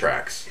it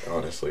tracks,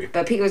 honestly.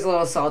 But Pete was a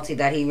little salty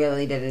that he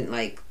really didn't,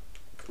 like,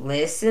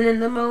 listen in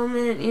the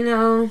moment, you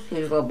know? He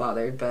was a little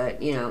bothered, but,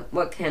 you know,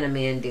 what can a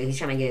man do? He's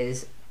trying to get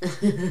his... He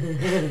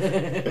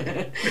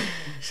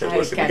said,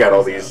 listen, we got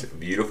all these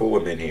beautiful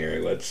women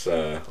here. Let's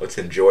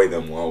enjoy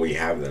them while we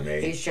have them, eh?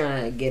 He's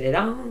trying to get it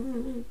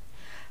on.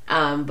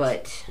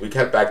 But we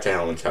cut back to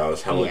Helen's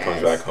house. Helen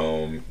comes back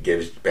home,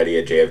 gives Betty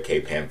a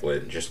JFK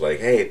pamphlet, just like,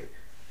 hey,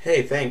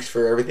 thanks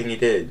for everything you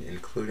did,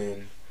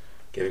 including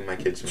giving my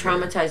kids some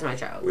traumatized my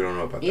child. We don't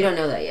know about that. You don't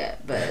know that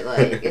yet, but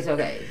like it's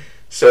okay.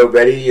 So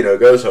Betty,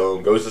 goes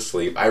home, goes to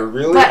sleep. I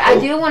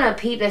do want to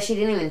peep that she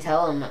didn't even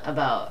tell him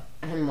about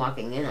him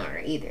walking in on her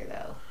either,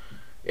 though.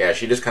 Yeah,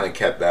 she just kind of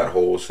kept that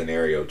whole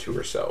scenario to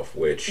herself,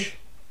 which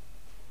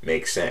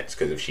makes sense,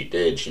 because if she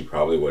did, Helen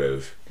probably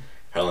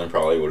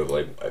would have,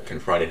 like,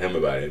 confronted him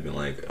about it and been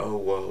like, oh,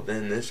 well,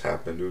 then this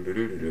happened,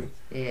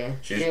 Yeah,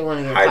 she's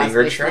hiding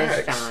her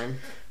tracks.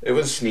 It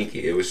was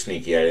sneaky. I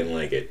didn't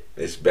like it.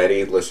 This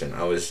Betty, listen,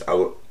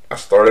 I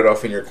started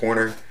off in your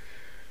corner.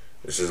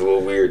 This is a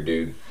little weird,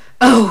 dude.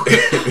 Oh,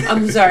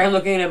 I'm sorry. I'm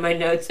looking at my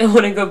notes. I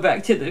want to go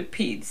back to the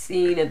Pete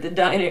scene at the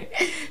diner.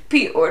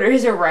 Pete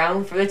orders a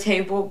round for the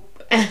table.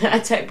 I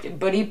typed it,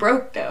 but he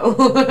broke, though.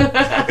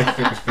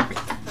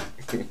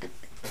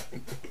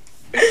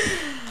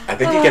 I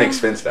think you can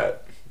expense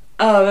that.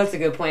 Oh, that's a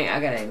good point. I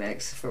got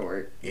Amex for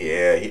work.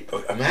 Yeah,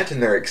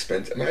 imagine their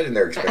expense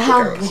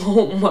accounts.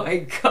 Oh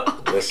my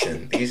god!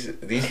 Listen, these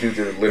dudes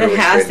are literally. It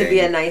has to be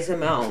a nice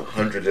amount.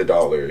 Hundreds of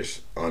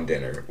dollars on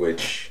dinner,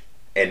 which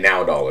and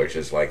now dollars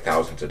is like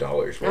thousands of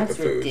dollars worth of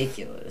food. That's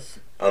ridiculous.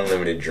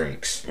 Unlimited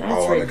drinks,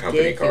 all on the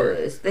company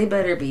card. They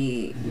better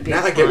be.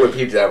 Now I get what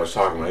Pete's dad was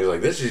talking about. He's like,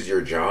 "This is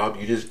your job.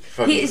 You just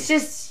fucking." He's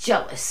just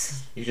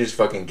jealous. You just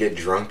fucking get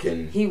drunk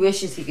and. He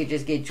wishes he could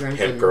just get drunk.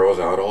 Pimp girls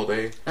out all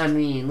day. I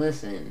mean,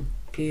 listen,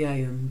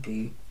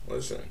 PIMP.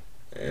 Listen,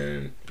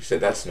 and he said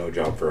that's no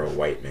job for a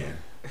white man.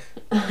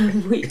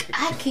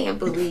 I can't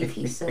believe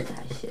he said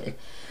that shit.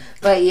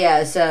 But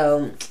yeah,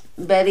 so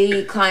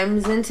Betty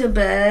climbs into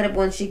bed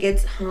when she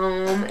gets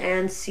home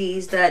and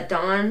sees that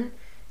Dawn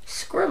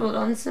scribbled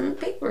on some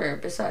paper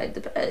beside the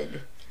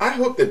bed. I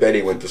hope that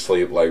Betty went to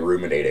sleep like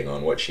ruminating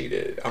on what she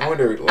did. I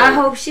wonder. Like, I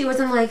hope she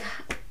wasn't like,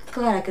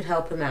 glad I could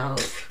help him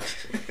out.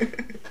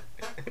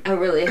 I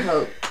really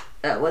hope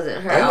that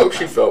wasn't her. I hope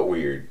she felt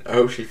weird. Like,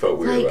 about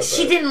that.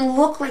 She didn't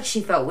look like she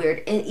felt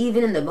weird, and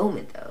even in the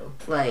moment though,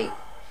 like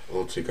a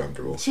little too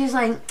comfortable. She was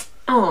like,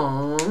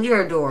 "Oh,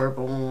 you're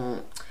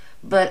adorable."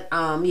 But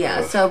yeah.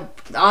 Ugh. So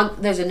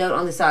there's a note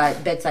on the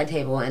bedside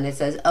table, and it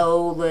says,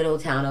 "Oh, little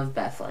town of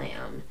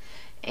Bethlehem."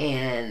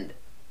 And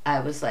I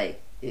was like,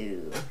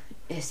 ooh,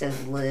 it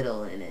says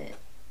little in it.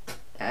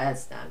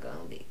 That's not going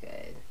to be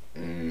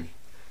good.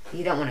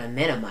 You don't want to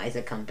minimize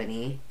a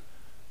company.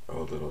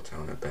 Oh, little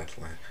town of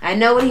Bethlehem. I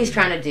know what he's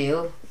trying to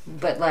do,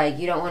 but, like,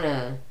 you don't want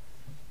to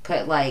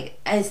put, like,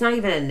 it's not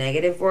even a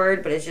negative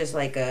word, but it's just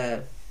like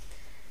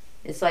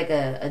It's like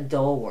a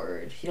dull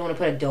word. You don't want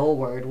to put a dull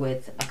word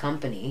with a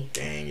company.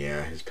 Dang,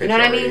 yeah. His pitch You know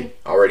what I mean?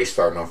 Already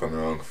starting off on the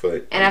wrong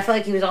foot. And I feel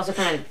like he was also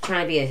kind of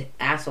trying to be an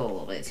asshole a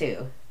little bit,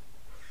 too.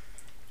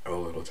 Oh,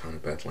 Little Town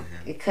of Bethlehem.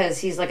 Because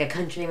he's like a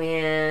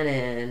countryman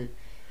and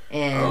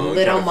Oh,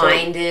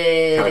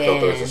 little-minded. Kind of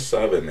felt there was a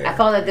sub in there. I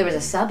felt like there was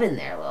a sub in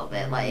there a little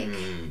bit. Like,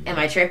 am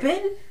I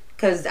tripping?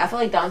 Because I feel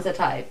like Don's the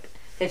type.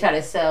 They try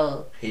to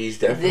sell He's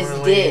definitely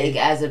this dig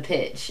as a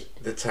pitch.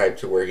 The type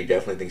to where he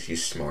definitely thinks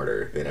he's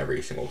smarter than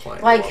every single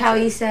client. Like how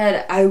he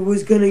said, I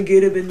was going to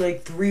get him in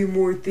like 3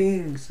 more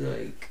things.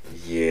 Like,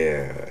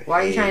 yeah.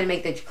 Why are you trying to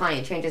make the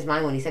client change his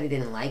mind when he said he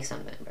didn't like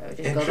something, bro?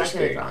 Just go back to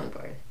the drawing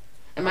board.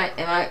 Am I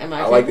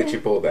I like that you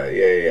pulled that.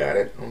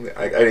 Yeah.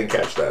 I didn't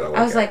catch that.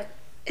 I was like,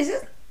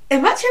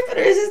 am I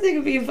tripping or is this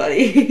nigga being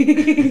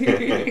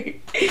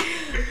funny?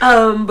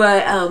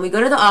 But we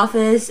go to the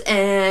office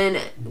and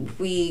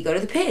we go to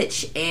the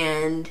pitch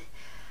and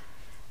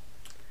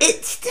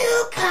it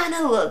still kind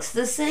of looks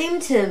the same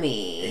to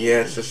me.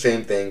 Yeah, it's the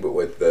same thing, but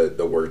with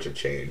the words have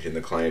changed, and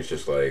the client's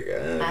just like,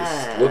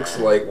 this looks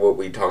like what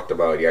we talked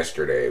about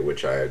yesterday,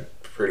 which I'm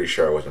pretty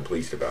sure I wasn't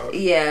pleased about.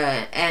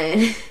 Yeah,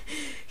 and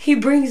he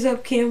brings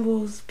up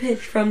Campbell's pitch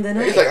from the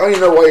night. He's like, I don't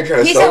even know why you're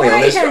trying to sell me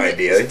on this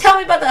idea. Tell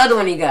me about the other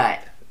one you got.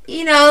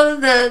 You know,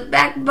 the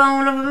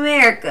backbone of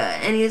America.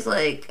 And he's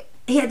like,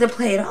 he had to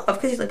play it off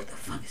because he's like, what the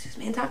fuck is this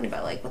man talking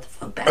about? Like, what the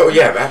fuck? Oh,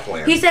 yeah,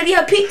 Backland. He said,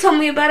 yeah, Pete told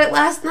me about it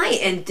last night.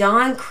 And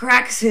Don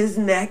cracks his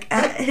neck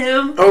at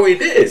him. Oh, he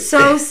did?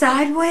 So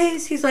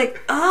sideways. He's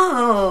like,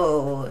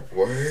 oh.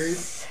 Word?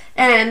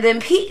 And then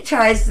Pete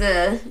tries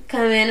to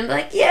come in and be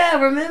like, yeah,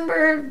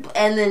 remember?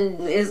 And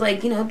then is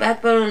like,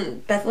 backbone,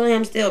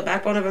 Bethlehem still,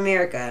 backbone of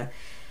America.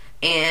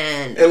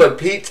 And look,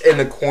 Pete's in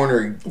the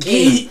corner.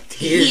 He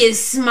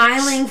is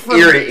smiling from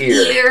ear to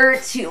ear. Ear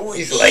to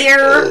He's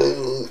ear.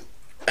 Like,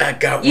 I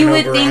got one you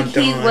over would think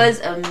on he Dawn.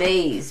 was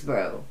amazed,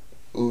 bro.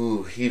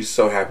 Ooh, he was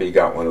so happy he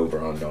got one over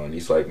on Dawn.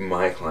 He's like,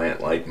 my client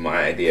liked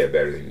my idea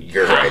better than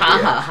your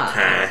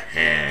idea.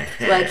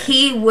 Like,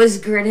 he was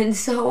grinning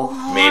so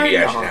hard. Maybe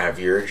I should have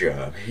your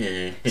job.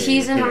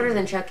 She's in harder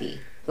than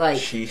Chucky.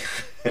 Like,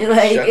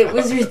 like it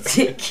was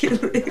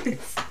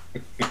ridiculous.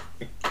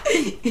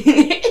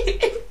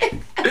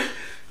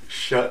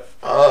 Shut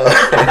up.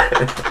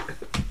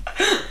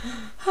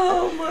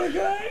 Oh my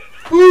god.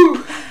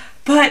 Woo.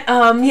 But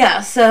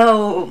yeah,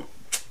 so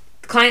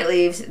the client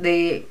leaves.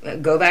 They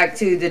go back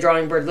to the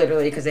drawing board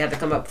literally because they have to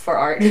come up for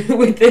art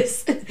with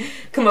this.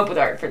 Come up with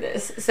art for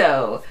this.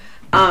 So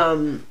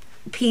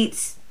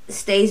Pete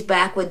stays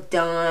back with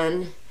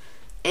Don,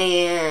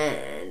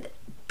 and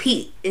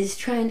Pete is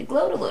trying to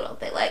gloat a little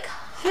bit, like,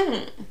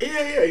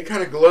 Yeah, he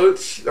kind of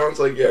gloats. Don's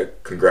like, yeah,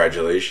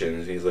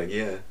 congratulations. He's like,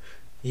 yeah.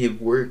 You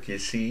work, you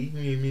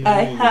see.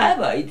 I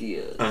have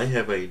ideas. I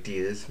have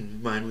ideas,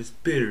 and mine was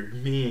better,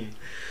 man.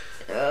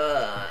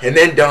 And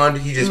then Don,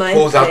 he just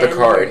pulls out the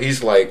card.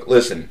 He's like,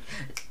 listen.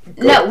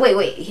 No,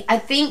 wait. I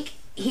think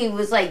he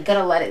was like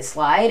gonna let it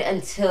slide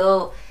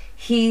until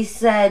he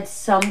said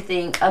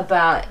something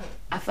about,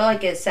 I feel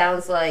like it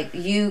sounds like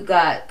you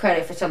got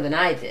credit for something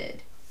I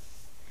did.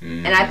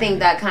 And I think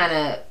that kind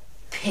of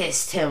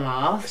pissed him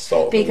off.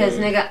 Because,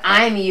 nigga,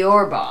 I'm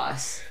your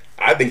boss.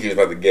 I think he was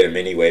about to get him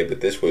anyway,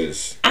 but this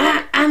was...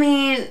 I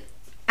mean,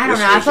 I don't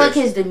know. I feel like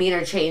his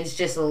demeanor changed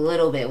just a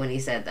little bit when he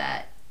said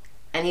that.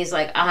 And he's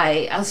like,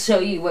 I'll show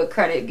you what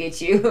credit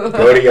gets you.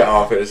 Go to your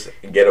office,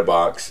 get a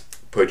box,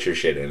 put your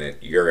shit in it.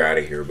 You're out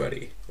of here,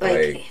 buddy.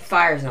 Like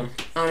fires him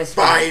on his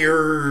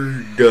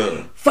Fired!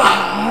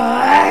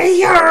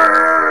 Fire!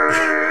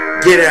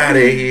 Get out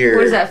of here.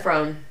 Where's that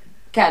from?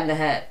 Cat in the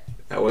Hat.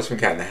 That was from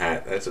Cat in the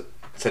Hat. That's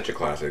such a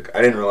classic.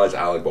 I didn't realize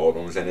Alec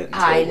Baldwin was in it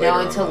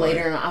until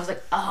later on. I was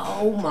like,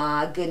 oh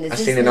my goodness. I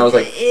seen it and I was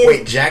like,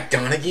 wait, Jack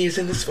Donaghy's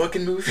in this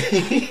fucking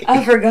movie?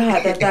 I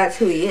forgot that's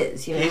who he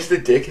is. You know? He's the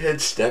dickhead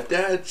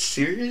stepdad?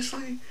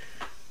 Seriously?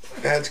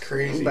 That's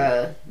crazy.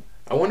 Bruh.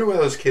 I wonder where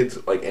those kids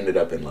ended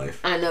up in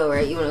life. I know,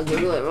 right? You want to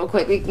Google it real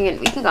quick? We can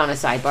go on a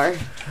sidebar.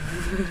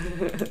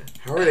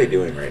 How are they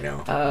doing right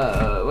now?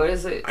 What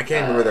is it? I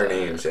can't remember their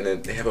names, and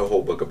then they have a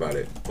whole book about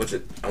it. What's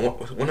it? One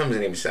of them's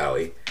named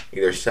Sally.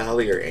 Either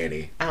Sally or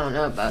Annie. I don't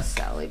know about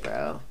Sally,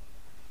 bro.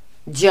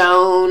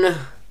 Joan.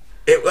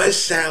 It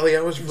was Sally.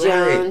 I was right.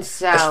 Joan,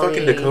 Sally. That's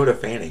fucking Dakota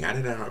Fanning. How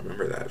did I not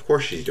remember that? Of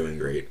course she's doing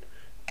great.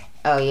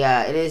 Oh,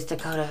 yeah, it is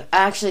Dakota.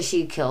 Actually,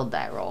 she killed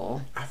that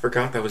role. I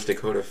forgot that was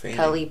Dakota Fanning.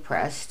 Kelly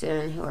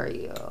Preston. Who are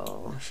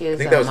you? She was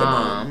the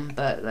mom,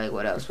 but,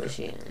 what else was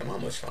she in? The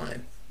mom was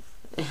fine.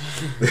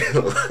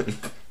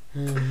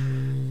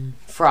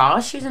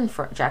 Frost? She was in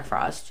Jack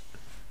Frost.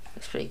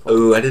 It's pretty cool.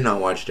 Ooh, I did not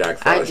watch Jack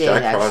Frost. I did,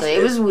 actually.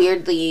 It was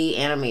weirdly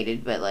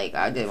animated, but, I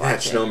did watch it.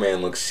 That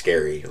snowman looks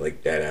scary,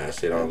 dead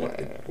ass. It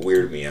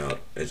weirded me out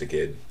as a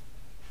kid.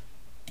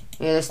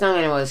 Yeah, the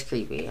snowman was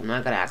creepy. I'm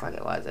not gonna act like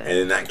it wasn't. And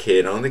then that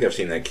kid, I don't think I've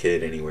seen that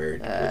kid anywhere.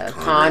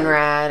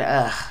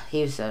 Conrad.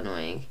 He was so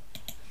annoying.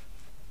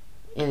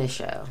 In the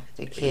show.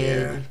 The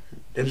kid.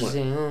 Yeah. He was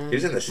in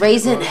the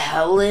Raising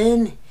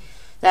Helen.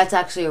 That's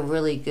actually a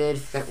really good,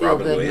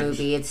 feel-good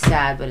movie. It's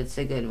sad, but it's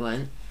a good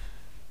one.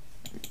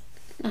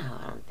 No,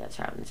 I don't think that's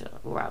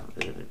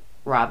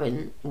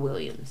Robin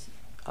Williams.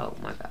 Oh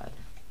my god.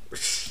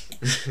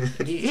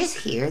 Did you just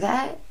hear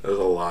that? That was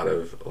a lot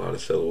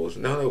of syllables.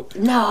 No.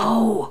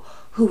 No.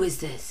 Who is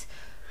this?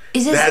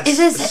 Is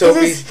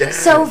Sophie's dad.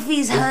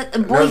 Sophie's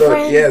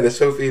boyfriend? No, the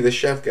Sophie, the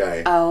chef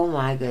guy. Oh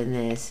my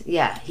goodness.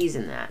 Yeah, he's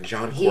in that.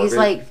 John Corbett. He's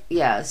like,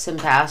 some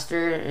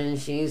pastor, and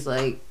she's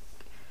like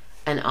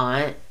an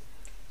aunt.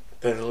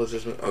 The hell is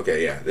this?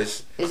 Okay, yeah.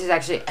 This is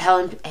actually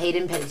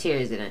Hayden Panettiere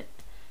is in it.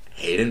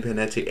 Hayden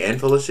Panettiere and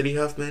Felicity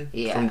Huffman?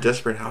 Yeah. From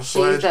Desperate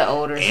Housewives? She's the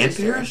older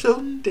sister. And Paris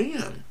Hilton?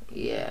 Damn.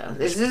 Yeah,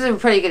 this is a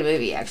pretty good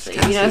movie, actually.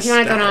 If you want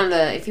to throw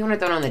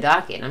it on the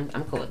docket, I'm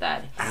cool with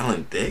that.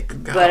 Alan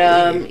Thicke,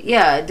 golly.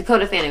 But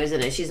Dakota Fanning was in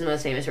it. She's the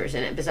most famous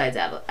person in it besides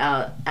Alec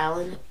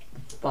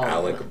Baldwin.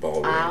 Alec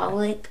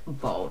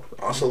Baldwin.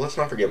 Also, let's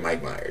not forget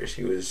Mike Myers.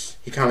 He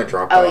kind of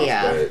dropped off,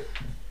 but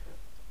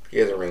he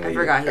hasn't really. I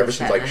forgot ever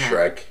since like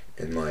Shrek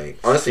and like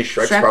honestly,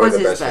 Shrek's probably the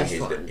best thing he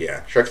did.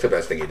 Yeah, Shrek's the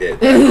best thing he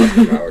did.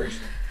 Hours.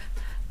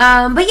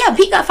 But yeah,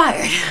 Pete got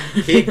fired.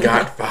 He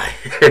got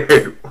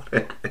fired.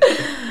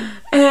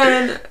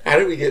 And how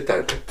did we get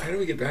that? How did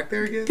we get back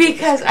there again?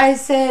 Because I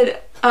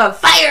said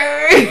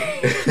fire.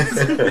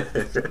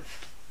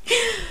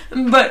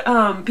 But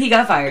Pete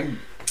got fired.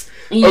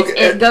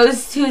 It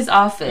goes to his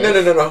office.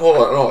 No. Hold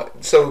on.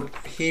 So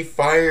he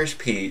fires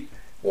Pete,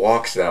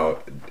 walks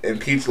out,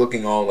 and Pete's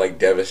looking all like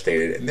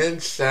devastated. And then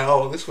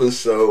Sal, this was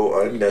so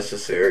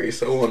unnecessary,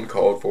 so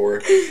uncalled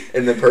for.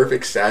 In the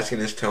perfect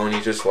sassiness tone,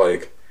 he's just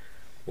like,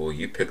 well,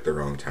 you picked the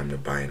wrong time to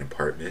buy an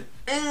apartment.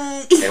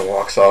 And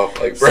walks off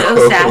like, bro.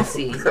 So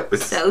sassy.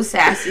 So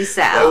sassy,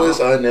 Sal. That was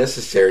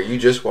unnecessary. You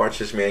just watched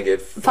this man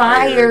get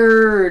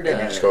fired.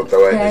 And you just go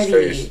throw it in his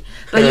face.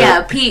 But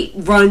yeah, Pete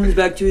runs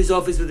back to his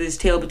office with his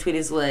tail between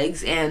his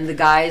legs, and the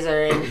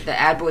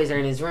ad boys are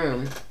in his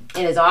room,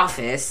 in his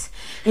office.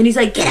 And he's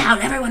like, get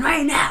out, everyone,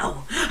 right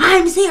now.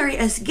 I'm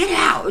serious. Get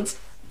out.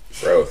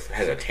 Bro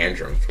has a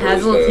tantrum.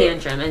 Has a little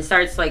tantrum and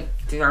starts like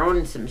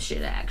throwing some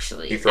shit,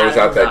 actually. He throws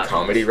out that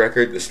comedy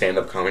record, the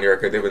stand-up comedy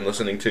record they've been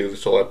listening to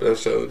this whole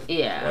episode.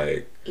 Yeah.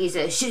 Like, he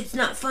says, shit's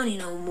not funny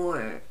no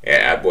more. Yeah,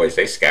 ad boys,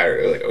 they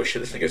scatter. They're like, oh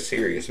shit, this nigga's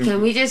serious. Can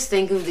we just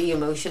think of the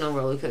emotional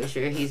roller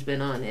coaster he's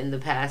been on in the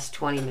past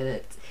 20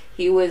 minutes?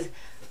 He was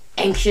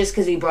anxious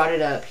because he brought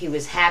it up. He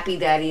was happy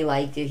that he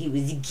liked it. He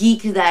was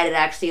geeked that it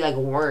actually like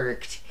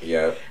worked.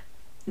 Yeah.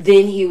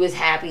 Then he was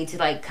happy to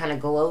like kind of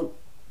gloat.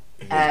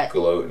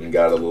 Gloat and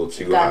got a little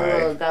too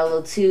high. Got a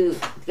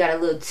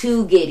little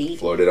too giddy.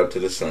 Floated up to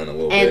the sun a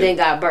little bit. And then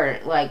got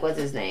burnt. Like, what's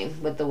his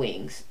name? With the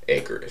wings.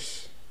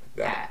 Icarus.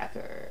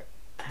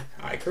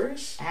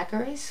 Icarus?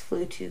 Icarus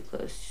flew too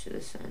close to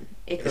the sun.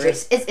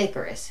 Icarus. It's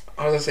Icarus.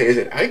 I was gonna say, is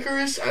it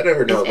Icarus? I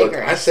never know. Look,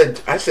 I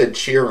said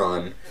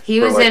Chiron.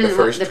 He was in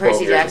the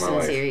Percy Jackson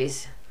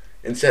series.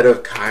 Instead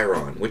of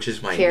Chiron, which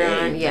is my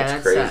name. Yeah,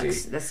 that's crazy.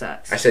 Sucks. That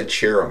sucks. I said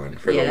Chiron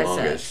for the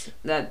longest. Sucks.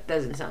 That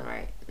doesn't sound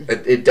right.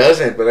 It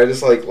doesn't, but I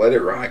just like let it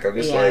rock. I'm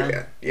just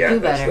like, do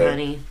better,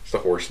 honey. It's the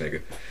horse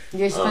nigga.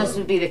 You're supposed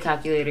to be the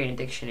calculator in a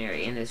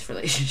dictionary in this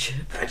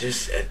relationship.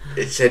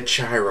 It said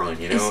Chiron,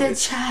 you know. It said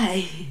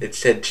chai. It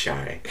said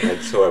chai.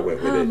 That's so I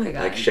went with it. My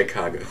God. Like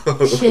Chicago.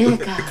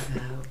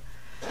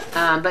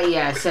 But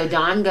yeah, so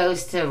Don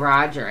goes to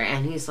Roger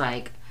and he's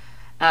like,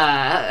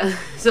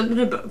 something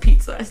about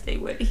Pete's last day.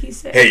 What did he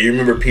say? Hey, you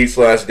remember Pete's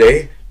last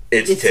day?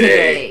 It's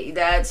today.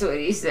 That's what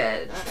he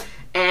said.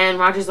 And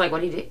Roger's like, what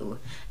did he do?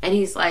 And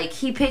he's like,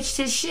 he pitched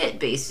his shit,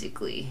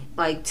 basically,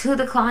 like, to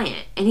the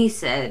client. And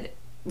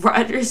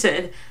Roger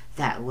said,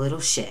 that little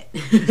shit.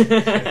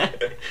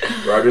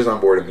 Roger's on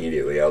board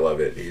immediately. I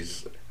love it. He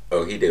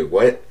did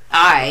what?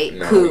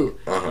 Cool.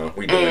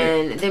 We doing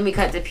it. And then we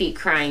cut to Pete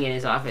crying in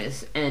his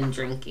office and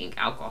drinking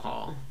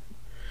alcohol.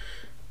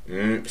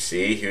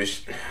 See,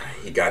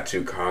 he got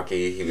too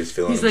cocky. He was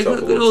feeling He's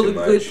himself like, a little too much. Look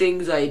at all the good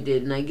things I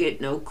did, and I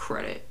get no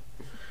credit.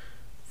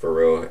 For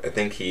real, I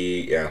think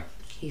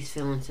he's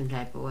feeling some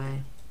type of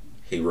way.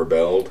 He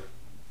rebelled.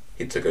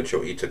 He took a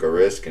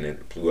risk, and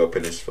it blew up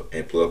in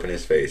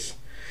his face.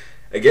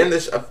 Again,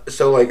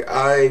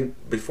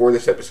 before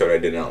this episode, I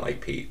did not like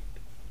Pete.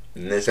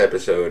 In this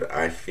episode,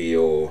 I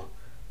feel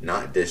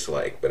not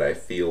dislike, but I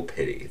feel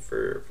pity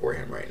for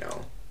him right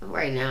now.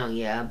 Right now,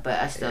 yeah, but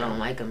I still don't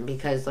like him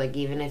because, like,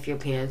 even if your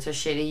pants are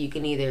shitty, you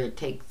can either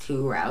take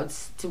two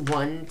routes.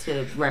 One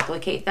to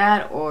replicate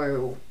that,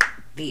 or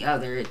the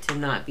other to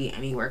not be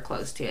anywhere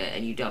close to it,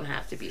 and you don't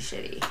have to be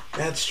shitty.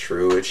 That's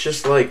true. It's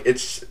just like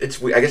it's.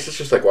 I guess it's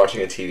just like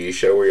watching a TV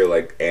show where you're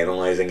like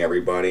analyzing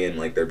everybody and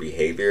like their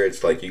behavior.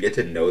 It's like you get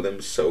to know them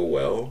so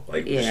well,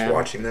 like just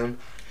watching them.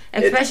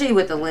 Especially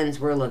with the lens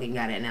we're looking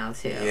at it now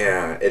too.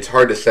 Yeah, it's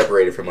hard to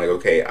separate it from like,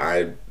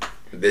 okay,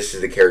 this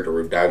is the character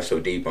we've dived so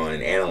deep on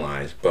and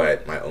analyzed,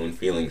 but my own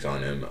feelings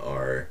on him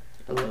are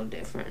a little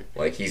different.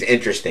 Like, he's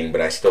interesting, but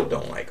I still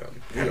don't like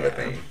him, kind of a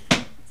thing.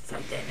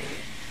 Fuck that nigga.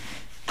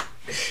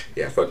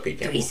 Yeah, fuck Pete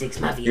Campbell.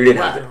 3-6 Mafia. You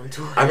didn't have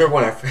to. I remember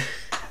when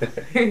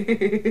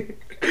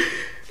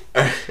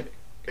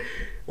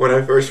When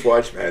I first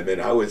watched Mad Men,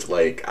 I was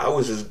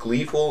as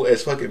gleeful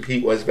as fucking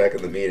Pete was back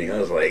in the meeting. I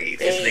was like,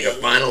 this nigga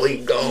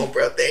finally gone,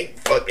 bro. Thank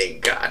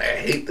fucking God. I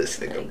hate this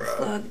nigga, bro.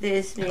 Fuck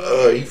this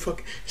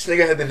nigga. This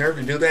nigga had the nerve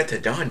to do that to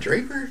Don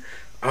Draper?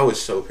 I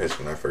was so pissed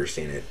when I first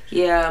seen it.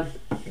 Yeah.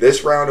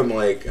 This round, I'm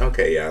like,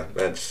 okay, yeah,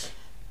 that's...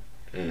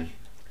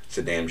 it's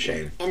a damn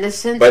shame. In the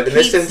sense,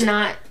 Pete's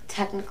not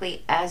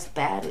technically as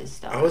bad as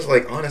Don. I was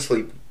like,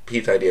 honestly...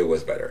 Pete's idea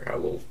was better. I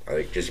will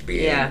just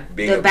being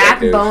the objective.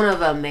 Backbone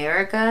of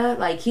America.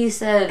 Like he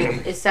said,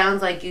 it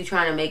sounds like you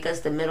trying to make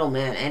us the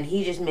middleman, and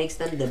he just makes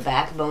them the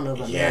backbone of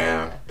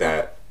America.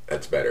 Yeah,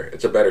 that's better.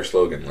 It's a better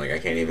slogan. Like I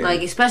can't even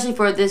especially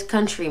for this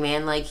country,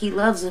 man. Like he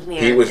loves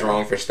America. He was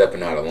wrong for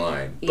stepping out of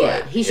line.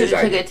 But he should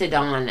have took it to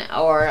Don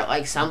or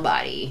like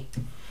somebody.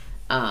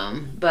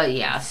 But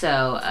yeah,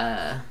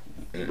 so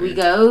we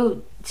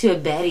go to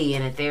Betty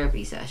in a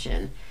therapy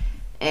session.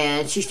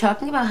 And she's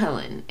talking about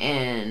Helen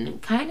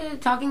and kind of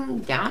talking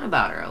down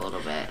about her a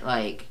little bit.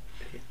 Like,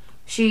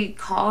 she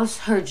calls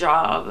her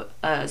job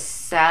a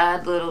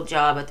sad little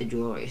job at the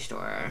jewelry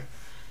store.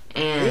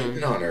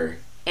 And on her.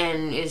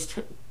 And is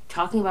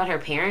talking about her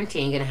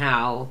parenting and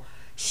how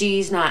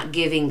she's not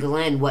giving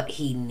Glenn what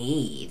he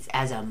needs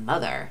as a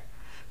mother.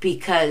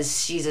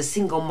 Because she's a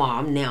single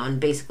mom now and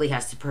basically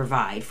has to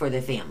provide for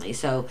the family.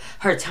 So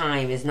her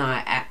time is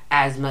not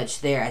as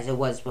much there as it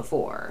was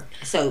before.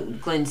 So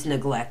Glenn's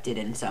neglected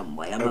in some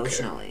way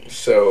emotionally. Okay.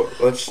 So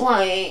let's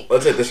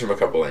hit this from a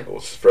couple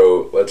angles.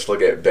 Let's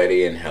look at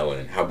Betty and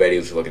Helen. How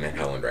Betty's looking at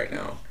Helen right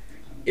now.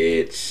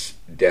 It's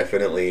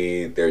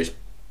definitely I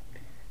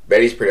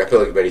feel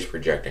like Betty's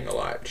projecting a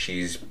lot.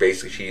 She's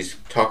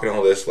talking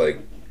all this like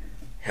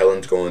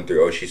Helen's going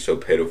through. Oh, she's so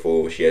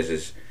pitiful. She has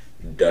this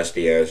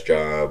dusty ass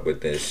job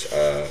with this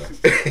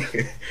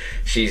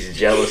she's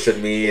jealous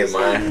of me and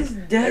my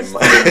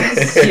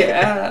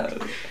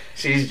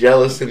she's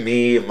jealous of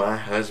me and my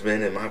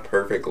husband and my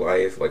perfect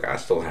life. Like I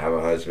still have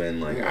a husband,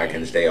 like I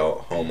can stay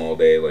home all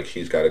day, like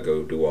she's got to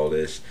go do all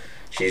this.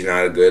 She's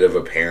not as good of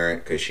a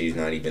parent because she's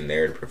not even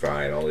there to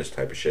provide all this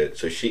type of shit.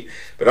 So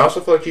but I also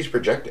feel like she's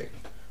projecting,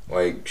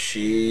 like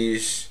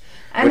she's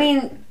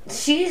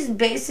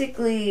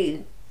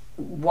basically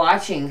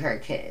watching her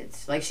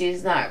kids. Like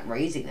she's not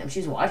raising them,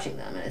 she's watching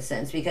them in a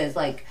sense, because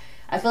like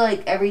I feel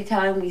like every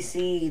time we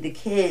see the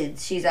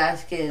kids she's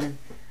asking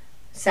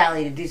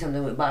Sally to do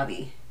something with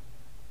Bobby.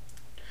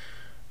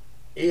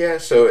 Yeah,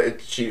 so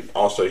she's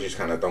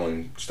kind of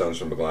throwing stones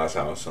from a glass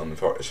house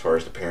as far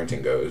as the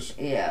parenting goes.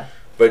 Yeah,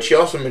 but she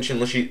also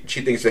mentioned she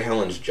thinks that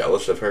Helen's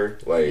jealous of her.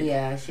 Like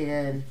yeah, she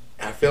did.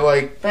 I feel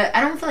like... But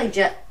I don't feel like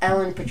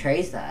Ellen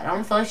portrays that. I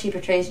don't feel like she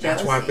portrays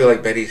jealousy. That's why I feel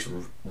like Betty's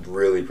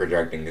really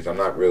projecting, because I'm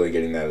not really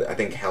getting that. I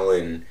think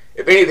Helen...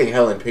 If anything,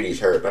 Helen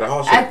pities her, but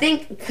I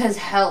think because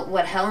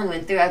what Helen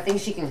went through, I think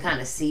she can kind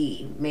of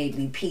see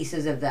maybe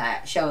pieces of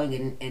that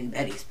showing in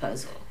Betty's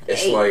puzzle.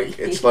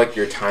 It's like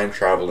your time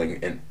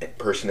traveling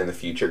person in the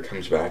future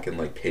comes back and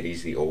like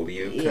pities the old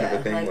you kind of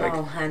a thing. Like,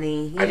 oh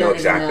honey, I know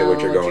exactly what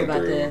you're going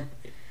through.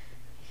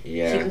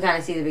 Yeah. She can kind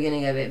of see the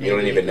beginning of it. Maybe. You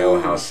don't even know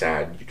how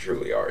sad you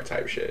truly are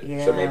type shit.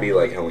 Yeah. So maybe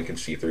like Helen can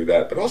see through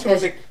that. But also I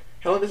think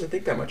Helen doesn't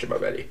think that much about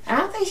Betty. I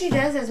don't think she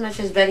does as much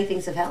as Betty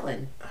thinks of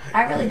Helen.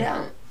 I really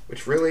don't.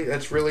 That's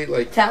really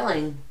like...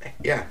 telling.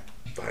 Yeah.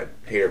 But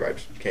hater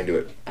vibes. Can't do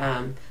it.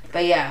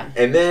 But yeah.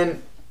 And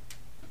then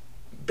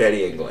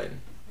Betty and Glenn.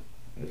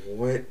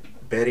 What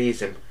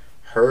Betty's and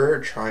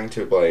her trying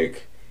to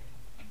like...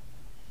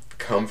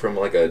 come from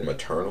like a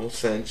maternal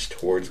sense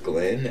towards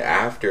Glenn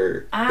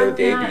after the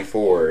day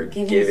before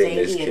giving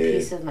this kid a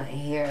piece of my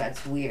hair.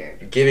 That's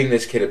weird. Giving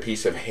this kid a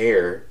piece of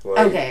hair.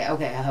 Like, okay,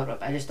 hold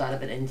up. I just thought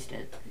of an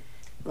instant.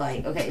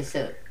 Like, okay,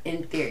 so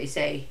in theory,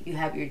 say you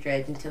have your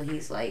dreads until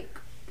he's like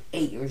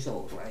 8 years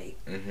old, right?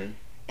 Mm-hmm.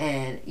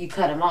 And you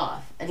cut him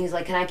off, and he's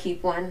like, "Can I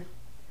keep one?"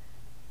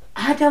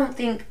 I don't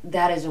think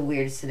that is a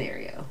weird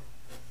scenario.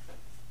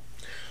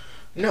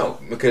 No,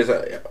 because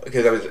I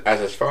was as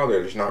his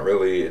father. There's not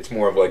really. It's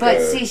more of like.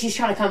 But see, she's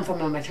trying to come from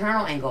a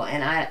maternal angle,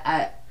 and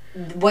I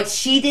what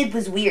she did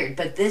was weird.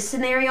 But this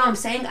scenario, I'm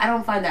saying, I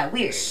don't find that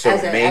weird. So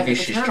maybe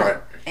she's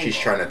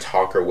trying to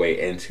talk her way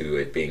into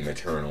it being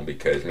maternal,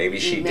 because maybe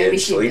she did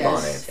sleep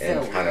on it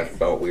and kind of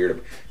felt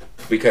weird.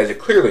 Because it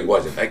clearly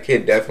wasn't. That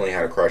kid definitely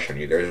had a crush on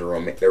you.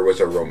 There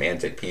was a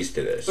romantic piece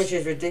to this, which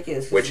is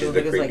ridiculous. Which is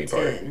the creepy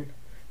part.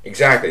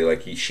 Exactly,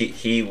 like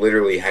he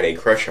literally had a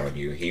crush on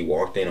you. He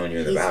walked in on you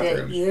in the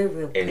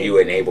bathroom, and you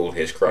enabled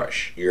his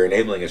crush. You're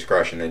enabling his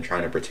crush, and then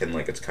trying to pretend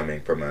like it's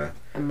coming from a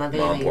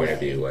mom point of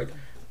view. Like,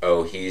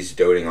 oh, he's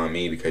doting on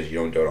me because you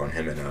don't dote on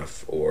him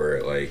enough,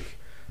 or like,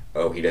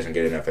 oh, he doesn't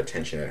get enough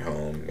attention at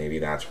home. Maybe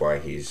that's why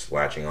he's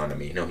latching on to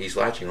me. No, he's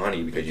latching on to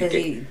you because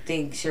he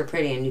thinks you're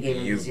pretty, and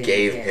you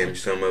gave him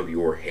some of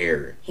your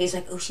hair. He's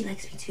like, oh, she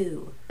likes me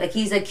too. Like,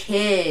 he's a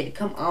kid.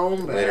 Come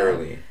on, bro.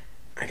 Literally.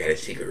 I got a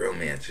secret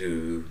romance,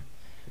 ooh.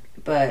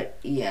 But,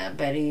 yeah,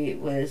 Betty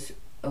was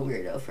a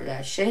weirdo for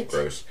that shit.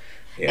 Gross.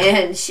 Yeah.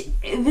 And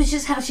it was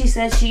just how she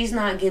said she's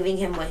not giving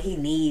him what he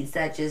needs.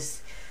 That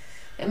just...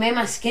 It made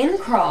my skin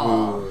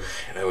crawl. Ooh,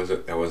 that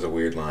was a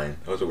weird line.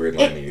 That was a weird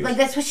line to use. Like,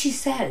 that's what she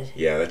said.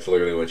 Yeah, that's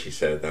literally what she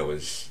said. That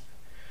was...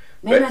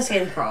 Made my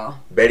skin crawl.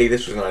 Betty,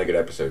 this was not a good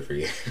episode for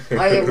you.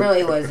 Like, it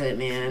really wasn't,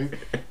 man.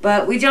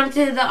 But we jumped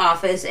into the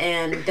office,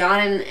 and Don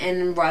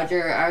and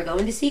Roger are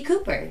going to see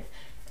Cooper.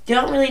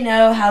 Don't really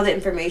know how the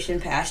information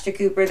passed to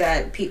Cooper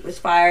that Pete was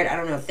fired. I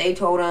don't know if they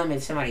told him,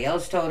 if somebody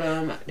else told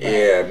him.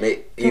 Yeah,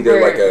 either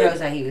Cooper like a... knows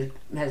that he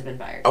has been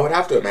fired. I would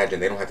have to imagine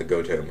they don't have to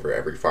go to him for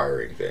every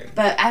firing thing.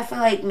 But I feel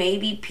like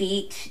maybe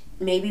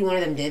one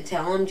of them did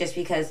tell him, just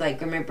because, like,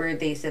 remember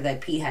they said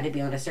that Pete had to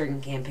be on a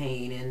certain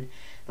campaign, and,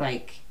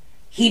 like,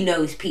 he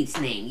knows Pete's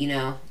name, you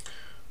know?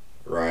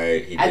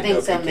 Right. I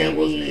think so.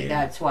 Maybe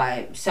that's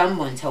why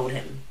someone told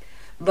him.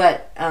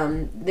 But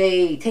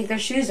they take their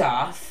shoes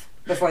off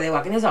before they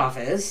walk in his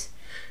office.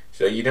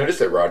 So you notice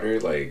that Roger,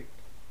 like,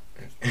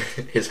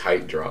 his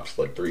height drops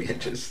like 3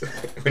 inches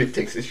when he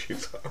takes his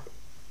shoes off.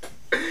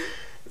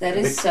 That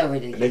is so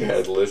ridiculous. Nigga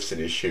has lifts in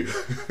his shoe.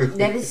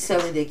 That is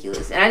so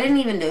ridiculous. And I didn't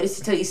even notice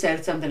until you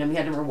said something and we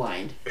had to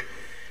rewind.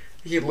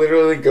 He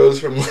literally goes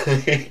from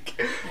like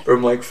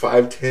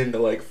 5'10" to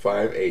like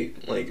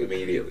 5'8", like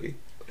immediately.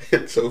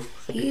 It's so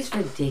funny. He's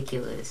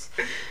ridiculous.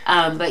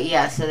 But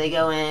yeah, so they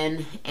go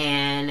in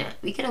and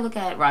we get a look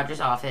at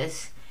Roger's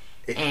office.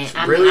 And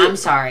I'm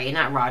sorry,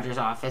 not Roger's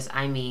office.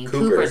 I mean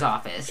Cooper's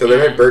office. So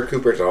they're at Bert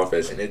Cooper's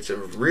office, and it's a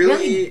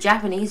really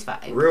Japanese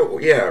vibe.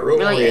 Really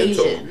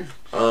Oriental. Asian.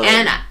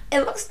 And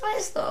it looks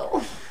nice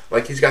though.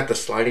 Like he's got the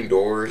sliding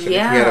doors. And he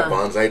had a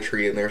bonsai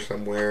tree in there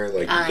somewhere.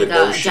 Like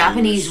a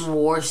Japanese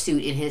war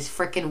suit in his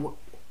freaking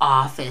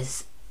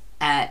office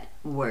at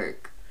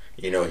work.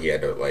 You know he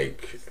had to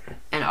like.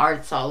 And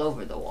art's all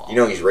over the wall. You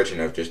know he's rich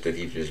enough just that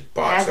he just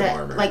bought some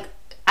armor. Like.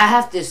 I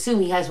have to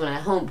assume he has one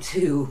at home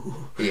too.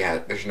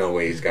 There's no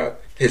way he's got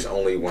his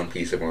only one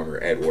piece of armor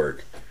at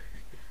work.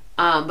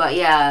 But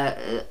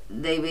yeah,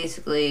 they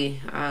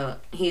basically,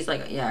 he's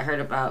like, yeah, I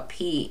heard about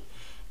Pete.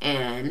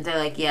 And they're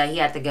like, yeah, he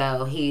had to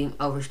go. He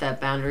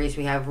overstepped boundaries.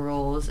 We have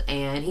rules.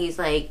 And he's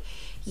like,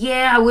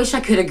 yeah, I wish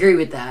I could agree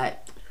with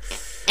that.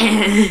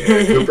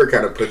 Yeah, Cooper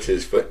kind of puts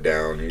his foot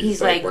down.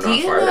 He's like, do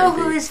you know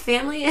who his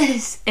family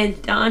is?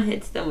 And Don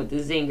hits them with the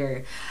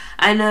zinger.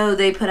 I know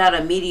they put out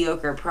a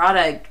mediocre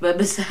product, but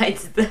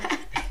besides that,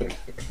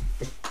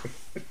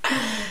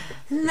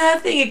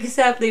 nothing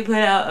except they put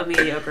out a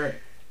mediocre.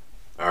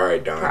 All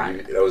right, Don,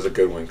 that was a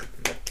good one.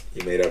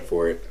 You made up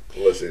for it.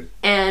 Listen.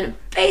 And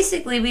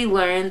basically, we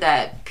learned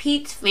that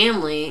Pete's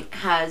family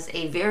has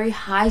a very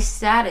high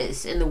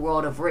status in the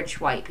world of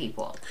rich white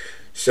people.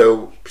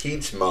 So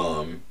Pete's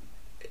mom,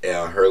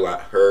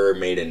 her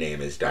maiden name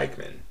is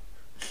Dykeman.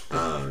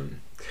 I'm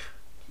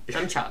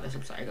childish.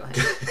 I'm sorry. Go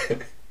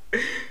ahead.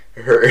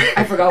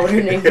 I forgot what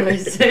her name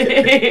was.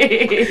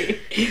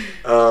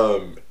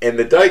 And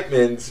the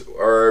Dykemans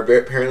are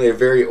apparently a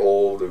very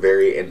old,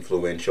 very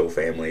influential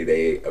family.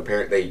 They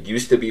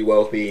used to be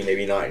wealthy,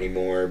 maybe not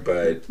anymore,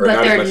 but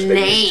not their as much as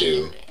they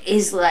used to.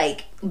 Is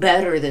like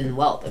better than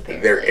wealth.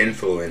 Apparently, their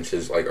influence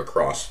is like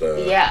across the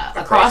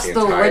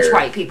the rich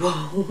white people.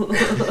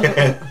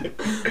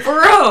 For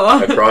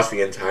real, across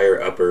the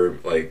entire upper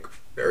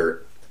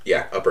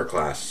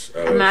class.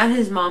 I'm mad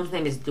his mom's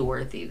name is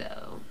Dorothy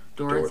though.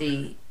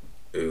 Dorothy.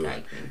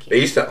 They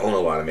used to own a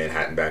lot of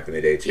Manhattan back in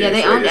the day too. Yeah,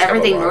 they owned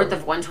everything north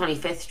of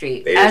 125th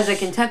Street. As a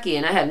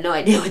Kentuckian, I have no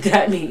idea what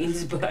that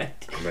means, but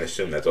I'm gonna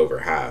assume that's over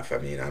half. I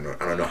mean, I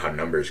don't know how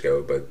numbers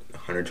go, but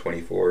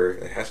 124,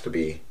 it has to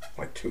be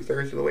like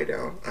 2/3 of the way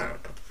down. I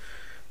don't know.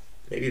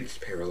 Maybe it's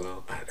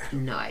parallel.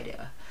 No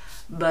idea.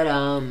 But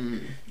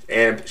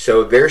and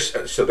so they're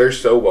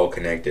so well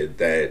connected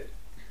that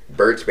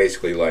Bert's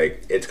basically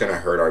like, it's gonna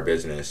hurt our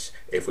business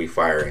if we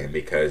fire him,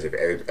 because if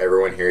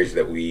everyone hears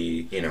that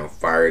we,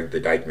 fired the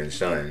Dykeman's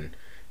son,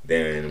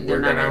 then they're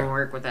not gonna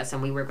work with us,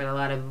 and we work with a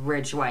lot of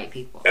rich white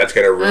people. That's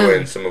gonna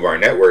ruin some of our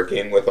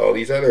networking with all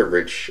these other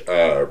rich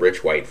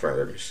white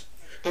firms.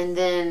 And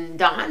then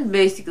Don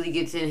basically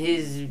gets in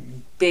his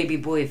baby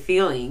boy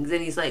feelings,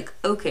 and he's like,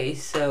 "Okay,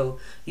 so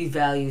you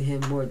value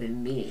him more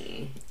than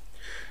me."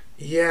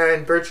 Yeah,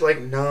 and Bert's like,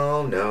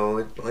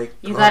 no, like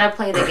you gotta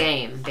play the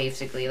game,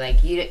 basically. Like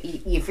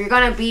if you're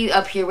gonna be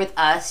up here with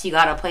us, you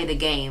gotta play the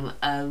game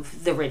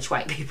of the rich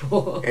white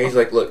people. And he's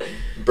like, look,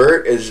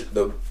 Bert is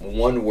the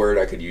one word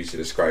I could use to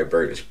describe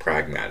Bert is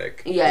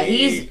pragmatic. Yeah,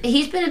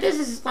 he's been in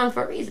business this long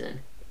for a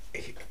reason.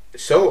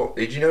 So,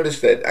 did you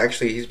notice that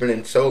actually he's been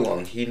in so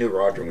long? He knew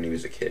Roger when he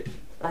was a kid.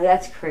 Oh,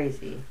 that's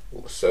crazy.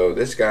 So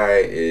this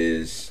guy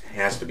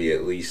has to be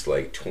at least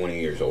like 20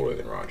 years older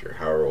than Roger.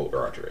 However old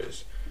Roger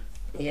is.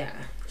 Yeah.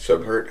 So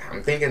Bert,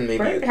 I'm thinking maybe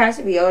Bert has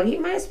to be old. He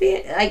must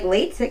be like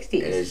late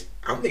 60s.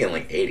 I'm thinking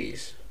like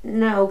 80s.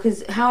 No,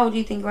 because how old do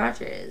you think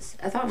Roger is?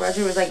 I thought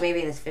Roger was like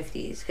maybe in his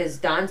 50s, because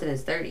Don's in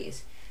his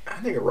 30s. I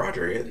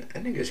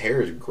think his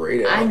hair is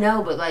grayed out. I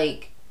know, but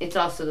like it's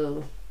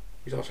also.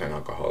 He's also an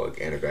alcoholic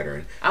and a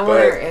veteran. I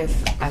wonder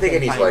if I'm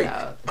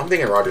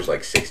thinking Roger's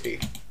like 60.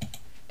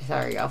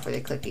 Sorry, y'all, for the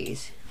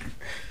cookies.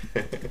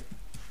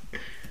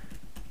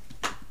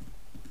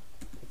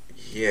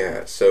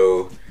 Yeah.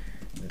 So.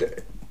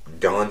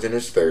 Don's in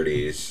his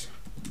 30s.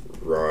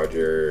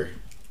 Roger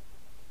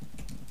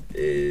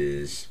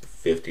is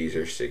 50s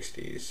or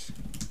 60s.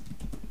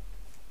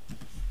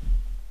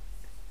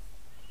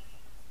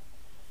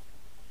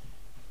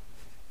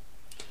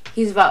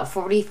 He's about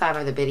 45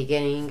 at the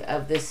beginning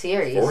of the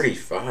series.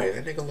 45?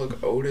 That nigga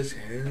look old as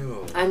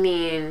hell. I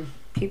mean,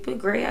 people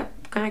gray up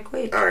kind of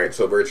quick. Alright,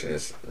 so Bert's in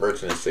his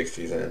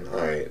 60s then.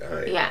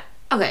 Alright. Yeah.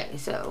 Okay,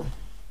 so,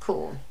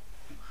 cool.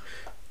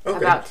 Okay.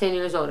 About 10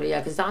 years older, yeah,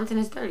 because Don's in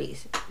his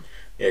 30s.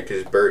 Yeah,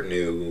 because Bert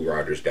knew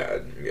Roger's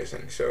dad, I'm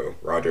guessing. So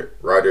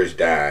Roger's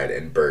dad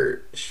and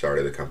Bert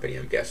started the company,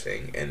 I'm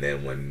guessing. And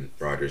then when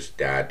Roger's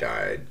dad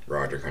died,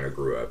 Roger kind of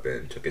grew up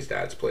and took his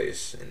dad's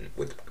place and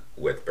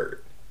with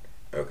Bert.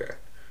 Okay.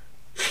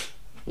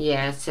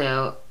 Yeah,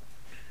 so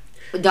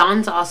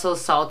Don's also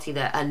salty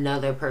that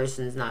another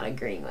person's not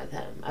agreeing with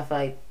him. I feel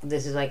like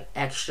this is like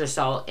extra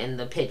salt in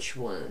the pitch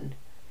wound.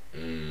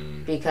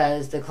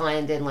 Because the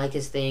client didn't like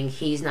his thing.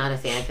 He's not a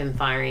fan of him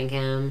firing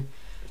him.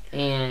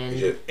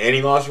 And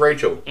he lost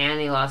Rachel.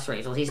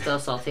 He's still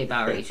salty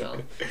about Rachel.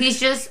 He's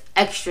just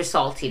extra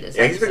salty this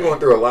episode. He's been going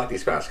through a lot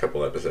these past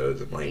couple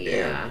episodes. I'm like,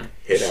 damn.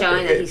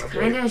 Showing that he's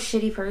kind of a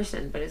shitty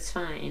person, but it's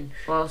fine.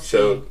 Well,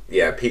 so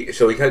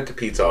we cut to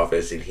Pete's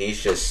office, and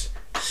he's just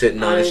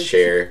sitting on his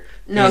chair.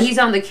 No, he's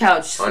on the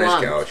couch, slumped,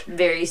 on his couch.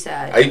 Very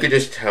sad. You could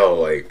just tell,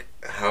 like,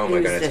 how am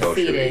I going to tell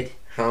Trudy?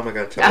 How am I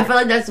going to tell I feel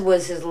like that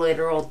was his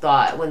literal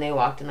thought when they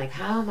walked in, like,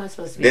 how am I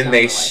supposed to be Then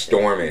they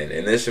storm in,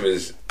 and this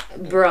was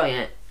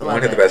brilliant.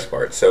 One of the best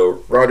parts.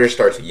 So Roger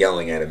starts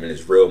yelling at him in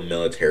his real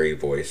military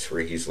voice,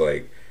 where he's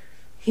like,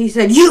 he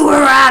said, "You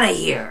were out of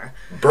here.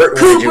 Bert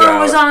Cooper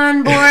was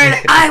on board.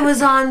 I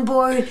was on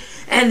board.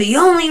 And the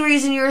only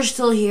reason you're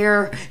still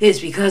here is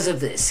because of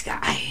this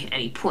guy."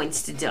 And he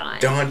points to Don.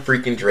 Don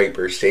freaking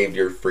Draper saved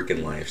your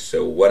freaking life.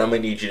 So what I'm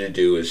going to need you to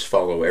do is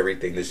follow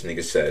everything this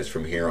nigga says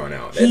from here on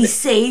out. He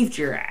saved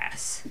your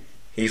ass.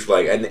 He's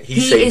like, and he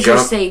is jump,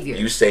 your savior.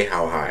 You say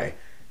how high.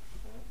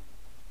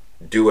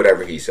 Do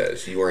whatever he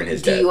says. You were in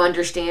his debt. Do you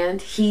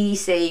understand? He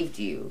saved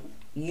you.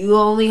 You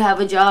only have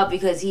a job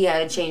because he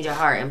had a change of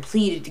heart and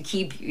pleaded to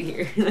keep you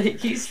here. Like,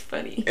 he's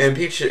funny. And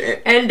Peach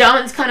and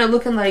Don's kind of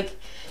looking like,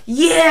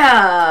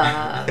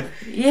 yeah,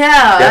 definitely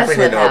that's what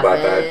didn't know happened.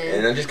 about that.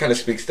 And that just kind of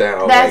speaks to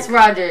how that's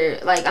Roger.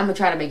 Like, I'm gonna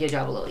try to make your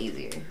job a little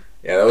easier.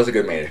 Yeah, that was a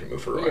good management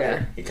move for Roger.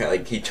 Yeah. He kind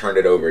of he turned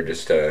it over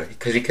just to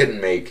because he couldn't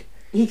make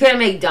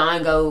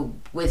Don go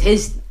with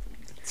his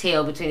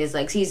tail between his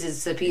legs. He's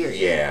his superior.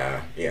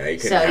 Yeah, he couldn't.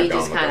 So have he Don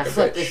just kind of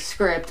flipped the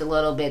script a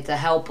little bit to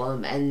help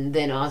him, and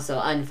then also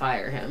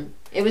unfire him.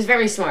 It was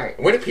very smart.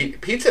 What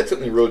did Pete said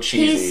something real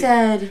cheesy. He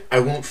said, "I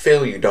won't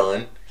fail you,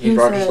 Don." And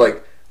Roger's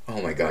like,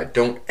 "Oh my God,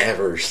 don't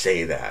ever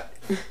say that."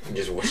 He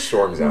just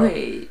storms out.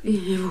 Wait.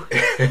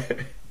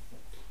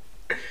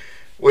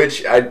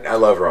 Which I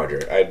love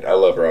Roger. I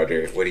love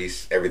Roger.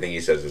 Everything he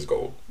says is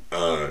gold.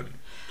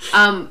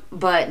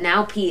 But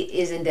now Pete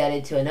is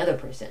indebted to another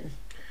person.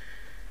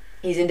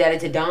 He's indebted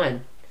to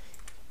Don.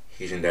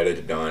 He's indebted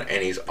to Don,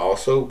 and he's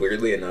also,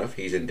 weirdly enough,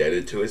 he's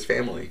indebted to his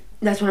family.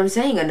 That's what I'm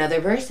saying. Another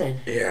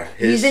person. Yeah,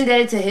 he's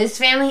indebted to his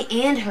family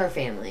and her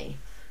family.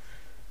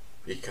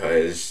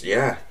 Because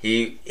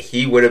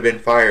he would have been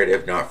fired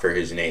if not for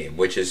his name,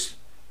 which is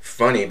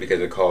funny because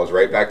it calls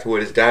right back to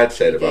what his dad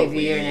said about gave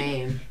you your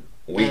name.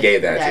 We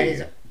gave that to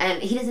you,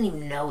 and he doesn't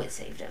even know it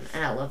saved him,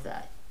 and I love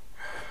that.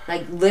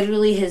 Like,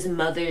 literally, his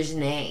mother's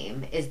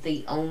name is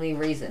the only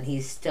reason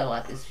he's still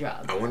at this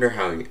job. I wonder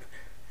how.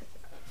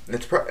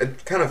 It's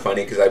kind of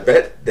funny because I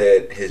bet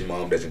that his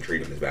mom doesn't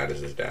treat him as bad as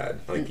his dad.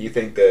 Like, do you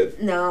think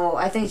that? No,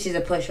 I think she's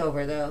a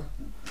pushover though.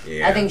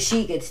 Yeah. I think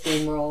she gets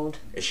steamrolled.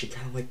 Is she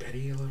kind of like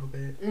Betty a little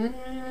bit?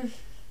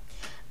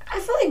 I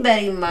feel like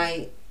Betty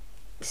might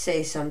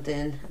say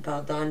something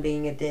about Don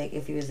being a dick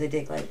if he was a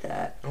dick like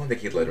that. I don't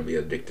think he'd let him be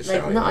a dick to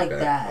Sally not like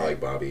that. I like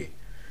Bobby.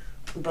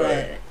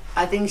 But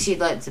I think she'd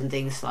let some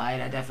things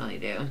slide. I definitely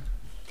do.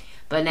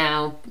 But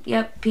now,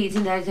 Pete's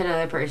indebted to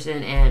another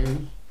person,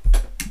 and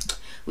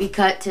we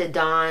cut to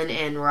Don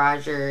and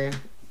Roger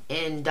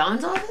in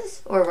Don's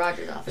office or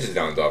Roger's office? This is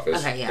Don's office.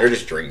 Okay, yeah. They're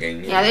just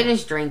drinking. Yeah, they're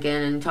just drinking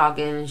and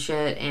talking and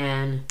shit,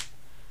 and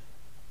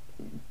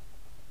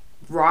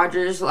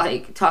Roger's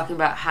like talking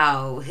about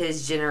how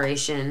his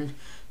generation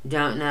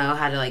don't know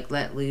how to like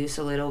let loose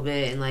a little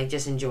bit and like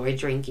just enjoy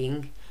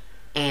drinking,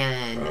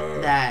 and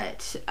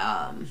that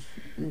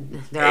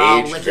they're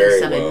all licking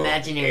some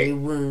imaginary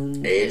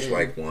wound. Age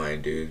like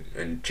wine, dude,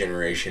 and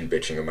generation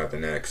bitching about the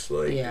next.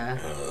 Like,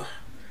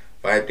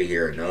 if I have to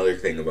hear another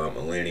thing about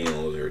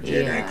millennials or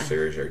Gen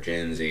Xers or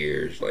Gen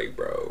Zers, like,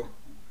 bro.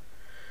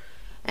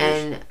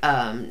 And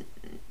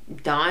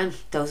Don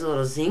throws a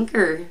little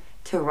zinker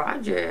to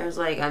Roger. I was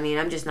like, I mean,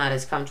 I'm just not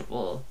as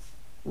comfortable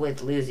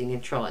with losing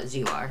control as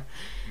you are.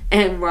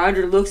 And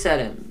Roger looks at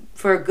him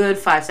for a good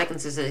 5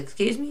 seconds and says,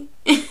 "Excuse me?"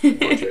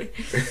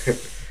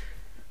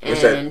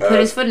 And put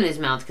his foot in his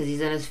mouth because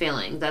he's in his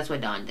feelings. That's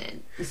what Don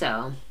did.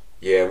 So.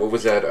 Yeah, what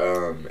was that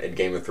in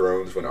Game of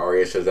Thrones when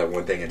Arya says that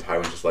one thing and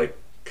Tywin's just like,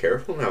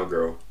 "Careful now,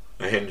 girl.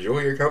 I enjoy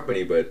your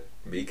company, but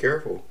be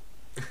careful."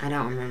 I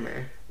don't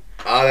remember.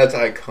 That's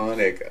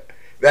iconic.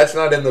 That's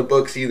not in the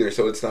books either,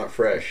 so it's not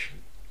fresh.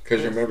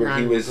 Because remember,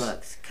 he was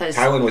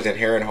Tywin was in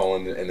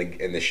Harrenhal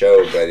in the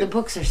show, but the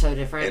books are so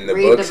different. In the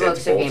Read books, the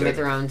books of Game of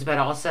Thrones, but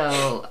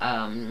also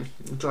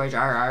George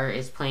R.R.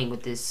 is playing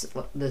with this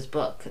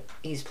book.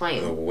 He's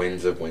playing The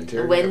Winds of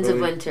Winter. The Winds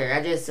of Winter.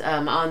 I just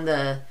on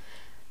the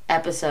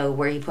episode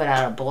where he put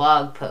out a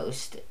blog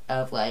post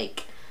of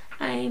like,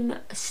 I'm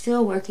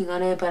still working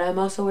on it, but I'm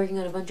also working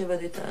on a bunch of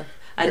other stuff.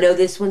 I know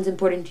this one's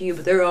important to you,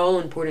 but they're all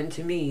important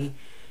to me.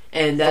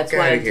 And that's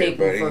why I'm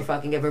taking for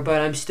fucking ever, but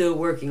I'm still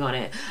working on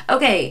it.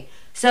 Okay,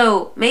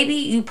 so maybe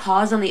you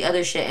pause on the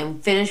other shit and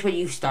finish what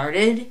you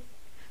started,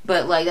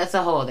 but, like, that's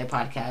a whole other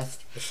podcast.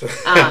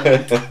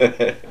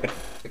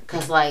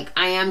 Because, like,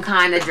 I am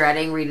kind of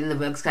dreading reading the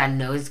books because I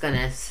know it's going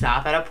to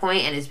stop at a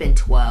point, and it's been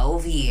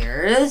 12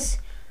 years.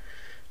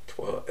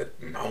 12,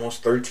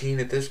 almost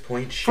 13 at this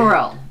point. Shit. For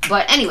real.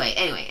 But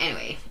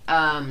anyway.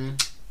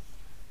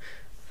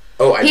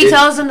 He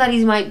tells him that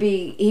you might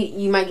get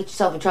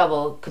yourself in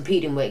trouble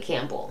competing with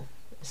Campbell.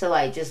 So,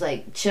 like, just,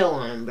 like, chill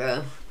on him,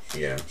 bro.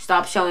 Yeah.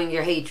 Stop showing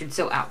your hatred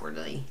so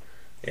outwardly.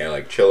 Yeah,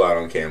 like, chill out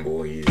on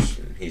Campbell.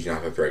 He's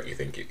not the threat you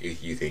think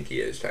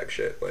he is type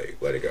shit. Like,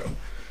 let it go.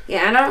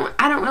 Yeah,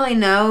 I don't really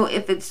know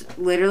if it's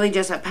literally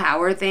just a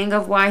power thing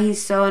of why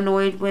he's so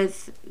annoyed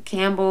with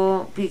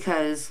Campbell.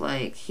 Because,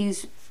 like, he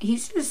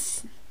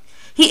is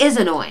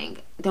annoying.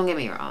 Don't get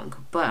me wrong.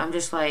 But I'm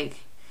just,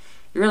 like,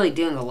 you're really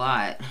doing a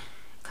lot.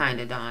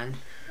 Kind of, Don.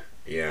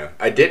 Yeah,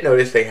 I did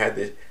notice they had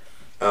this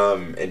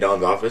in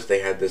Don's office. They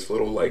had this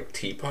little like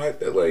teapot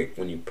that like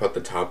when you put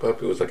the top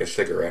up, it was like a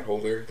cigarette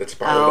holder that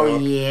spiraled out. Oh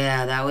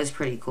yeah, that was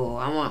pretty cool.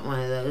 I want one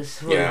of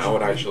those. Yeah, I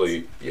would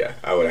actually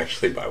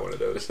buy one of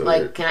those. So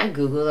like, can I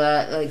Google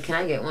that? Like, can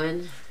I get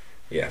one?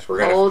 Yes, we're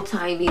gonna old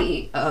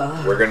tiny.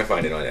 We're gonna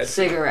find it on Etsy.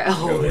 Cigarette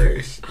holder. No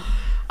worries.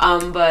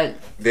 But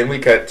then we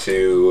cut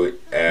to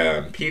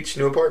Pete's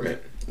new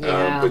apartment.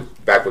 Yeah.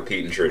 Back with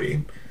Pete and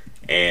Trudy.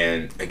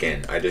 And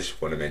again, I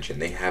just want to mention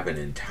they have an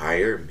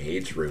entire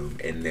maid's room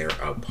in their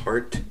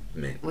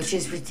apartment, which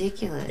is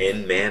ridiculous,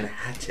 in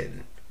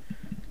Manhattan.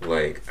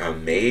 Like a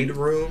maid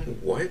room?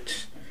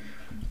 What?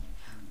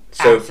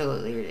 So,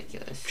 absolutely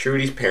ridiculous.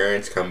 Trudy's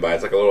parents come by.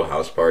 It's like a little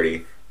house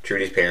party.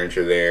 Trudy's parents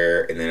are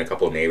there, and then a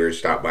couple of neighbors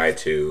stop by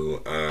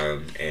too.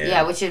 And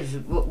yeah, which is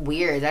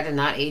weird. That did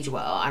not age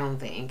well. I don't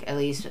think. At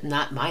least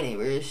not my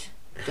neighbors.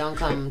 Don't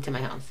come to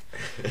my house.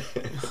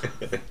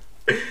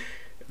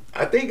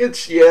 I think it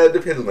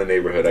depends on the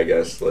neighborhood, I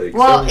guess. Like,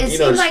 well, it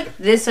seems like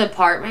this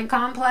apartment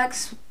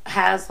complex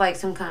has like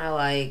some kind of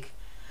like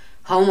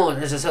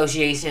homeowners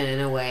association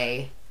in a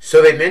way.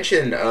 So they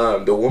mentioned,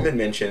 the woman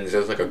mentions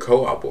there's like a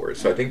co-op board.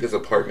 So I think this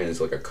apartment is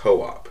like a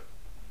co-op.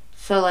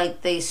 So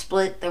like they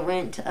split the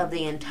rent of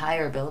the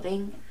entire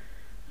building,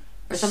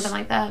 or something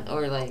like that,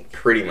 or like.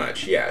 Pretty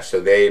much, yeah. So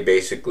they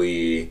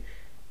basically,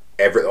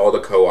 all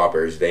the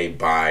co-opers, they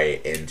buy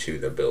into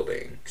the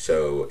building.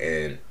 So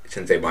and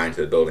since they buy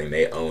into the building,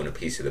 they own a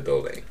piece of the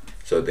building,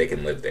 so they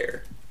can live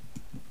there.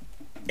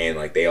 And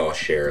like they all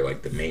share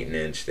like the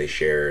maintenance, they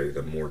share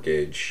the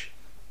mortgage,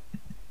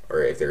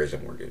 or if there is a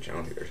mortgage, I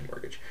don't think there's a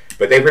mortgage,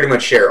 but they pretty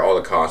much share all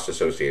the costs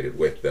associated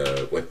with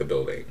the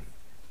building.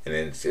 And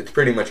it's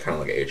pretty much kind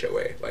of like a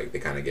HOA. Like they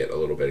kind of get a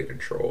little bit of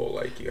control.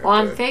 Like you. Well,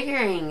 I'm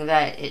figuring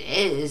that it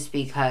is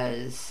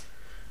because,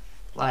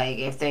 like,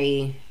 it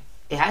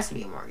has to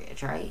be a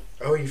mortgage, right?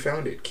 Oh, you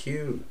found it.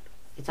 Cute.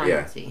 It's on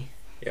Etsy.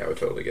 Yeah, I would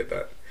totally get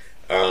that.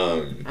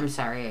 I'm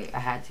sorry, I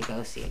had to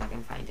go see if I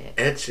can find it.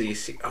 Etsy,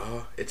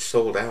 it's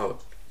sold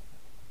out.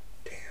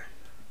 Damn,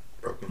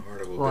 broke my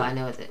heart a little bit. Well, I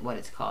know what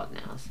it's called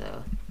now,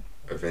 so.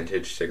 A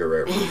vintage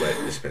cigarette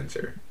roulette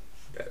dispenser.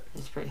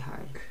 It's pretty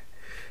hard.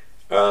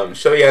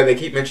 So yeah, they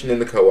keep mentioning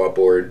the co-op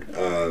board.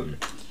 And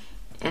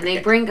they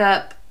bring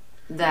up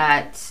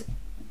that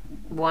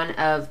one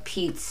of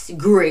Pete's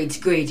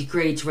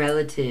great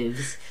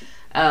relatives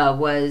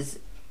was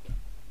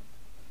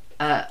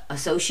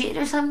associate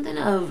or something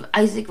of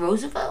Isaac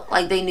Roosevelt.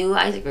 Like they knew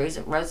Isaac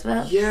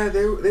Roosevelt. Yeah,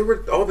 they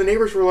were. All the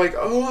neighbors were like,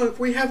 "Oh,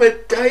 we have a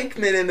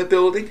Dykeman in the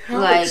building."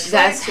 How exciting.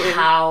 That's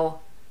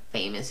how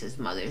famous his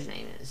mother's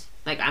name is.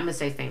 Like I'm gonna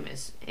say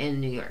famous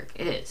in New York.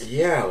 It is.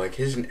 Yeah, like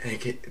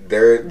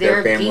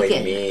their family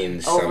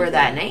means over something.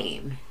 That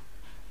name.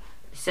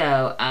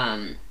 So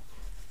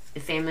the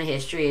family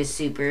history is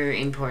super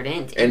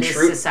important in this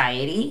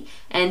society,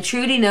 and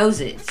Trudy knows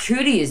it.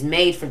 Trudy is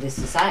made for this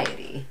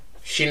society.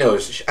 She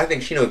knows. I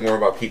think she knows more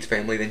about Pete's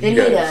family than he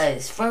does. He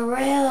does, for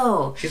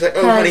real. She's like,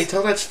 "Oh, honey,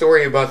 tell that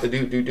story about the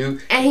do."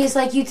 And he's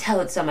like, "You tell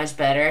it so much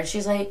better." And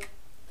she's like,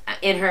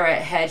 in her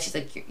head, she's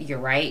like, "You're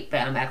right,"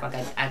 but I'm acting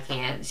like I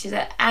can't. She's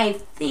like, "I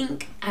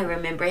think I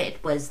remember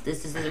it was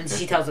this," and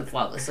she tells it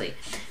flawlessly.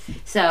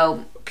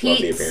 So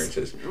Pete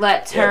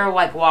lets her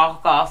like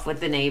walk off with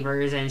the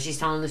neighbors, and she's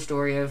telling the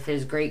story of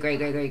his great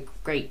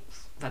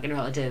fucking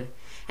relative,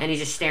 and he's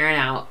just staring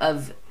out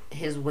of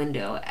his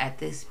window at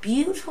this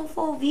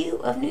beautiful view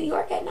of New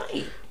York at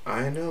night.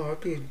 I know.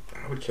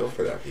 I would kill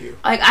for that view.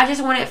 Like, I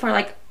just want it for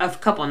like a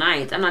couple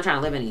nights. I'm not trying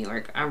to live in New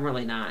York. I'm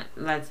really not.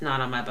 That's not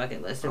on my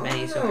bucket list of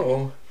any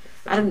sort.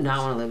 I do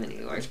not want to live in New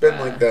York. It's been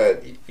like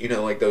that,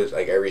 like those,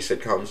 like every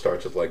sitcom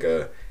starts with like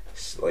the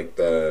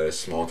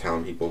small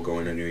town people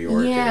going to New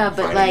York. Yeah,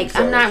 but like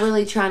I'm not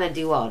really trying to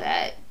do all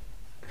that.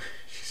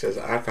 She says,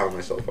 I found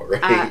myself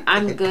already.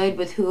 I'm good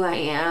with who I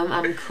am.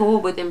 I'm cool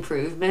with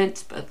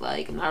improvements, but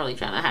like I'm not really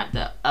trying to have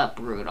to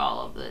uproot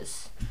all of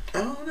this.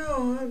 I don't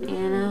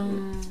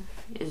know.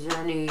 Is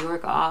there a New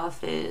York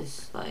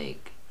office?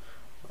 Like,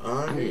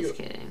 I'm just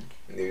kidding.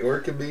 New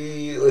York could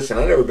be. Listen,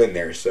 I've never been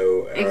there,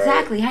 so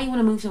exactly. How you want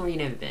to move somewhere you've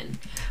never been?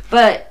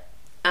 But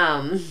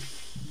yeah,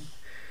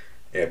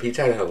 Pete's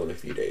had a hell of a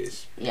few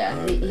days.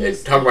 Yeah,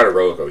 talk about a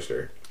roller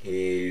coaster.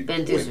 He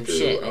been through some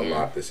shit, a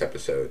lot this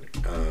episode.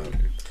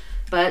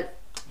 But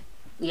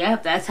yeah,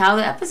 that's how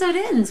the episode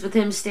ends, with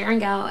him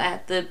staring out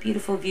at the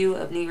beautiful view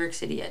of New York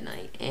City at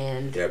night.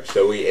 And yep.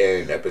 So we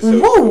end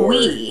episode 4,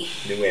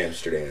 New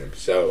Amsterdam.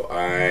 So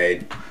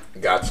I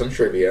got some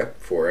trivia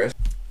for us.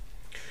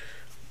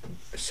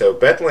 So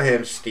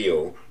Bethlehem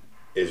Steel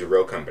is a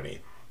real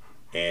company,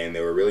 and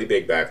they were really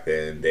big back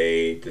then.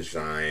 They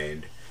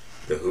designed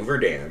the Hoover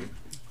Dam,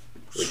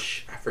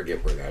 which I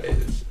forget where that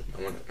is.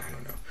 I don't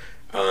know.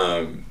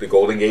 The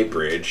Golden Gate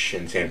Bridge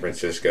in San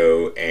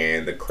Francisco,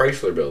 and the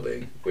Chrysler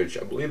Building, which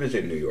I believe is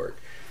in New York.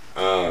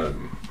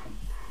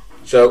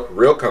 So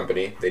real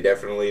company. They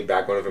definitely,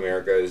 backbone of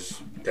America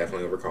is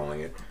definitely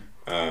overcalling it.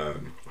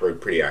 Or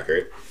pretty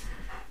accurate.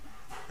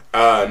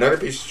 Another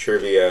piece of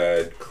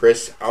trivia: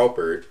 Chris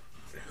Alpert,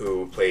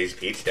 who plays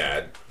Pete's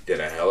dad, did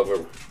a hell of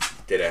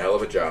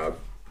a job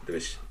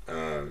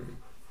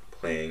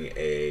playing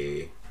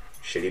a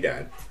shitty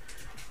dad.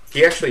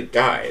 He actually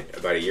died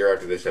about a year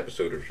after this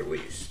episode was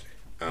released.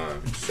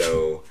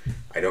 So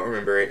I don't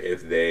remember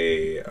if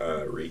they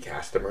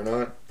recast him or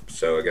not.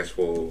 So I guess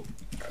we'll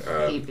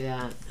keep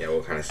that. Yeah,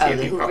 we'll kind of see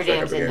if he pops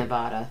back up again. In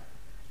Nevada.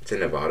 It's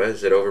in Nevada.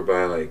 Is it over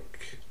by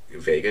like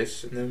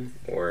Vegas and them,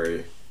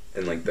 or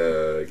in like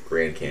the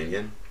Grand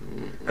Canyon?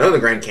 I know the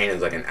Grand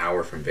Canyon's like an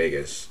hour from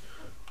Vegas.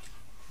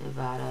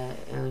 Nevada,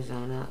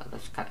 Arizona.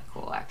 That's kind of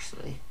cool,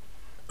 actually.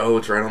 Oh,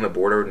 it's right on the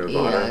border of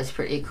Nevada? Yeah, it's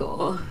pretty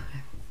cool.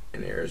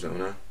 In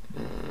Arizona?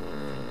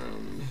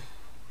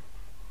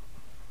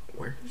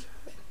 Where is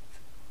that?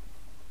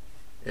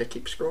 Yeah,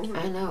 keep scrolling.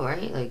 I know,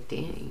 right? Like,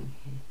 dang.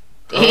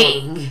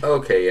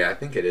 Okay, yeah, I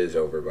think it is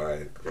over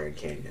by Grand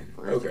Canyon.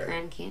 Where's the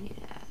Grand Canyon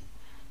at?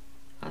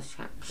 I was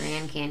trying...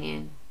 Grand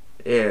Canyon.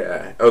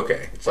 Yeah,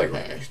 okay. It's like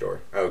right next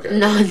door. Okay.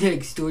 Not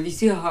next door. Do you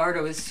see how hard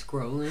I was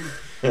scrolling?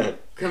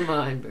 Come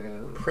on,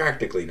 bro.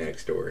 Practically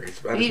next door.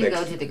 It's we need to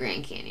go to the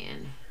Grand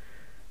Canyon.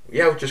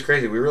 Yeah, which is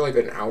crazy. We were like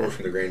an hour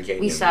from the Grand Canyon.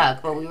 We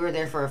suck, but we were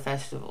there for a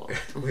festival.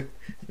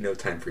 No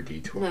time for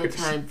detours. No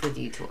time for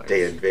detours.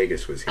 Day in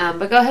Vegas was here.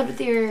 But go ahead with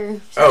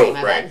your story,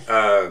 right.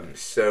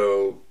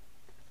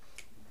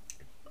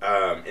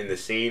 In the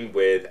scene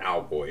with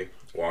Owlboy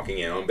walking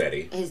in on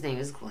Betty. His name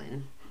is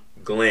Glenn.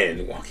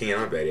 Glenn walking in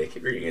on Betty. I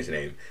keep reading his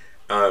name.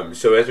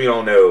 So as we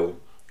all know,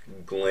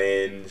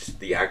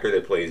 the actor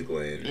that plays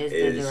Glenn is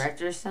the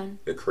director's son?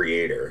 The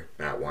creator,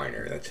 Matt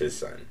Weiner. That's his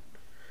son.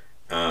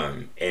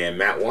 And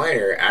Matt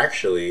Weiner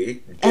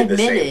actually did the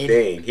same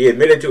thing. He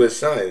admitted to his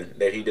son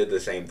that he did the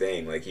same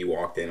thing. Like, he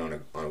walked in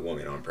on a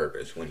woman on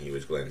purpose when he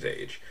was Glenn's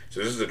age. So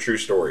this is a true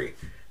story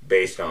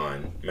based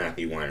on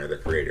Matthew Weiner, the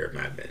creator of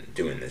Mad Men,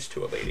 doing this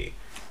to a lady.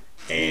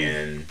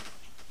 And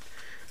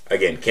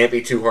again, can't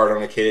be too hard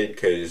on a kid,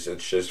 because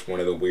it's just one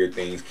of the weird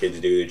things kids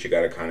do that you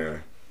gotta kind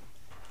of...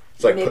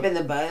 It's like nip in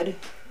the bud.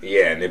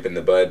 Yeah, nip in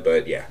the bud,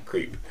 but yeah,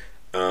 creep.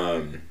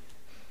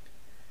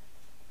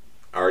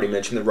 I already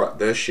mentioned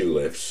the shoe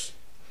lifts.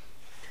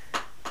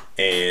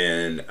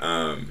 And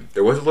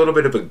there was a little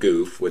bit of a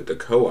goof with the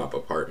co-op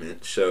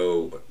apartment.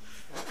 So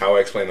how I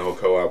explained the whole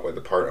co-op with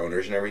the part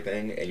owners and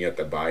everything, and you have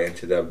to buy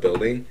into the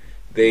building.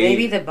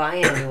 Maybe the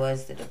buy-in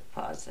was the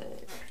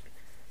deposit.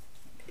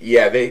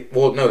 Yeah, they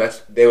would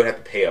have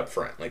to pay up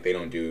front. Like, they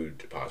don't do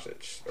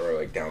deposits or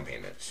like down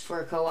payments.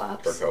 For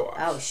co-ops? For co-ops.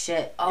 Oh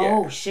shit.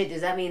 Oh shit.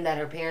 Does that mean that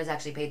her parents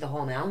actually paid the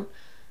whole amount?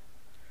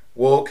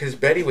 Well, because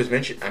Betty was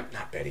mentioning...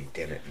 not Betty,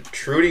 damn it.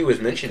 Trudy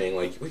was mentioning,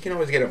 like, we can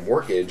always get a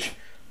mortgage,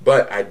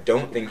 but I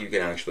don't think you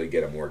can actually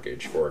get a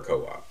mortgage for a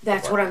co-op.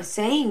 That's what I'm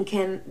saying.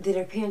 Did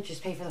her parents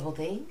just pay for the whole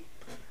thing?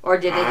 Or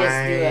did they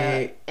just do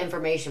a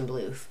information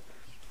bloof?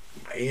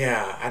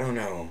 Yeah, I don't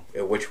know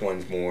which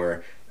one's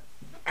more...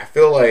 I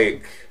feel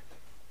like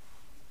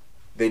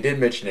they did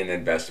mention an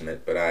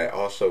investment, but I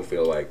also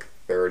feel like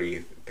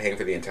paying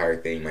for the entire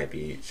thing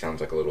sounds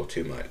like a little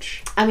too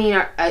much. I mean,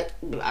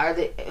 are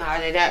they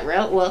that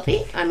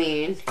wealthy? I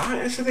mean,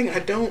 that's the thing.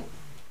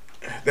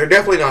 They're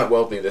definitely not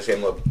wealthy the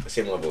same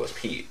level as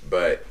Pete.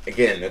 But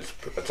again,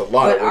 that's a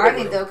lot. But are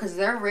they though? Because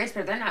they're rich,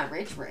 but they're not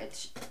rich.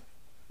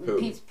 Who?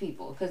 Pete's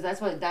people, because that's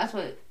what.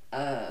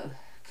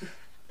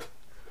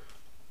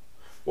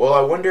 Well,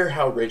 I wonder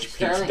how rich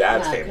Pete's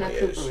dad's family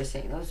is. Cooper was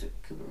saying. That was what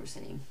Cooper was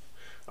saying.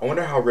 I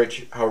wonder how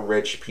rich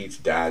Pete's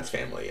dad's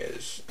family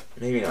is.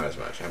 Maybe not as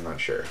much. I'm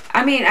not sure.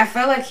 I mean, I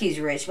feel like he's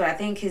rich, but I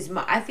think he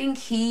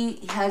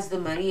has the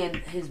money and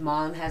his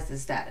mom has the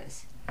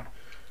status.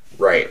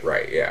 Right,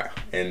 yeah.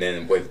 And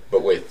then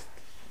with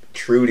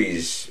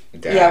Trudy's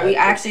dad. Yeah, we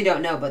actually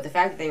don't know, but the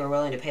fact that they were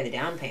willing to pay the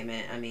down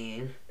payment, I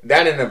mean...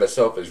 That in and of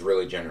itself is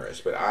really generous,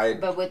 but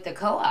But with the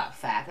co-op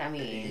fact, I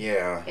mean...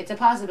 Yeah. It's a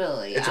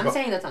possibility. I'm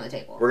saying that's on the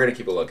table. We're going to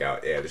keep a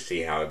lookout, to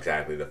see how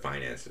exactly the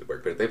finances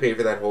work. But if they pay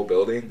for that whole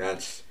building,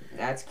 that's...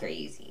 That's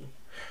crazy.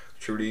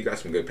 Trudy, you got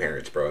some good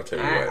parents, bro. I'll tell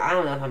you what. I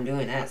don't know if I'm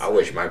doing that. I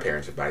wish my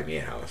parents would buy me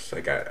a house.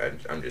 Like,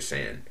 I'm just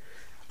saying.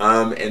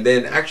 And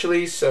then,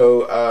 actually,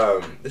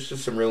 so, this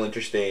is some real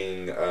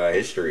interesting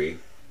history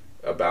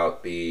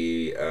about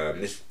the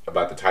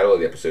title of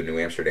the episode, New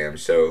Amsterdam.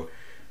 So,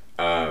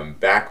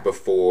 back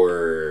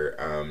before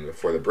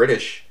the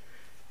British,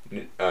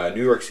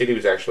 New York City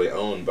was actually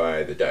owned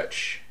by the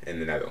Dutch in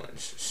the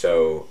Netherlands.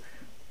 So,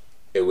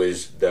 it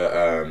was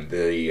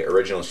the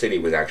original city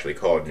was actually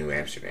called New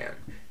Amsterdam.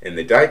 And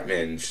the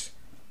Dijkmans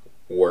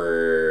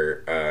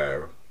were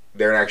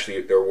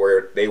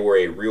they were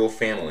a real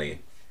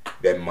family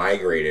that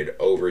migrated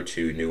over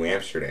to New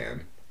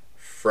Amsterdam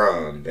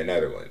from the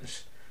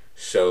Netherlands.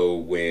 So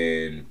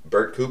when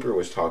Bert Cooper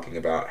was talking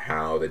about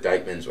how the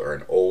Dijkmans are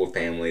an old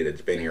family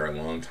that's been here a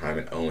long time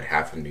and owned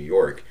half of New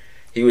York,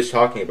 he was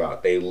talking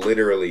about they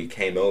literally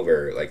came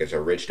over like as a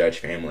rich Dutch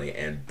family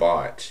and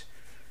bought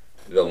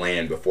the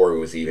land before it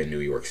was even New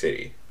York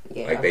City.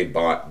 Yeah. Like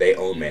they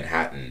owned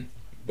Manhattan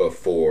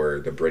before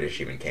the British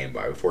even came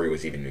by, before it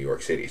was even New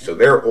York City. So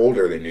they're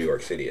older than New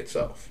York City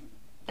itself.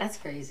 That's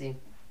crazy.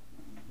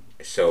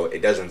 So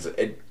it doesn't...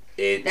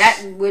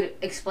 That would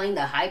explain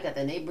the hype that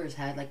the neighbors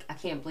had. Like, I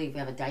can't believe we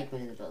have a Dijkman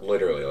in the building.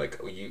 Literally,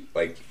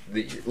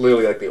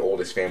 literally like the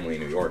oldest family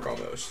in New York,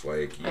 almost.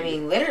 I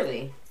mean,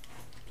 literally.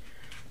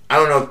 I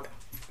don't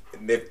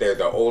know if they're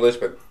the oldest,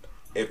 but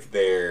if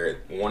they're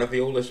one of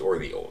the oldest or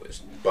the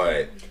oldest.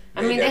 But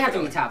I mean, they have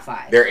to be top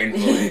 5. Their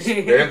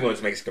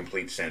influence makes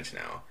complete sense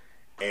now,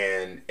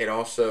 and it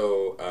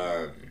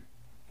also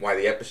why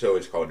the episode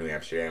is called New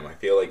Amsterdam. I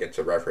feel like it's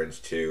a reference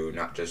to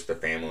not just the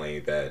family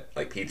that,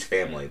 like Pete's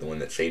family, the one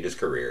that saved his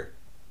career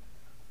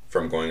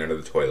from going under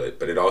the toilet,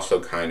 but it also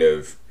kind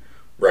of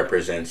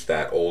represents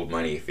that old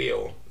money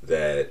feel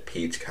that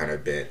Pete's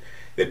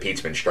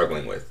been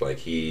struggling with. Like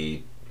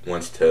he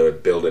wants to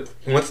build it.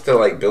 He wants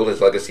to build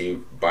his legacy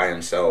by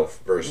himself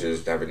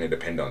versus having to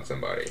depend on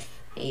somebody.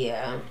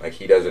 Yeah. Like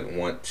he doesn't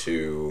want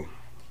to.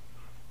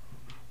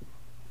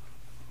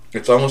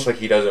 It's almost like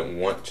he doesn't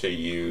want to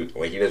use,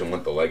 he doesn't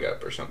want the leg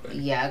up or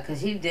something. Yeah, because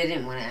he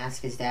didn't want to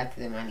ask his dad for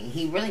the money.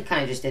 He really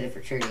kind of just did it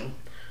for Trudy.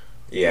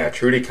 Yeah,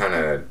 Trudy kind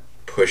of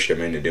pushed him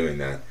into doing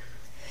that.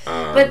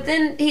 But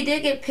then he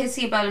did get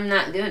pissy about him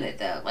not doing it,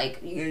 though.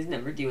 Like, you guys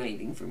never do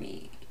anything for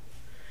me.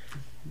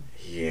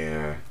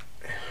 Yeah.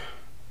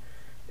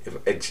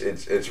 It's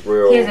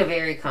real. He has a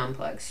very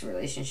complex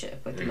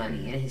relationship with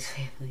money and his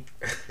family.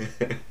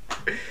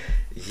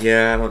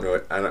 Yeah, I don't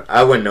know.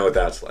 I wouldn't know what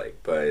that's like,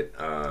 but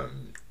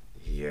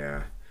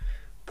yeah.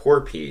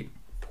 Poor Pete.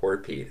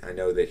 I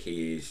know that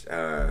he's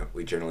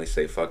we generally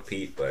say fuck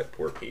Pete, but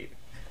poor Pete.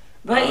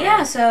 But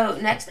yeah, so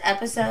next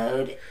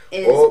episode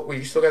is... Well,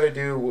 we still got to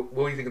do...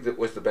 What do you think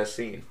was the best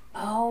scene?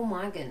 Oh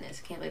my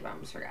goodness. I can't believe I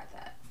almost forgot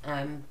that.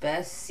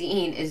 Best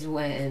scene is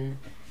when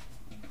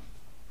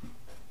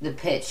the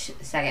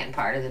second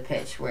part of the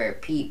pitch, where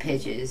Pete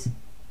pitches.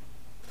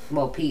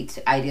 Well, Pete's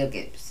idea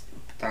gets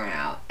thrown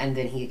out, and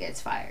then he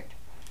gets fired.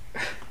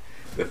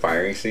 The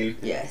firing scene?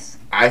 Yes.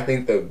 I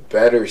think the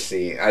better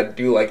scene... I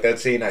do like that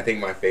scene. I think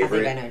my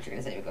favorite... I know what you're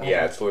going to say. Go ahead.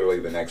 Yeah, it's literally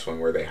the next one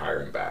where they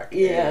hire him back.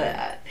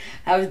 Yeah.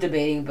 I was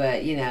debating,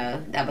 but,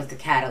 that was the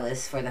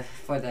catalyst for the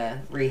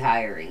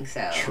rehiring,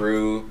 so...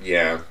 True,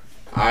 yeah.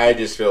 I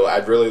just feel... I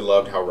really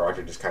loved how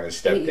Roger just kind of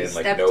stepped in,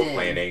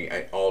 planning,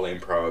 all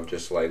improv,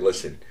 just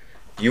listen,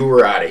 you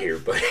were out of here,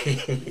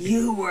 buddy.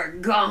 You were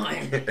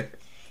gone.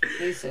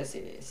 He's so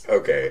serious.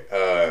 Okay,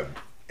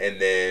 and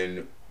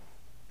then...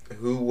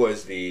 Who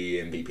was the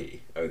MVP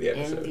of the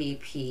episode?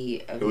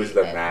 MVP of the episode. Who was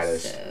the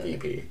maddest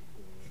VP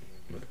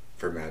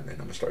for Mad Men?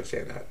 I'm gonna start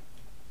saying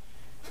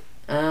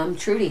that.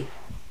 Trudy.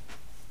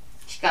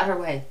 She got her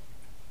way.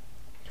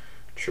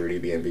 Trudy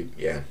the MVP,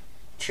 yeah.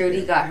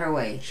 Trudy got her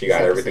way. She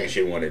got everything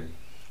she wanted.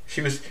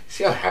 She was.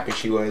 See how happy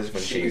she was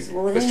when she was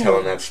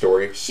telling that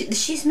story.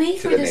 She's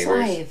made for this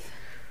life.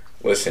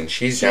 Listen,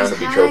 she's down to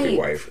be trophy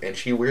wife, and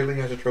she weirdly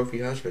has a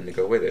trophy husband to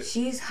go with it.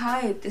 She's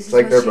hyped. This is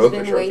what she's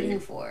been waiting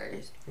for.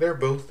 They're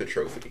both the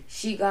trophy.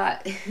 She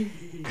got to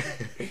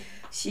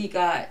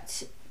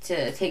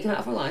take him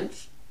out for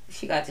lunch.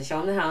 She got to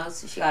show him the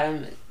house. She got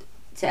him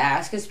to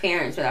ask his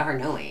parents without her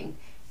knowing.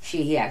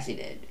 He actually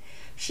did.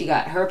 She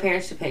got her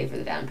parents to pay for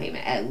the down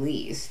payment, at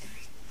least.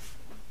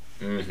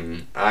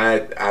 Mm-hmm.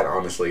 I'd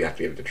honestly have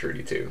to give it to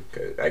Trudy, too,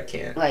 because I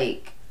can't.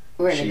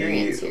 We're in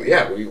agreement here.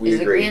 Yeah, we agree. Is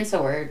agreement's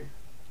a word?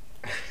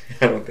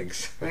 I don't think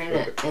so. We're in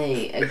an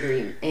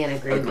agreement.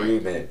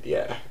 Agreement,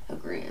 yeah.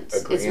 Agreement.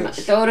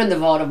 Throw it in the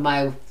vault of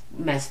my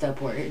messed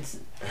up words.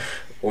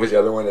 What was the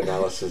other one?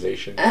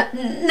 Analyzation?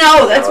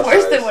 No, that's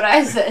worse than what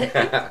I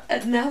said.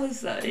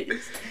 Analyze.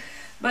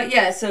 But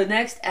yeah, so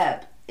next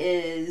ep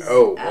is...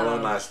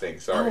 one last thing,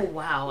 sorry. Oh,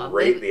 wow.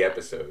 Rate the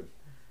episode.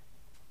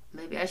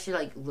 Maybe I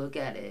should, look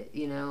at it,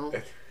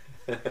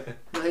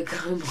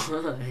 Come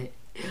on.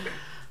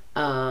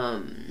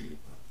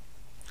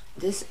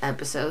 This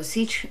episode,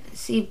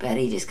 see,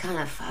 Betty just kind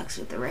of fucks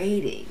with the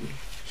rating.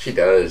 She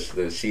does.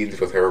 The scenes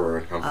with her were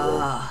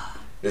uncomfortable.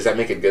 Does that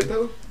make it good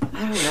though?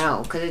 I don't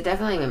know, because it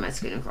definitely made my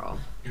skin crawl.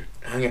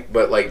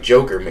 But like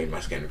Joker made my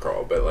skin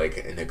crawl, but like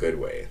in a good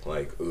way.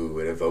 Like, ooh,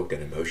 it evoked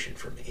an emotion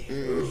for me.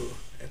 Ooh,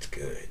 that's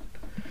good.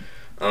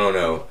 I don't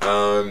know.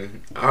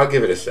 I'll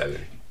give it a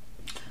 7.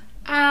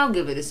 I'll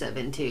give it a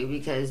 7 too,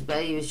 because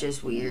Betty was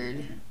just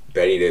weird.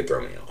 Betty did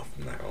throw me off.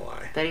 I'm not gonna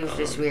lie. Betty was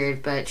just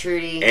weird, but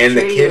Trudy and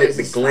Trudy the kid, was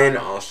the Glenn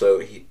also,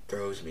 he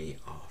throws me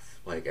off.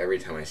 Like every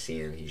time I see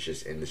him, he's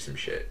just into some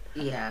shit.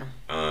 Yeah.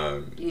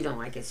 You don't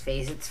like his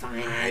face. It's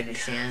fine. I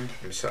understand.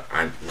 It's a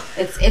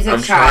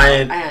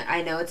child.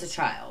 I know it's a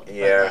child.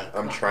 Yeah, like,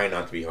 I'm trying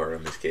not to be hard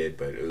on this kid,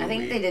 but ooh, I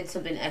think they did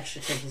something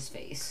extra to his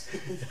face.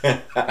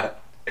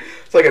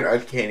 It's like an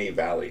uncanny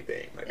valley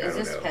thing. Like, it's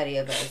just petty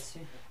of us.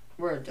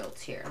 We're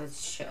adults here.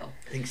 Let's chill.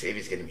 I think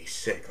Xavier's getting me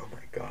sick. Oh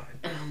my god.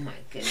 Oh my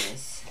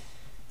goodness.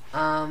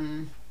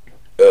 Ugh.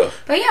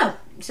 But yeah,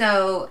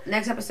 so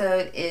next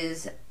episode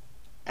is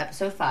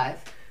episode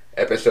 5.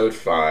 Episode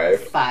 5.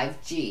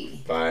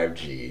 5G.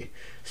 5G.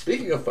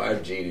 Speaking of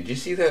 5G, did you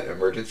see that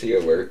emergency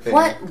alert thing?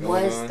 What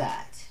was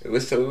that? It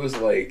was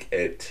like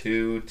at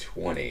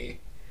 2:20.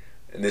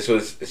 And this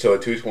was, so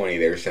at 2:20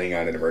 they were sending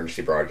out an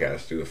emergency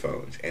broadcast through the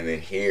phones. And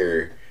then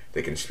here,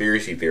 the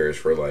conspiracy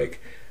theorists were like,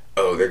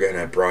 oh, they're going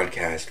to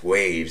broadcast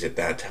waves at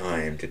that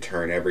time to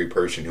turn every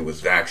person who was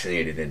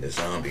vaccinated into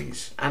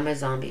zombies. I'm a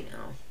zombie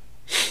now,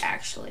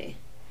 actually.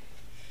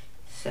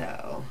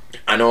 So.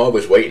 I know I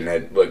was waiting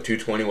at like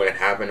 2:20 when it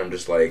happened. I'm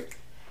just like.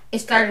 It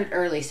started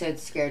early, so it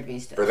scared me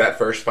still. For that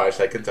first 5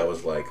 seconds, I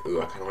was like,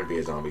 ooh, I kind of want to be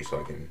a zombie so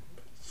I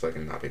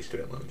can not pay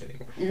student loans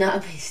anymore.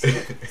 Not pay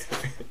student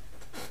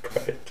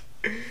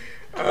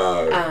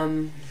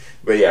loans.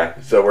 But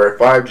yeah, so we're at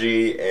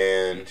 5G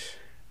and.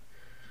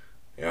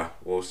 Yeah,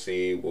 we'll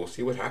see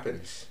what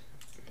happens.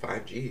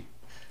 5G.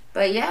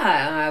 But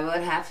yeah, I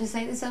would have to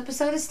say this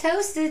episode is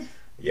toasted.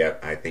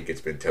 Yep, I think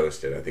it's been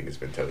toasted.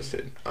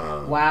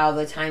 Wow,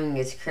 the timing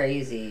is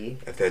crazy.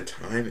 The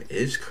time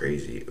is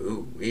crazy.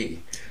 Ooh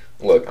wee.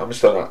 Look, I'm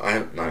still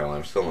on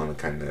the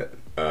kind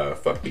of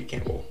fuck Pete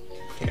Campbell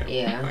camp.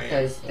 Yeah,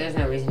 because there's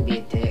no reason to be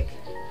a dick.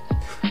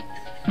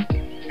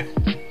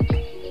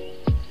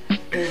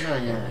 There's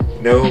really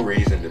not. No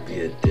reason to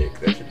be a dick.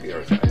 That should be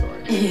our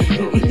tagline.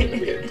 No reason to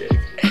be a dick.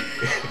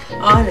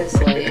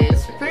 Honestly,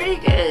 it's pretty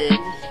good.